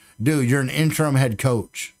prepared. Dude, you're an interim head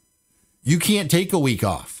coach. You can't take a week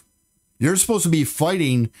off. You're supposed to be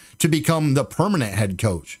fighting to become the permanent head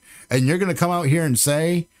coach. And you're going to come out here and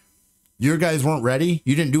say your guys weren't ready.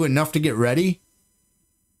 You didn't do enough to get ready.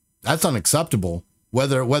 That's unacceptable.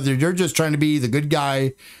 Whether you're just trying to be the good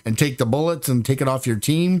guy and take the bullets and take it off your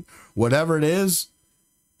team, whatever it is,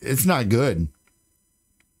 it's not good.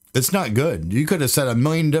 It's not good. You could have said a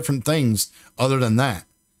million different things other than that.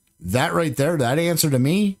 That right there, that answer to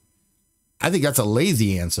me, I think that's a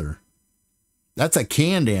lazy answer. That's a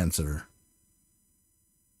canned answer.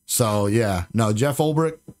 So, yeah, no, Jeff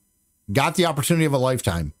Ulbrich got the opportunity of a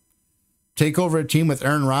lifetime. Take over a team with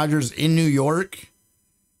Aaron Rodgers in New York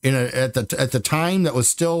at the time that was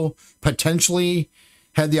still potentially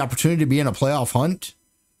had the opportunity to be in a playoff hunt.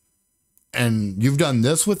 And you've done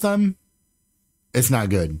this with them. It's not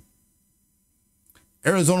good.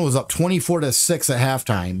 Arizona was up 24-6 at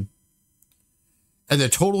halftime. And the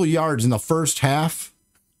total yards in the first half,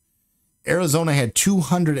 Arizona had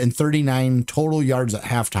 239 total yards at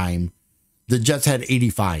halftime. The Jets had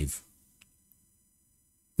 85.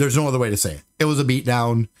 There's no other way to say it. It was a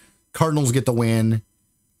beatdown. Cardinals get the win.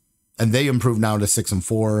 And they improve now to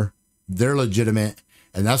 6-4. They're legitimate.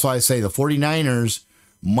 And that's why I say the 49ers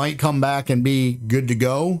might come back and be good to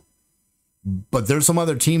go. But there's some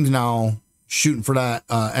other teams now shooting for that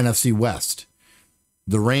NFC West.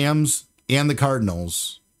 The Rams and the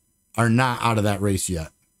Cardinals are not out of that race yet.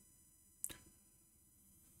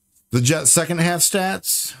 The Jets' second half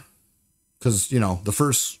stats, because, the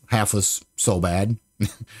first half was so bad.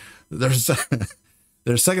 Their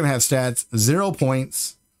second half stats, 0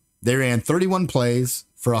 points. They ran 31 plays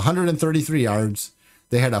for 133 yards.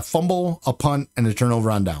 They had a fumble, a punt, and a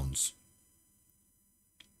turnover on downs.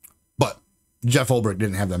 But Jeff Ulbrich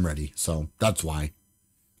didn't have them ready, so that's why.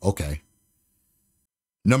 Okay.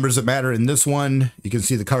 Numbers that matter in this one, you can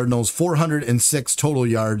see the Cardinals, 406 total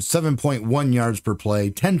yards, 7.1 yards per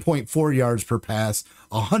play, 10.4 yards per pass,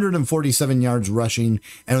 147 yards rushing,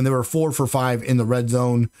 and they were 4 for 5 in the red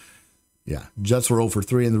zone. Yeah, Jets were 0 for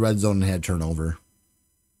 3 in the red zone and had turnover.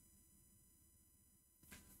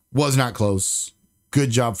 Was not close. Good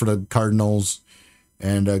job for the Cardinals,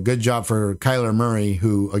 and a good job for Kyler Murray,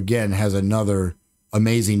 who, again, has another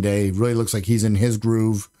amazing day. Really looks like he's in his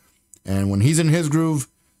groove. And when he's in his groove,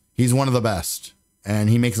 he's one of the best. And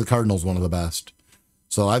he makes the Cardinals one of the best.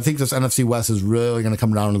 So I think this NFC West is really going to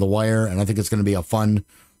come down to the wire. And I think it's going to be a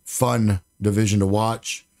fun division to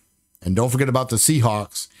watch. And don't forget about the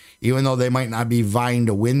Seahawks. Even though they might not be vying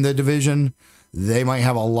to win the division, they might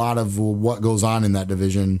have a lot of what goes on in that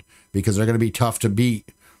division. Because they're going to be tough to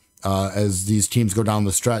beat as these teams go down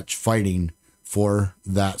the stretch fighting for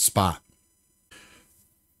that spot.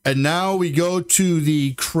 And now we go to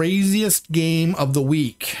the craziest game of the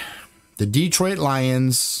week. The Detroit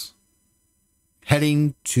Lions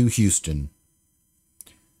heading to Houston.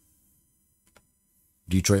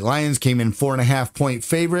 Detroit Lions came in 4.5-point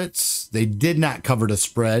favorites. They did not cover the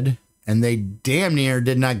spread, and they damn near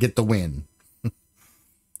did not get the win.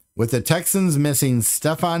 With the Texans missing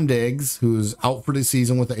Stephon Diggs, who's out for the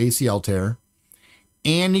season with the ACL tear,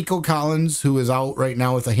 and Nico Collins, who is out right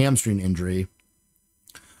now with a hamstring injury,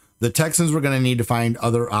 the Texans were going to need to find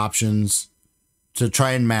other options to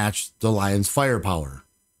try and match the Lions' firepower.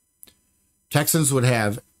 Texans would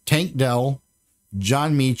have Tank Dell,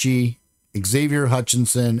 John Mechie, Xavier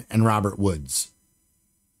Hutchinson, and Robert Woods.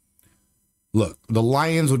 Look, the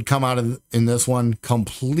Lions would come out in this one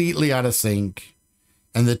completely out of sync,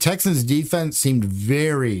 and the Texans' defense seemed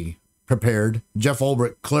very prepared. Jeff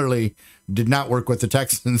Ulbrich clearly did not work with the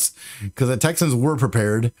Texans because the Texans were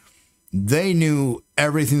prepared. They knew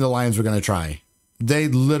everything the Lions were going to try. They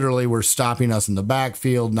literally were stopping us in the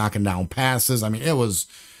backfield, knocking down passes. I mean, it was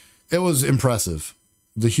impressive.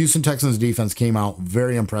 The Houston Texans defense came out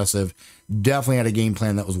very impressive. Definitely had a game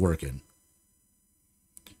plan that was working.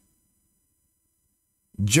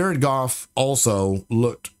 Jared Goff also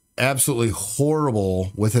looked absolutely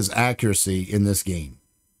horrible with his accuracy in this game.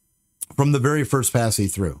 From the very first pass he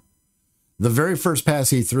threw. The very first pass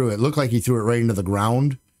he threw, it looked like he threw it right into the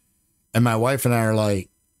ground. And my wife and I are like,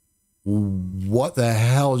 what the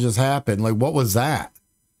hell just happened? Like, what was that?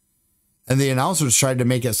 And the announcers tried to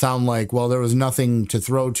make it sound like, well, there was nothing to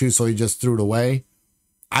throw to, so he just threw it away.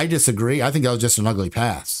 I disagree. I think that was just an ugly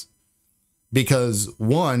pass. Because,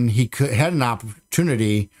 one, had an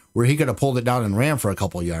opportunity where he could have pulled it down and ran for a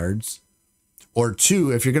couple yards. Or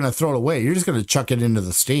two, if you're going to throw it away, you're just going to chuck it into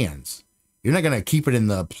the stands. You're not going to keep it in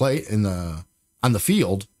the play on the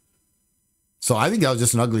field. So I think that was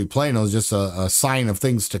just an ugly play, and it was just a sign of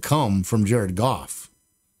things to come from Jared Goff.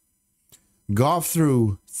 Goff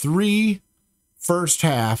threw 3 first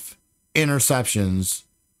half interceptions,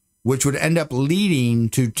 which would end up leading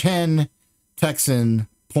to 10 Texan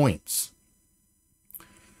points.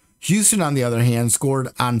 Houston, on the other hand, scored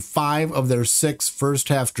on 5 of their 6 first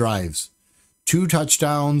half drives. 2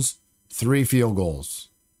 touchdowns, 3 field goals.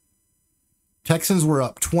 Texans were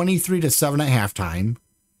up 23-7 at halftime.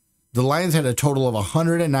 The Lions had a total of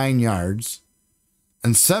 109 yards,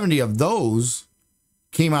 and 70 of those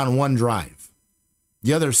came on 1 drive.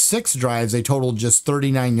 The other 6 drives, they totaled just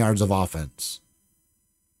 39 yards of offense.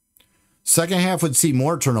 Second half would see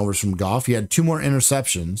more turnovers from Goff. He had 2 more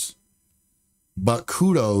interceptions, but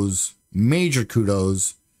kudos, major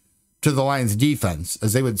kudos, to the Lions defense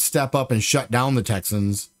as they would step up and shut down the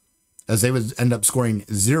Texans, as they would end up scoring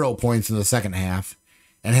 0 points in the second half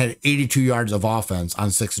and had 82 yards of offense on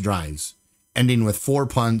 6 drives, ending with 4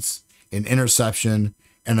 punts, an interception,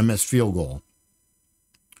 and a missed field goal.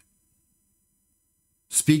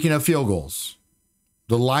 Speaking of field goals,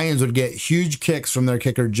 the Lions would get huge kicks from their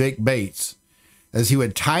kicker, Jake Bates, as he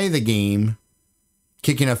would tie the game,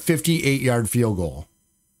 kicking a 58-yard field goal.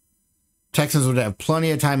 Texans would have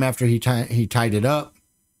plenty of time after he tied it up.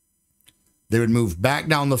 They would move back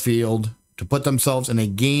down the field to put themselves in a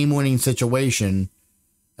game-winning situation,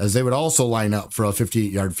 as they would also line up for a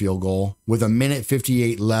 58-yard field goal with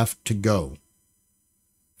 1:58 left to go.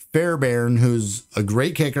 Fairbairn, who's a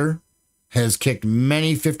great kicker, has kicked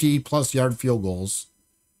many 50-plus yard field goals,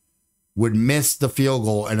 would miss the field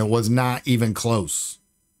goal, and it was not even close.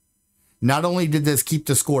 Not only did this keep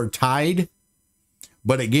the score tied,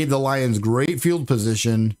 but it gave the Lions great field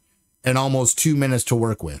position and almost 2 minutes to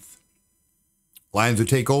work with. Lions would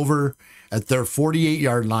take over at their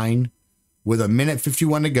 48-yard line with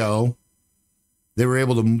 1:51 to go. They were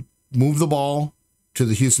able to move the ball to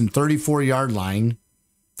the Houston 34-yard line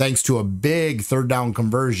thanks to a big third down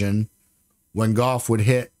conversion when Goff would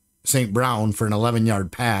hit St. Brown for an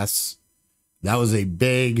 11-yard pass. That was a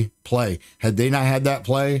big play. Had they not had that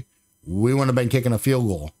play, we wouldn't have been kicking a field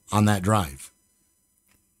goal on that drive.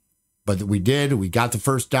 But we did. We got the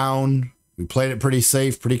first down. We played it pretty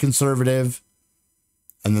safe, pretty conservative.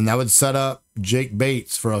 And then that would set up Jake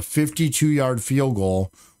Bates for a 52-yard field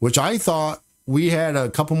goal, which I thought we had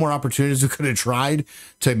a couple more opportunities we could have tried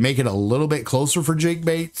to make it a little bit closer for Jake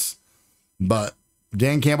Bates. But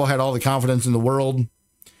Dan Campbell had all the confidence in the world,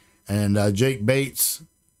 and Jake Bates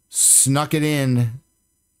snuck it in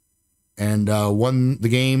and won the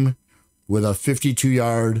game with a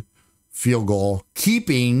 52-yard field goal,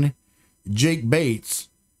 keeping Jake Bates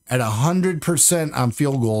at 100% on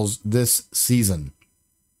field goals this season.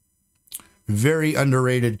 Very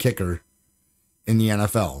underrated kicker in the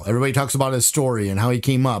NFL. Everybody talks about his story and how he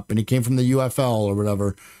came up and he came from the UFL or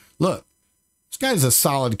whatever. Look, this guy's a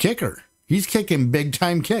solid kicker. He's kicking big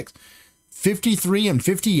time kicks. 53 and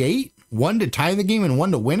 58, 1 to tie the game and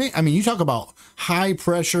 1 to win it. I mean, you talk about high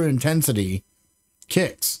pressure intensity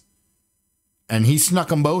kicks. And he snuck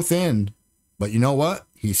them both in. But you know what?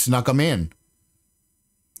 He snuck them in.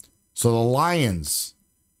 So the Lions,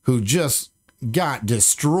 who just got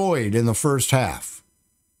destroyed in the first half,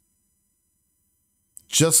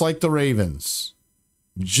 just like the Ravens,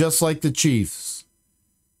 just like the Chiefs,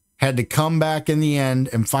 had to come back in the end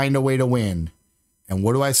and find a way to win. And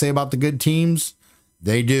what do I say about the good teams?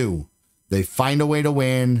 They do. They find a way to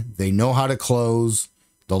win. They know how to close.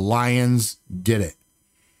 The Lions did it.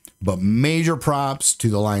 But major props to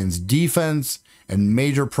the Lions defense and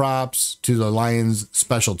major props to the Lions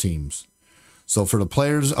special teams. So for the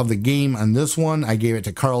players of the game on this one, I gave it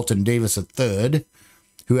to Carlton Davis III,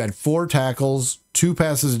 who had 4 tackles, 2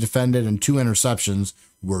 passes defended, and 2 interceptions,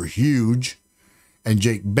 were huge. And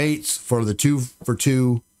Jake Bates for the 2 for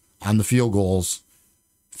 2 on the field goals.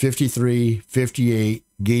 53-58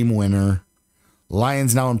 game winner.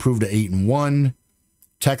 Lions now improved to 8-1.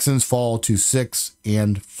 Texans fall to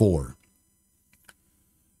 6-4.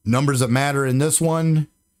 Numbers that matter in this one: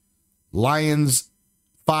 Lions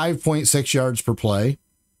 5.6 yards per play,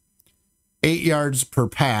 8 yards per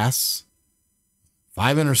pass,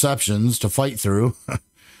 5 interceptions to fight through.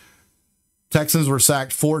 Texans were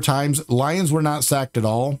sacked 4 times. Lions were not sacked at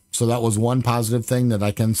all. So that was one positive thing that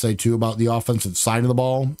I can say too about the offensive side of the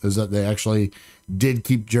ball, is that they actually did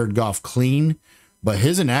keep Jared Goff clean. But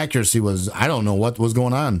his inaccuracy was, I don't know what was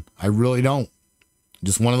going on. I really don't.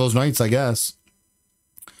 Just one of those nights, I guess.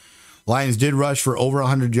 Lions did rush for over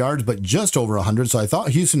 100 yards, but just over 100. So I thought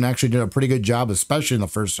Houston actually did a pretty good job, especially in the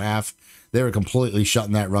first half. They were completely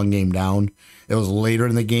shutting that run game down. It was later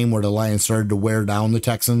in the game where the Lions started to wear down the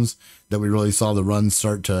Texans that we really saw the runs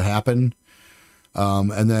start to happen.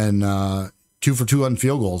 And then 2 for 2 on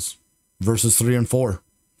field goals versus 3 and 4.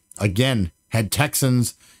 Again, had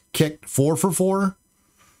Texans kicked 4 for 4,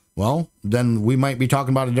 well, then we might be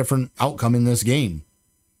talking about a different outcome in this game.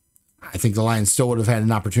 I think the Lions still would have had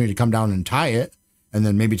an opportunity to come down and tie it and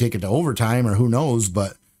then maybe take it to overtime, or who knows.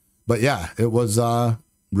 But yeah, it was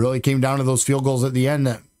really came down to those field goals at the end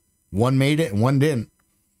that one made it and one didn't.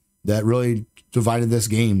 That really divided this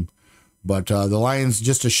game. But the Lions,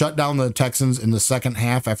 just to shut down the Texans in the second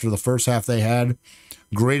half after the first half they had,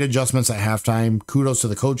 great adjustments at halftime. Kudos to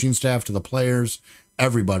the coaching staff, to the players,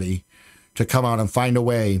 everybody, to come out and find a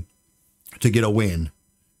way to get a win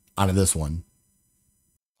out of this one.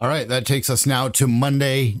 All right, that takes us now to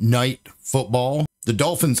Monday Night Football. The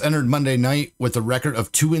Dolphins entered Monday night with a record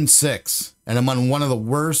of 2-6 and among one of the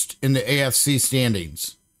worst in the AFC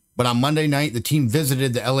standings. But on Monday night, the team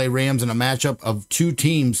visited the LA Rams in a matchup of two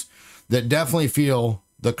teams that definitely feel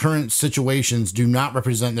the current situations do not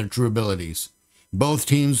represent their true abilities. Both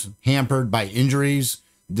teams hampered by injuries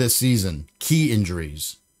this season, key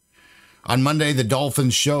injuries. On Monday, the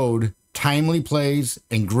Dolphins showed timely plays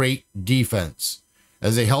and great defense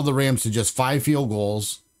as they held the Rams to just 5 field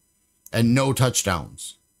goals and no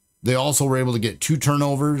touchdowns. They also were able to get 2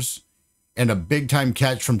 turnovers and a big-time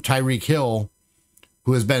catch from Tyreek Hill,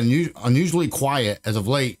 who has been unusually quiet as of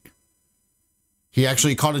late. He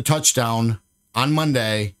actually caught a touchdown on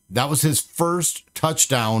Monday. That was his first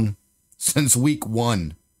touchdown since week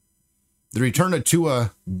 1. The return of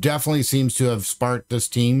Tua definitely seems to have sparked this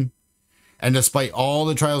team. And despite all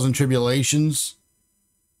the trials and tribulations,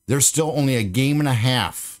 they're still only a game and a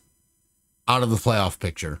half out of the playoff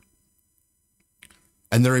picture.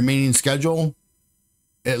 And the remaining schedule,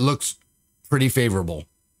 it looks pretty favorable.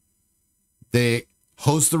 They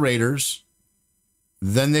host the Raiders,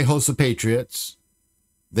 then they host the Patriots,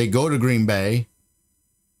 they go to Green Bay,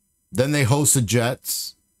 then they host the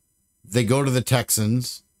Jets, they go to the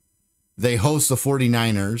Texans, they host the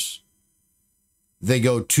 49ers, they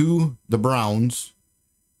go to the Browns,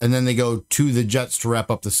 and then they go to the Jets to wrap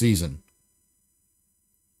up the season.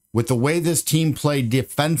 With the way this team played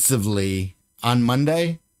defensively on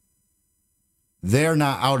Monday, they're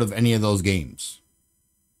not out of any of those games.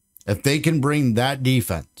 If they can bring that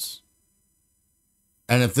defense,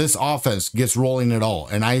 and if this offense gets rolling at all,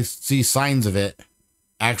 and I see signs of it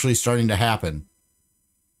actually starting to happen,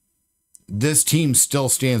 this team still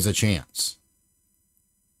stands a chance.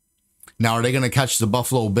 Now, are they going to catch the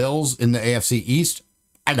Buffalo Bills in the AFC East?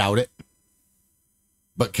 I doubt it.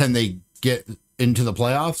 But can they get into the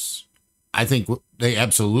playoffs? I think they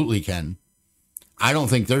absolutely can. I don't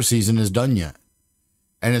think their season is done yet.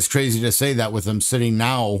 And it's crazy to say that with them sitting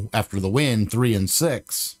now after the win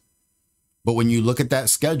 3-6. But when you look at that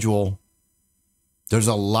schedule, there's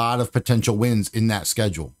a lot of potential wins in that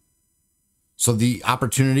schedule. So the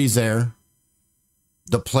opportunity's there.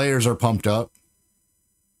 The players are pumped up.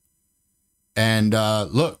 And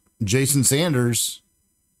look, Jason Sanders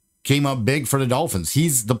came up big for the Dolphins.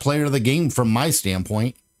 He's the player of the game from my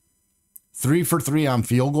standpoint. 3 for 3 on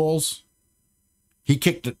field goals. He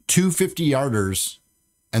kicked 2 50-yarders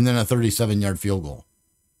and then a 37-yard field goal.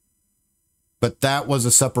 But that was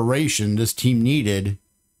a separation this team needed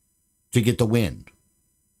to get the win.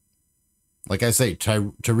 Like I say,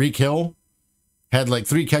 Tyreek Hill had like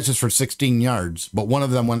 3 catches for 16 yards, but one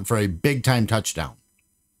of them went for a big-time touchdown.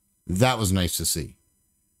 That was nice to see.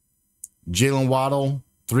 Jalen Waddle,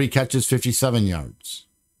 3 catches, 57 yards.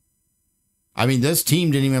 I mean, this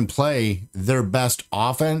team didn't even play their best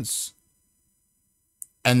offense,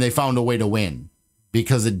 and they found a way to win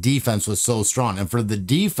because the defense was so strong. And for the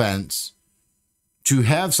defense to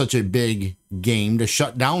have such a big game, to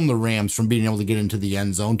shut down the Rams from being able to get into the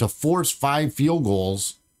end zone, to force 5 field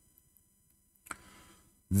goals,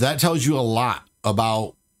 that tells you a lot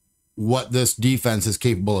about what this defense is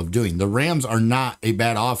capable of doing. The Rams are not a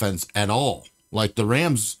bad offense at all. Like, the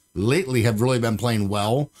Rams lately have really been playing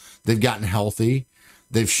well. They've gotten healthy.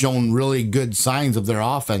 They've shown really good signs of their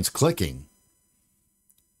offense clicking.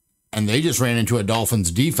 And they just ran into a Dolphins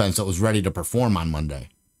defense that was ready to perform on Monday.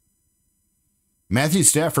 Matthew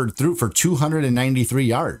Stafford threw for 293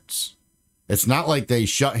 yards. It's not like they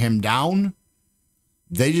shut him down.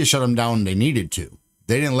 They just shut him down when they needed to.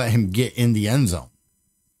 They didn't let him get in the end zone.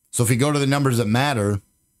 So if you go to the numbers that matter,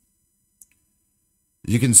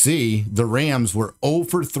 you can see the Rams were 0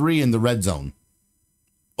 for 3 in the red zone.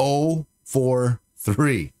 0 for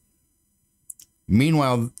 3.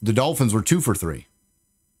 Meanwhile, the Dolphins were 2 for 3.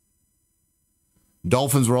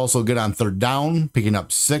 Dolphins were also good on third down, picking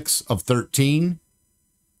up 6 of 13.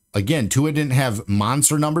 Again, Tua didn't have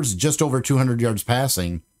monster numbers, just over 200 yards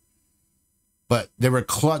passing. But there were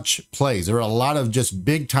clutch plays. There were a lot of just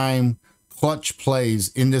big-time clutch plays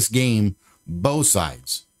in this game, both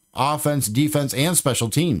sides. Offense, defense, and special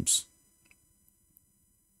teams.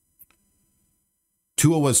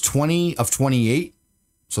 Tua was 20 of 28,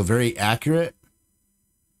 so very accurate.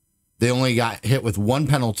 They only got hit with 1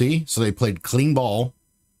 penalty, so they played clean ball.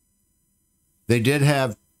 They did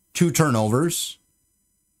have 2 turnovers,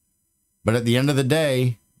 but at the end of the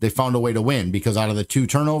day, they found a way to win because out of the 2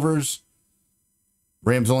 turnovers,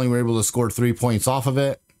 Rams only were able to score 3 points off of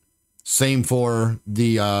it. Same for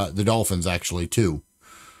the Dolphins, actually, too.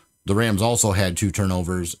 The Rams also had 2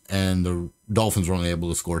 turnovers, and the Dolphins were only able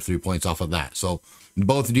to score 3 points off of that. So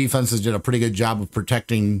both defenses did a pretty good job of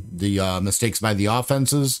protecting the mistakes by the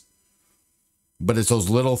offenses. But it's those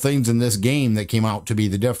little things in this game that came out to be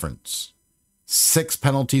the difference. 6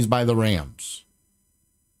 penalties by the Rams.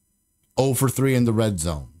 0 for 3 in the red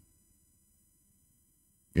zone.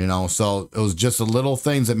 You know, so it was just the little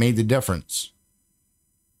things that made the difference.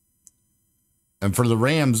 And for the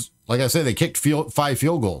Rams, like I said, they kicked 5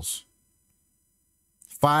 field goals.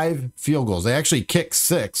 5 field goals. They actually kicked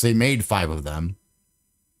 6. They made 5 of them.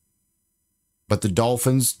 But the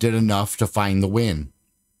Dolphins did enough to find the win.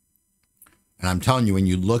 And I'm telling you, when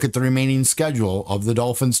you look at the remaining schedule of the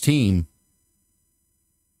Dolphins team,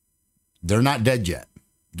 they're not dead yet.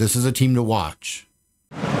 This is a team to watch.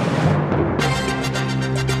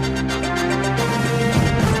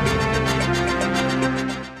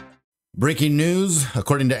 Breaking news,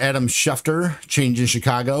 according to Adam Schefter, change in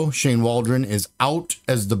Chicago. Shane Waldron is out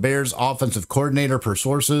as the Bears offensive coordinator per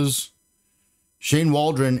sources. Shane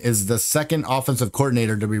Waldron is the second offensive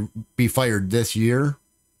coordinator to be fired this year.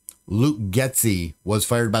 Luke Getsy was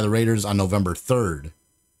fired by the Raiders on November 3rd.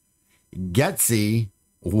 Getsy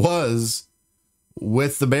was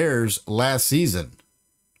with the Bears last season,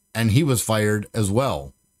 and he was fired as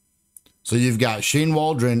well. So you've got Shane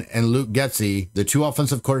Waldron and Luke Getsy, the 2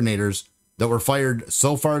 offensive coordinators that were fired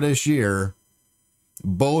so far this year,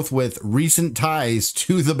 both with recent ties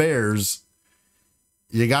to the Bears.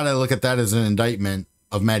 You got to look at that as an indictment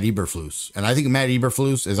of Matt Eberflus. And I think Matt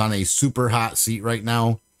Eberflus is on a super hot seat right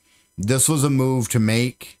now. This was a move to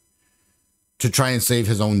make to try and save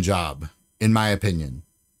his own job, in my opinion.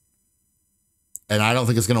 And I don't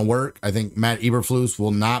think it's going to work. I think Matt Eberflus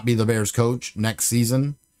will not be the Bears coach next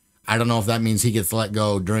season. I don't know if that means he gets let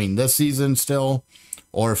go during this season still,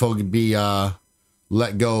 or if he'll be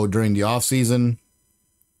let go during the offseason.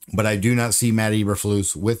 But I do not see Matt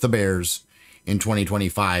Eberflus with the Bears in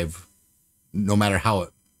 2025, no matter how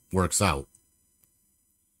it works out.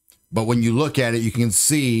 But when you look at it, you can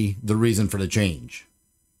see the reason for the change.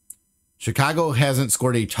 Chicago hasn't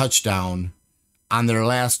scored a touchdown on their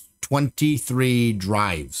last 23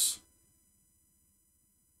 drives.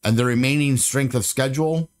 And the remaining strength of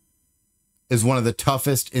schedule is one of the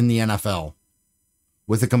toughest in the NFL,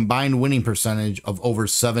 with a combined winning percentage of over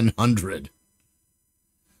 700.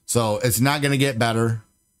 So it's not going to get better.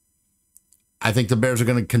 I think the Bears are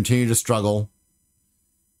going to continue to struggle.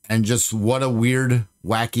 And just what a weird,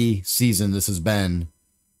 wacky season this has been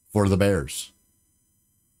for the Bears.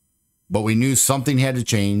 But we knew something had to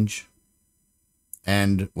change.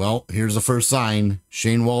 And, well, here's the first sign.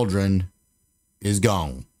 Shane Waldron is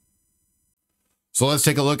gone. So let's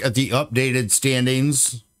take a look at the updated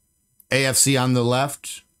standings. AFC on the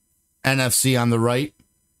left, NFC on the right.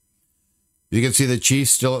 You can see the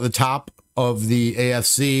Chiefs still at the top of the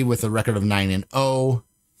AFC with a record of 9-0.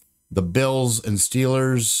 The Bills and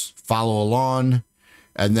Steelers follow along.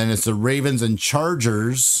 And then it's the Ravens and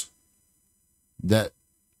Chargers that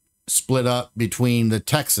split up between the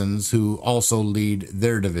Texans, who also lead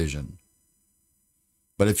their division.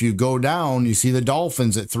 But if you go down, you see the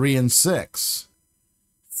Dolphins at 3-6.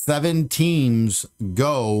 7 teams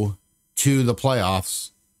go to the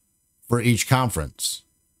playoffs for each conference.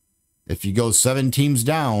 If you go 7 teams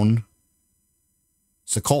down,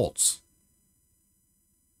 it's the Colts.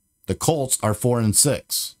 The Colts are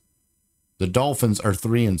 4-6. The Dolphins are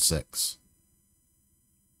 3-6.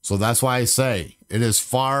 So that's why I say it is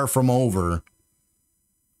far from over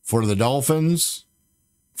for the Dolphins,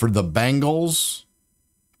 for the Bengals.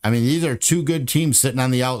 I mean, these are 2 good teams sitting on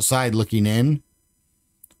the outside looking in.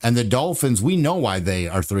 And the Dolphins, we know why they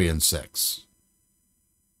are 3-6.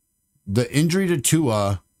 The injury to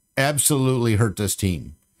Tua absolutely hurt this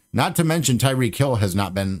team. Not to mention Tyreek Hill has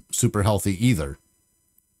not been super healthy either.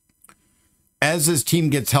 As this team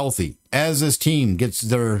gets healthy, as this team gets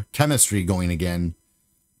their chemistry going again,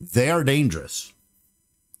 they are dangerous.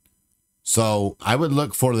 So I would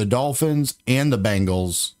look for the Dolphins and the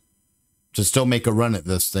Bengals to still make a run at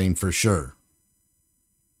this thing for sure.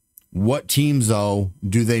 What teams, though,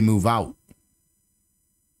 do they move out?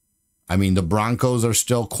 I mean, the Broncos are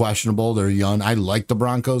still questionable. They're young. I like the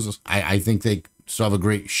Broncos. I think they still have a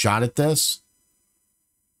great shot at this.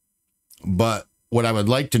 But what I would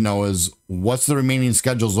like to know is what's the remaining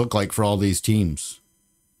schedules look like for all these teams?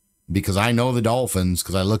 Because I know the Dolphins,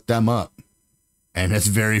 because I looked them up, and it's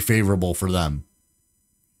very favorable for them.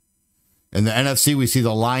 In the NFC, we see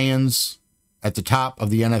the Lions at the top of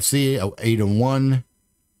the NFC, 8-1.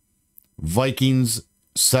 Vikings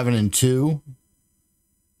 7-2,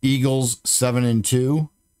 Eagles 7-2,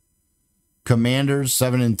 Commanders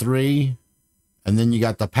 7-3, and then you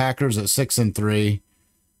got the Packers at 6-3,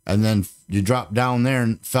 and then you drop down there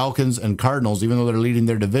and Falcons and Cardinals, even though they're leading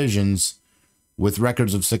their divisions, with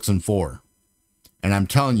records of 6-4. And I'm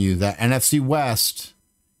telling you that NFC West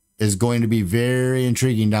is going to be very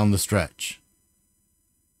intriguing down the stretch.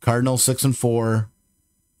 Cardinals 6-4,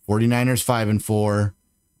 49ers 5-4.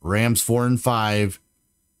 Rams 4-5.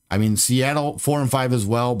 I mean, Seattle 4-5 as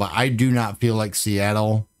well, but I do not feel like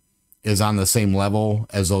Seattle is on the same level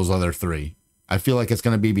as those other three. I feel like it's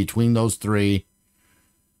going to be between those three.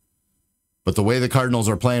 But the way the Cardinals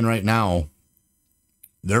are playing right now,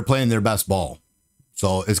 they're playing their best ball.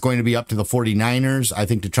 So it's going to be up to the 49ers, I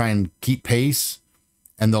think, to try and keep pace.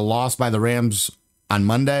 And the loss by the Rams on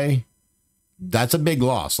Monday, that's a big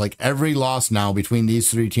loss. Like every loss now between these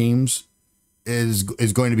three teams is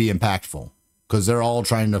going to be impactful because they're all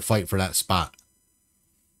trying to fight for that spot.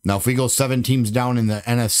 Now, if we go 7 teams down in the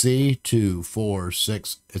NFC, 2, 4,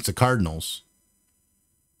 6, it's the Cardinals.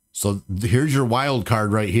 So here's your wild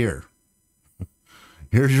card right here.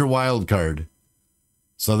 Here's your wild card.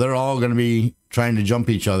 So they're all going to be trying to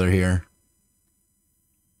jump each other here.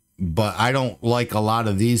 But I don't like a lot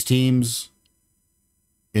of these teams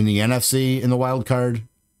in the NFC in the wild card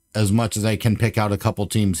as much as I can pick out a couple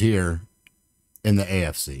teams here in the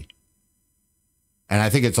AFC. And I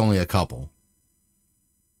think it's only a couple.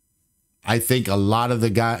 I think a lot of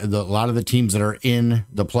the teams that are in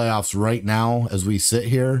the playoffs right now as we sit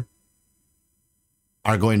here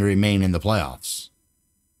are going to remain in the playoffs.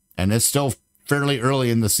 And it's still fairly early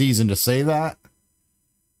in the season to say that.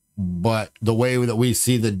 But the way that we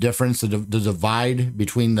see the difference, the divide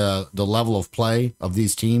between the level of play of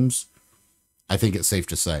these teams, I think it's safe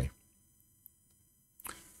to say.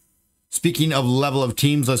 Speaking of level of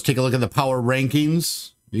teams, let's take a look at the power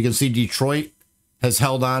rankings. You can see Detroit has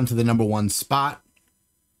held on to the number 1 spot.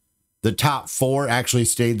 The top 4 actually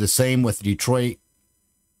stayed the same with Detroit,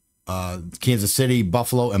 Kansas City,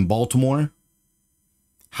 Buffalo, and Baltimore.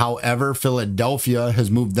 However, Philadelphia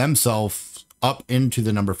has moved themselves up into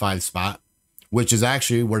the number 5 spot, which is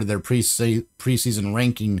actually where their preseason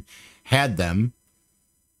ranking had them.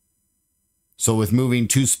 So with moving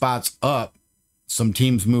 2 spots up, some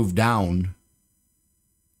teams moved down.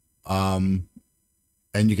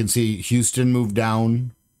 And you can see Houston moved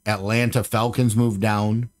down. Atlanta Falcons moved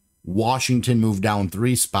down. Washington moved down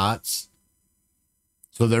 3 spots.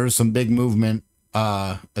 So there is some big movement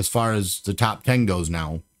as far as the top 10 goes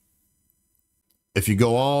now. If you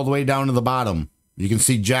go all the way down to the bottom, you can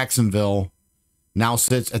see Jacksonville now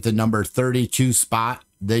sits at the number 32 spot.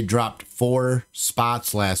 They dropped 4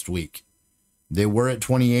 spots last week. They were at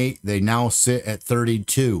 28. They now sit at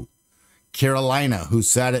 32. Carolina, who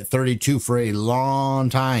sat at 32 for a long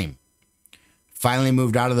time, finally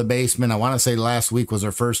moved out of the basement. I want to say last week was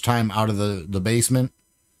their first time out of the basement.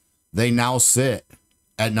 They now sit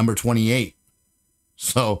at number 28.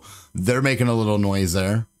 So they're making a little noise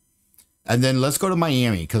there. And then let's go to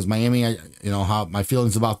Miami, because Miami, how my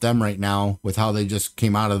feelings about them right now with how they just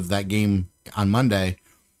came out of that game on Monday.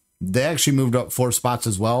 They actually moved up 4 spots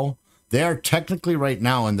as well. They are technically right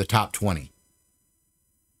now in the top 20.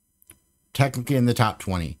 Technically in the top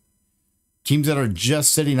 20. Teams that are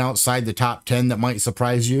just sitting outside the top 10 that might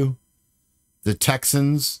surprise you. The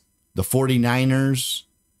Texans, the 49ers,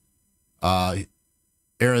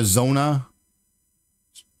 Arizona,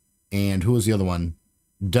 and who was the other one?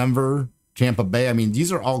 Denver, Tampa Bay. I mean,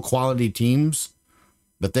 these are all quality teams,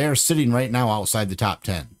 but they are sitting right now outside the top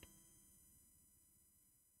 10.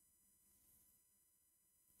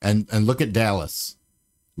 And look at Dallas.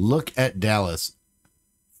 Look at Dallas.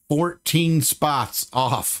 14 spots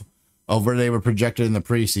off of where they were projected in the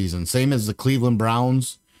preseason. Same as the Cleveland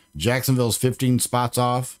Browns. Jacksonville's 15 spots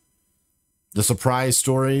off. The surprise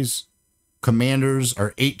stories, Commanders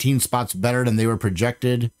are 18 spots better than they were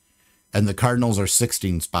projected, and the Cardinals are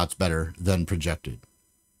 16 spots better than projected.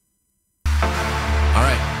 All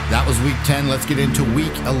right, that was week 10. Let's get into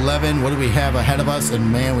week 11. What do we have ahead of us?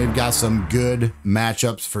 And man, we've got some good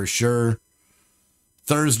matchups for sure.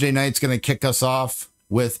 Thursday night's going to kick us off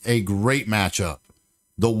with a great matchup.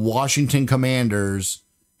 The Washington Commanders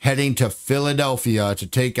heading to Philadelphia to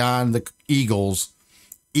take on the Eagles.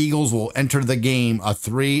 Eagles will enter the game a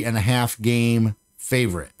 3.5 game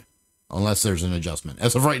favorite, unless there's an adjustment.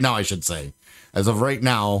 As of right now, I should say. As of right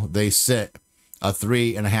now, they sit a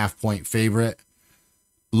 3.5 point favorite.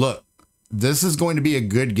 Look, this is going to be a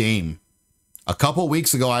good game. A couple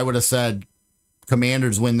weeks ago, I would have said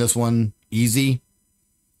Commanders win this one easy,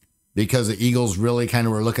 because the Eagles really kind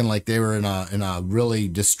of were looking like they were in a really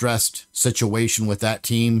distressed situation with that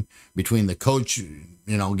team, between the coach,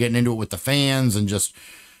 getting into it with the fans and just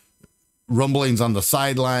rumblings on the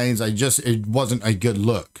sidelines. It wasn't a good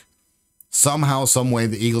look. Somehow, some way,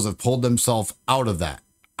 the Eagles have pulled themselves out of that.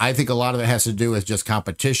 I think a lot of it has to do with just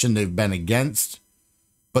competition they've been against,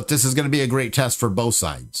 but this is going to be a great test for both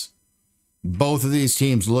sides. Both of these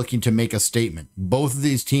teams looking to make a statement. Both of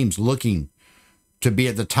these teams looking to be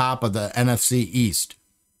at the top of the NFC East.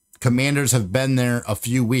 Commanders have been there a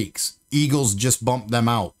few weeks. Eagles just bumped them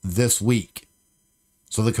out this week.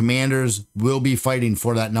 So the Commanders will be fighting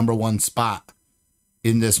for that number 1 spot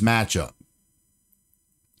in this matchup.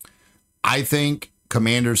 I think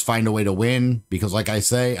Commanders find a way to win because, like I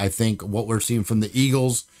say, I think what we're seeing from the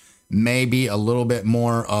Eagles may be a little bit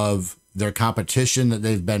more of their competition that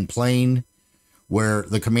they've been playing, where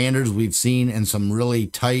the Commanders we've seen in some really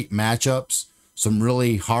tight matchups, some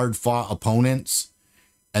really hard-fought opponents,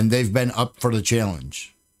 and they've been up for the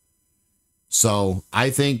challenge. So I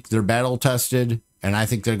think they're battle-tested, and I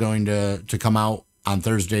think they're going to come out on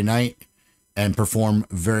Thursday night and perform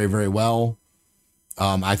very, very well.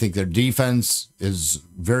 I think their defense is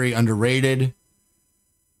very underrated,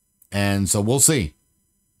 and so we'll see.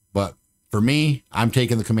 But for me, I'm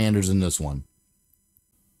taking the Commanders in this one.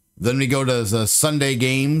 Then we go to the Sunday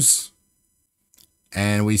games,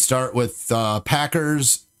 and we start with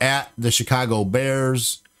Packers at the Chicago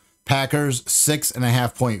Bears. Packers,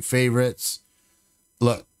 6.5 point favorites.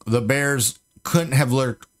 Look, the Bears couldn't have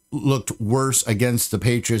looked worse against the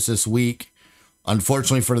Patriots this week.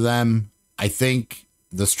 Unfortunately for them, I think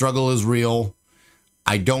the struggle is real.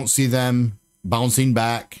 I don't see them bouncing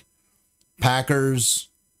back. Packers,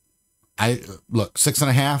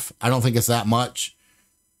 6.5. I don't think it's that much.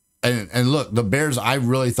 And look, the Bears, I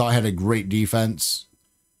really thought had a great defense.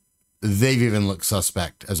 They've even looked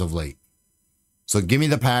suspect as of late. So give me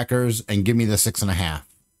the Packers and give me the 6.5.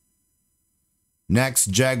 Next,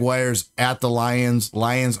 Jaguars at the Lions.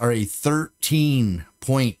 Lions are a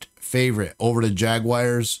 13-point favorite over the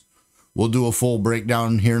Jaguars. We'll do a full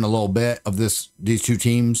breakdown here in a little bit of these two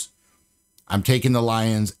teams. I'm taking the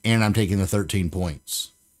Lions and I'm taking the 13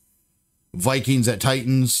 points. Vikings at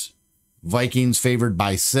Titans. Vikings favored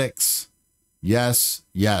by 6. Yes,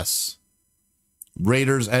 yes.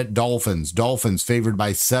 Raiders at Dolphins. Dolphins favored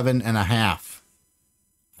by 7.5.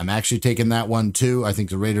 I'm actually taking that one too. I think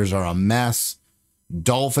the Raiders are a mess.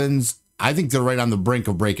 Dolphins, I think they're right on the brink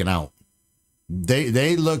of breaking out.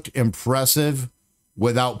 They looked impressive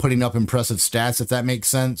without putting up impressive stats, if that makes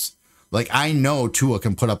sense. Like, I know Tua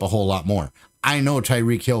can put up a whole lot more. I know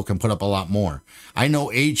Tyreek Hill can put up a lot more. I know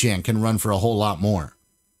Achane can run for a whole lot more.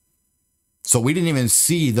 So we didn't even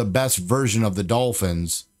see the best version of the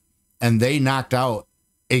Dolphins, and they knocked out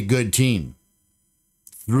a good team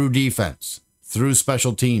through defense, through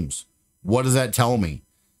special teams. What does that tell me?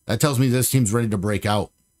 That tells me this team's ready to break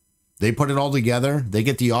out. They put it all together. They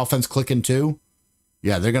get the offense clicking too.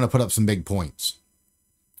 Yeah, they're going to put up some big points.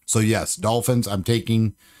 So yes, Dolphins, I'm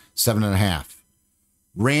taking 7.5.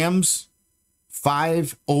 Rams,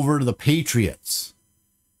 5 over the Patriots.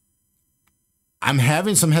 I'm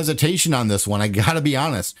having some hesitation on this one. I got to be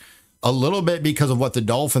honest. A little bit because of what the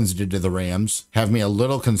Dolphins did to the Rams. Have me a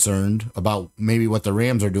little concerned about maybe what the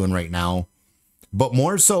Rams are doing right now. But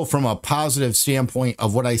more so from a positive standpoint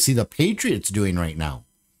of what I see the Patriots doing right now.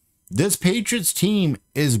 This Patriots team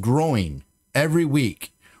is growing every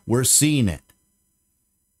week. We're seeing it.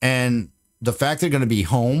 And the fact they're going to be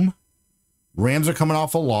home, Rams are coming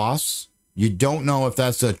off a loss. You don't know if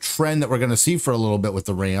that's a trend that we're going to see for a little bit with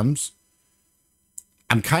the Rams.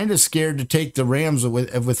 I'm kind of scared to take the Rams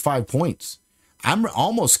with 5 points. I'm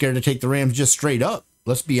almost scared to take the Rams just straight up.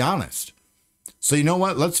 Let's be honest. So you know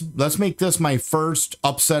what? Let's make this my first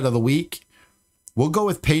upset of the week. We'll go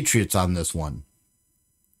with Patriots on this one.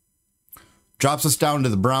 Drops us down to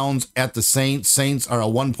the Browns at the Saints. Saints are a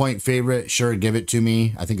 1-point favorite. Sure, give it to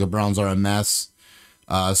me. I think the Browns are a mess.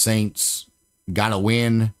 Saints got to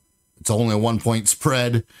win. It's only a 1-point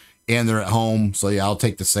spread, and they're at home. So, yeah, I'll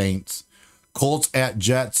take the Saints. Colts at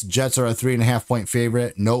Jets. Jets are a 3.5-point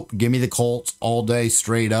favorite. Nope. Give me the Colts all day,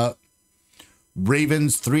 straight up.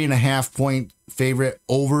 Ravens, 3.5-point favorite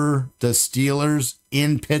over the Steelers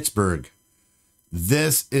in Pittsburgh.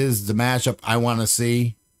 This is the matchup I want to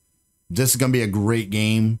see. This is going to be a great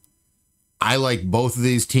game. I like both of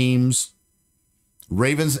these teams.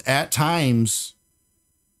 Ravens at times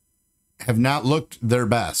have not looked their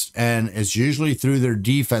best, and it's usually through their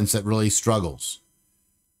defense that really struggles.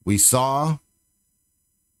 We saw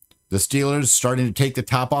the Steelers starting to take the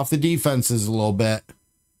top off the defenses a little bit.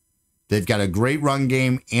 They've got a great run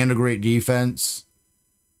game and a great defense.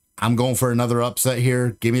 I'm going for another upset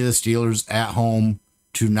here. Give me the Steelers at home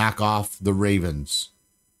to knock off the Ravens.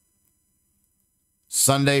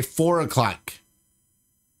 Sunday, 4 o'clock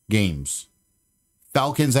games.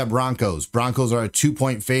 Falcons at Broncos. Broncos are a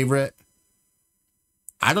 2-point favorite.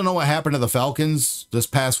 I don't know what happened to the Falcons this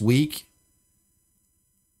past week,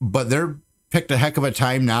 but they're picked a heck of a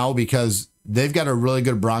time now because they've got a really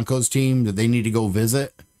good Broncos team that they need to go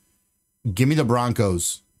visit. Give me the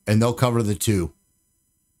Broncos, and they'll cover the 2.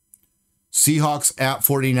 Seahawks at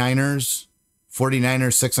 49ers.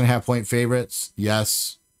 49ers, 6.5-point favorites.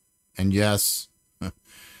 Yes, and yes.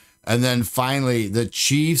 And then finally, the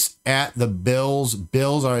Chiefs at the Bills.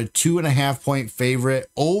 Bills are a 2.5-point favorite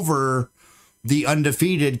over the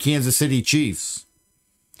undefeated Kansas City Chiefs.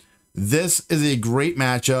 This is a great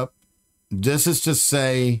matchup. This is to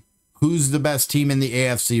say who's the best team in the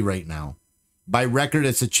AFC right now. By record,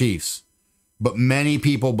 it's the Chiefs. But many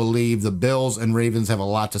people believe the Bills and Ravens have a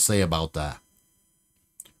lot to say about that.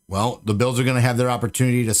 Well, the Bills are going to have their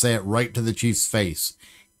opportunity to say it right to the Chiefs' face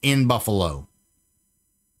in Buffalo.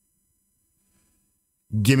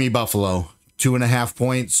 Give me Buffalo. 2.5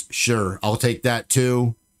 points. Sure, I'll take that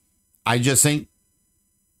too. I just think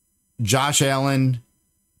Josh Allen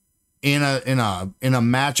in a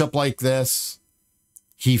matchup like this,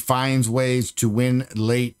 he finds ways to win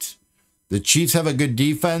late. The Chiefs have a good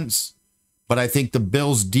defense, but I think the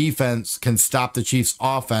Bills' defense can stop the Chiefs'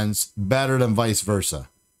 offense better than vice versa.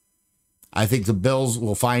 I think the Bills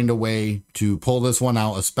will find a way to pull this one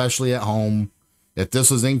out, especially at home. If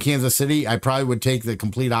this was in Kansas City, I probably would take the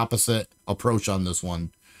complete opposite approach on this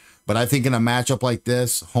one. But I think in a matchup like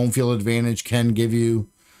this, home field advantage can give you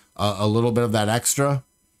a little bit of that extra.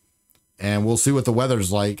 And we'll see what the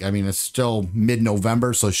weather's like. I mean, it's still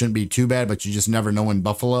mid-November, so it shouldn't be too bad, but you just never know in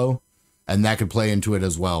Buffalo. And that could play into it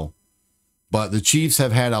as well. But the Chiefs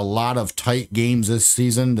have had a lot of tight games this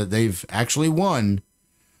season that they've actually won.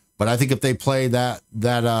 But I think if they play that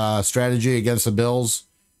strategy against the Bills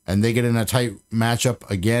and they get in a tight matchup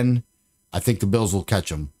again, I think the Bills will catch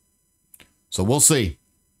them. So we'll see.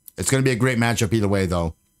 It's going to be a great matchup either way,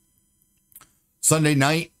 though. Sunday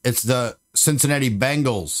night, it's the Cincinnati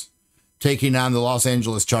Bengals taking on the Los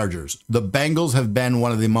Angeles Chargers. The Bengals have been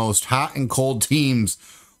one of the most hot and cold teams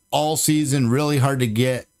all season. Really hard to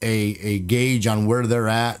get a gauge on where they're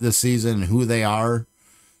at this season and who they are.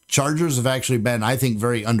 Chargers have actually been, I think,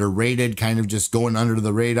 very underrated, kind of just going under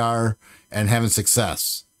the radar and having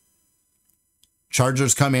success.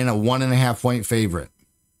 Chargers come in a 1.5-point favorite.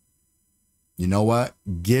 You know what?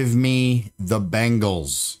 Give me the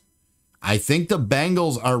Bengals. I think the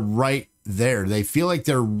Bengals are right there. They feel like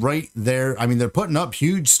they're right there. I mean, they're putting up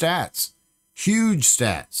huge stats,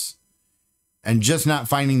 and just not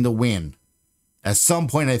finding the win. At some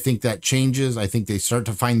point, I think that changes. I think they start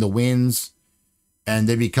to find the wins, and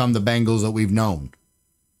they become the Bengals that we've known.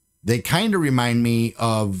 They kind of remind me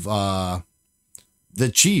of the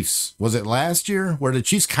Chiefs. Was it last year? Where the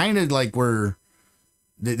Chiefs kind of like were,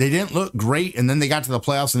 they didn't look great, and then they got to the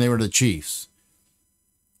playoffs, and they were the Chiefs.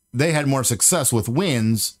 They had more success with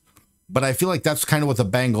wins, but I feel like that's kind of what the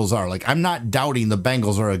Bengals are. Like, I'm not doubting the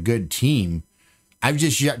Bengals are a good team. I've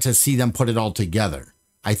just yet to see them put it all together.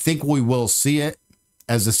 I think we will see it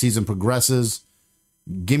as the season progresses.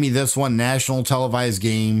 Give me this one, national televised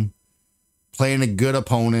game, playing a good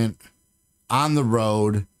opponent on the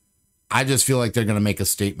road. I just feel like they're going to make a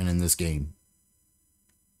statement in this game.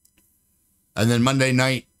 And then Monday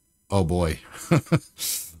night, oh boy.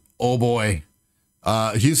 Oh boy.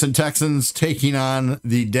 Houston Texans taking on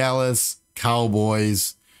the Dallas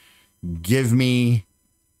Cowboys. Give me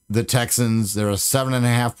the Texans. They're a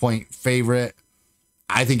 7.5-point favorite.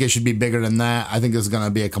 I think it should be bigger than that. I think this is going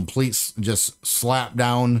to be a complete just slap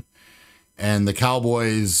down. And the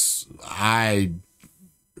Cowboys,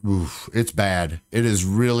 oof, it's bad. It is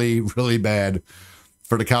really, really bad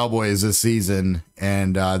for the Cowboys this season,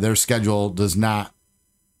 and their schedule does not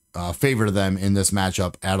favor them in this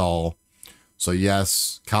matchup at all. So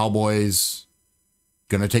yes, Cowboys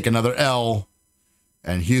gonna take another L,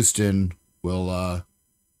 and Houston will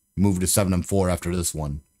move to 7-4 after this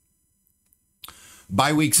one.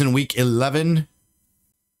 Bye weeks in week 11.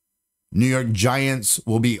 New York Giants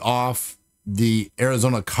will be off. The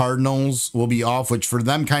Arizona Cardinals will be off, which for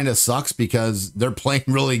them kind of sucks because they're playing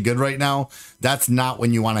really good right now. That's not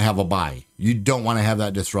when you want to have a bye. You don't want to have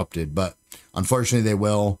that disrupted, but unfortunately they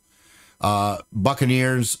will.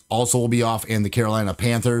 Buccaneers also will be off, and the Carolina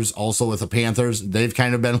Panthers also with the Panthers. They've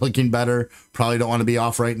kind of been looking better. Probably don't want to be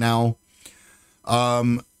off right now.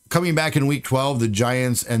 Coming back in week 12, the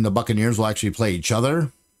Giants and the Buccaneers will actually play each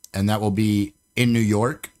other, and that will be in New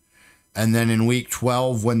York. And then in week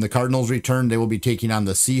 12, when the Cardinals return, they will be taking on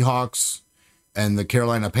the Seahawks, and the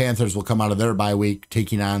Carolina Panthers will come out of their bye week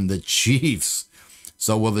taking on the Chiefs.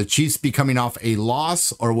 So will the Chiefs be coming off a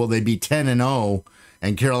loss, or will they be 10-0,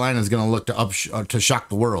 and Carolina is going to look to shock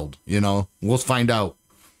the world? You know, we'll find out.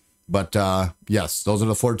 But yes, those are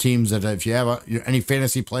the four teams that if you have any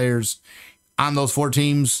fantasy players on those four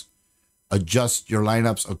teams, adjust your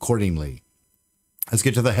lineups accordingly. Let's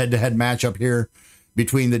get to the head-to-head matchup here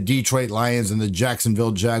between the Detroit Lions and the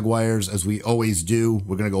Jacksonville Jaguars, as we always do.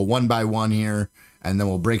 We're going to go one by one here, and then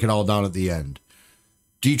we'll break it all down at the end.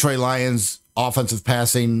 Detroit Lions, offensive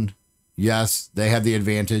passing, yes, they have the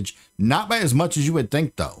advantage. Not by as much as you would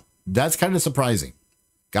think, though. That's kind of surprising.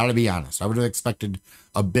 Got to be honest. I would have expected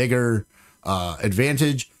a bigger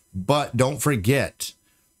advantage, but don't forget,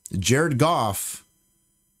 Jared Goff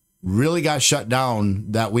really got shut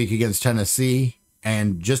down that week against Tennessee,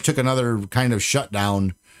 and just took another kind of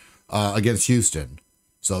shutdown against Houston.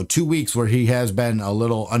 So 2 weeks where he has been a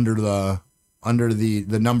little under the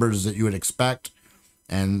numbers that you would expect.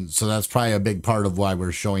 And so that's probably a big part of why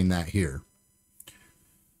we're showing that here.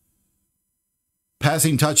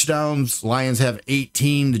 Passing touchdowns, Lions have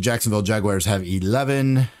 18. The Jacksonville Jaguars have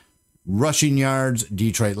 11. Rushing yards,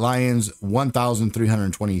 Detroit Lions,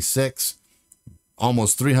 1,326.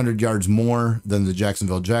 Almost 300 yards more than the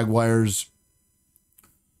Jacksonville Jaguars.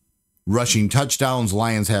 Rushing touchdowns,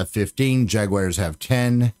 Lions have 15, Jaguars have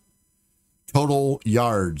 10. Total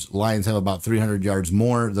yards, Lions have about 300 yards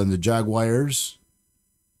more than the Jaguars.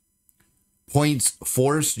 Points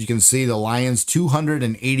forced, you can see the Lions,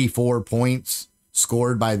 284 points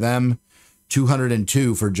scored by them,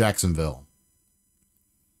 202 for Jacksonville.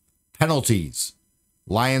 Penalties,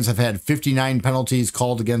 Lions have had 59 penalties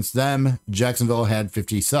called against them, Jacksonville had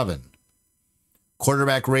 57.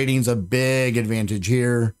 Quarterback ratings, a big advantage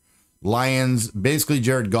here. Lions, basically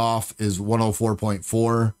Jared Goff is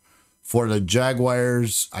 104.4. For the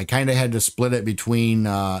Jaguars, I kind of had to split it between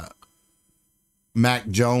Mac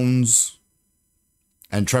Jones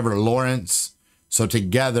and Trevor Lawrence. So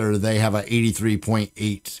together they have an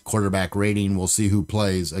 83.8 quarterback rating. We'll see who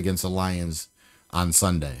plays against the Lions on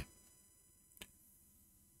Sunday.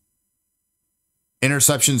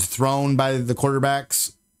 Interceptions thrown by the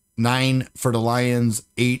quarterbacks, 9 for the Lions,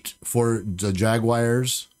 8 for the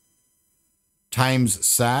Jaguars. Times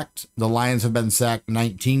sacked, the Lions have been sacked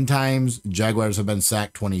 19 times. Jaguars have been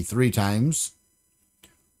sacked 23 times.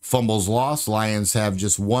 Fumbles lost, Lions have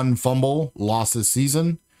just 1 fumble lost this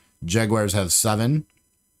season. Jaguars have 7.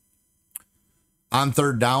 On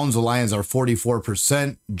third downs, the Lions are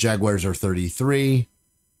 44%. Jaguars are 33%.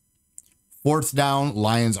 Fourth down,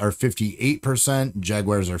 Lions are 58%.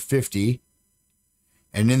 Jaguars are 50%.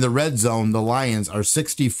 And in the red zone, the Lions are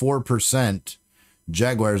 64%.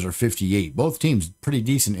 Jaguars are 58%. Both teams pretty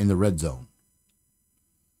decent in the red zone.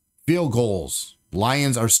 Field goals.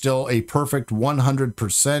 Lions are still a perfect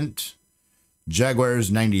 100%.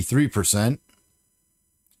 Jaguars 93%.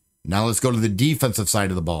 Now let's go to the defensive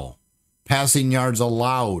side of the ball. Passing yards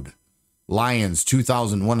allowed. Lions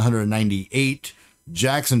 2,198.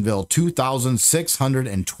 Jacksonville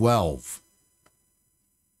 2,612.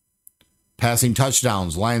 Passing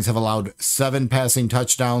touchdowns. Lions have allowed 7 passing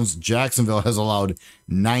touchdowns. Jacksonville has allowed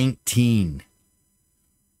 19.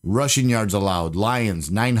 Rushing yards allowed.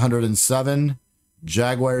 Lions 907.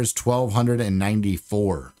 Jaguars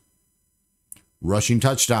 1,294. Rushing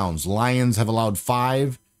touchdowns. Lions have allowed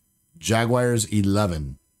 5. Jaguars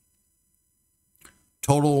 11.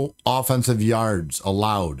 Total offensive yards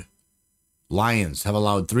allowed. Lions have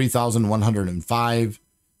allowed 3,105.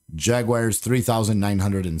 Jaguars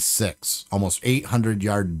 3,906. Almost 800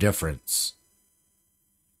 yard difference.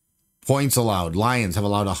 Points allowed. Lions have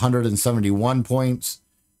allowed 171 points.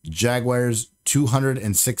 Jaguars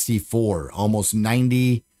 264. Almost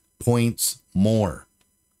 90 points more.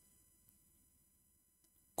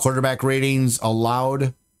 Quarterback ratings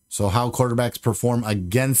allowed. So how quarterbacks perform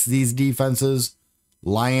against these defenses.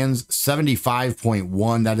 Lions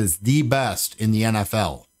 75.1. That is the best in the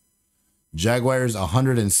NFL. Jaguars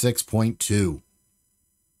 106.2.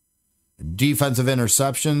 Defensive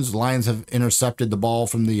interceptions. Lions have intercepted the ball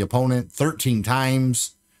from the opponent 13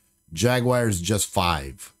 times. Jaguars just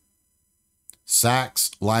 5. Sacks.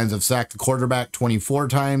 Lions have sacked the quarterback 24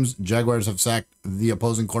 times. Jaguars have sacked the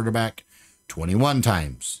opposing quarterback 21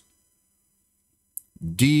 times.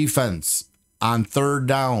 Defense on third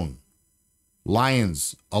down.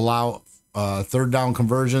 Lions allow third down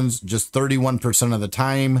conversions just 31% of the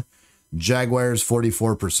time. Jaguars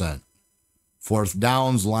 44%. Fourth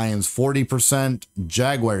downs, Lions 40%.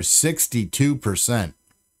 Jaguars 62%.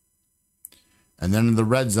 And then in the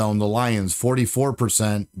red zone, the Lions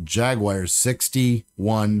 44%. Jaguars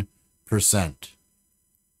 61%.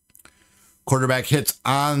 Quarterback hits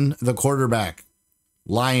on the quarterback.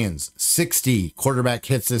 Lions 60 quarterback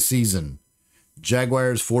hits this season.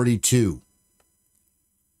 Jaguars 42.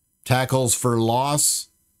 Tackles for loss.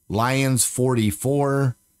 Lions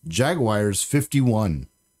 44. Jaguars 51.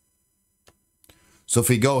 So if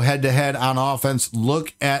we go head to head on offense,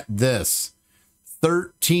 look at this.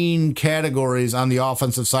 13 categories on the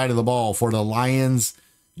offensive side of the ball for the Lions,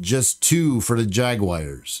 just 2 for the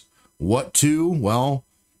Jaguars. What 2? Well,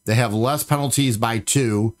 they have less penalties by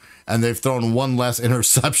 2, and they've thrown 1 less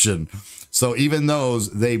interception. So even those,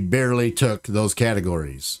 they barely took those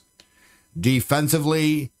categories.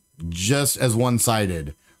 Defensively, just as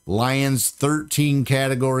one-sided. Lions 13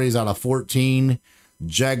 categories out of 14.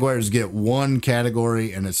 Jaguars get 1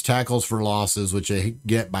 category, and it's tackles for losses, which they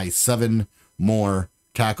get by 7 more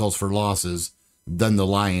tackles for losses than the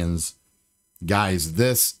Lions. Guys,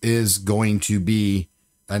 this is going to be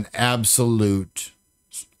an absolute,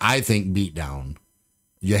 I think, beatdown.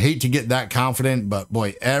 You hate to get that confident, but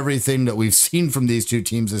boy, everything that we've seen from these two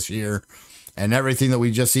teams this year and everything that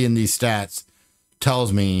we just see in these stats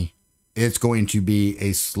tells me it's going to be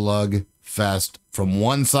a slug fest from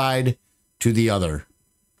one side to the other.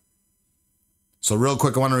 So real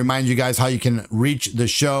quick, I want to remind you guys how you can reach the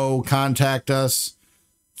show, contact us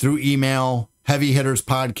through email,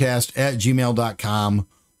 heavyhitterspodcast@gmail.com,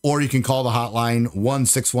 or you can call the hotline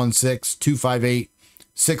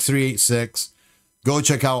 1-616-258-6386. Go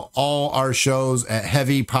check out all our shows at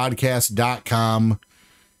heavypodcast.com.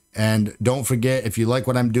 And don't forget, if you like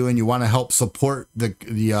what I'm doing, you want to help support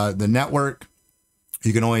the network,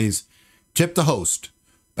 you can always tip the host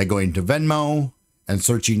by going to Venmo and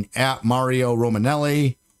searching at Mario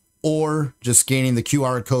Romanelli, or just scanning the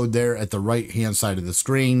QR code there at the right-hand side of the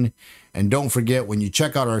screen. And don't forget, when you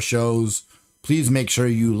check out our shows, please make sure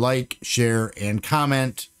you like, share, and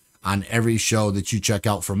comment on every show that you check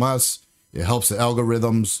out from us. It helps the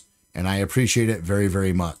algorithms, and I appreciate it very,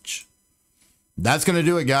 very much. That's going to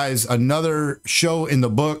do it, guys. Another show in the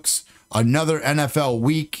books, another NFL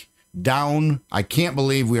week down. I can't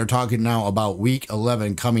believe we are talking now about week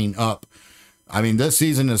 11 coming up. I mean, this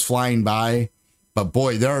season is flying by, but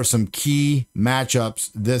boy, there are some key matchups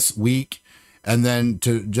this week. And then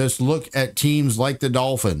to just look at teams like the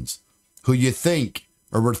Dolphins, who you think,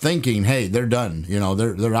 or we're thinking, hey, they're done. You know,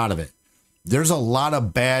 they're out of it. There's a lot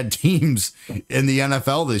of bad teams in the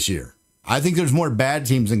NFL this year. I think there's more bad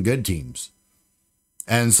teams than good teams.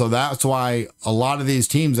 And so that's why a lot of these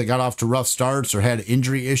teams that got off to rough starts or had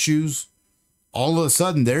injury issues, all of a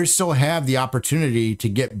sudden, they still have the opportunity to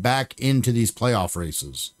get back into these playoff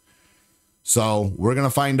races. So we're going to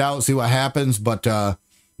find out, see what happens. But the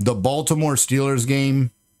Baltimore Steelers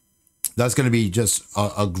game, that's going to be just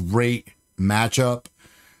a great matchup.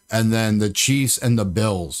 And then the Chiefs and the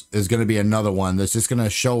Bills is going to be another one that's just going to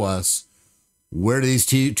show us where these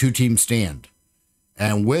two teams stand.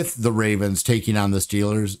 And with the Ravens taking on the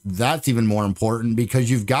Steelers, that's even more important because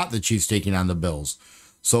you've got the Chiefs taking on the Bills.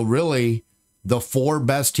 So really, the 4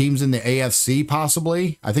 best teams in the AFC,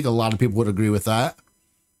 possibly, I think a lot of people would agree with that,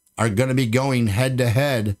 are going to be going head to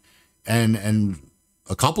head, and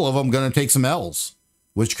a couple of them going to take some L's,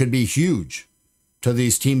 which could be huge to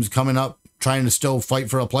these teams coming up trying to still fight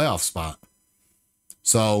for a playoff spot.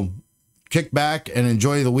 So kick back and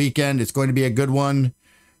enjoy the weekend. It's going to be a good one.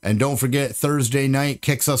 And don't forget, Thursday night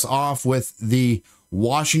kicks us off with the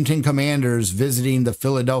Washington Commanders visiting the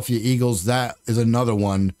Philadelphia Eagles. That is another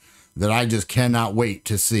one that I just cannot wait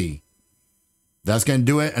to see. That's going to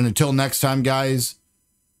do it. And until next time, guys,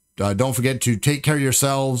 don't forget to take care of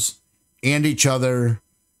yourselves and each other.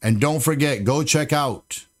 And don't forget, go check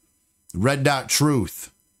out Red Dot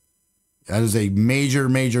Truth. That is a major,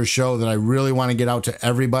 major show that I really want to get out to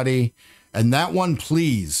everybody. And that one,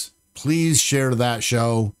 please share that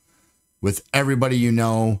show. with everybody you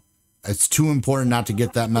know. It's too important not to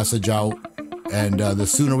get that message out. And the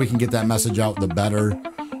sooner we can get that message out, the better.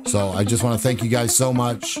 So I just want to thank you guys so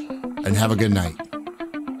much and have a good night.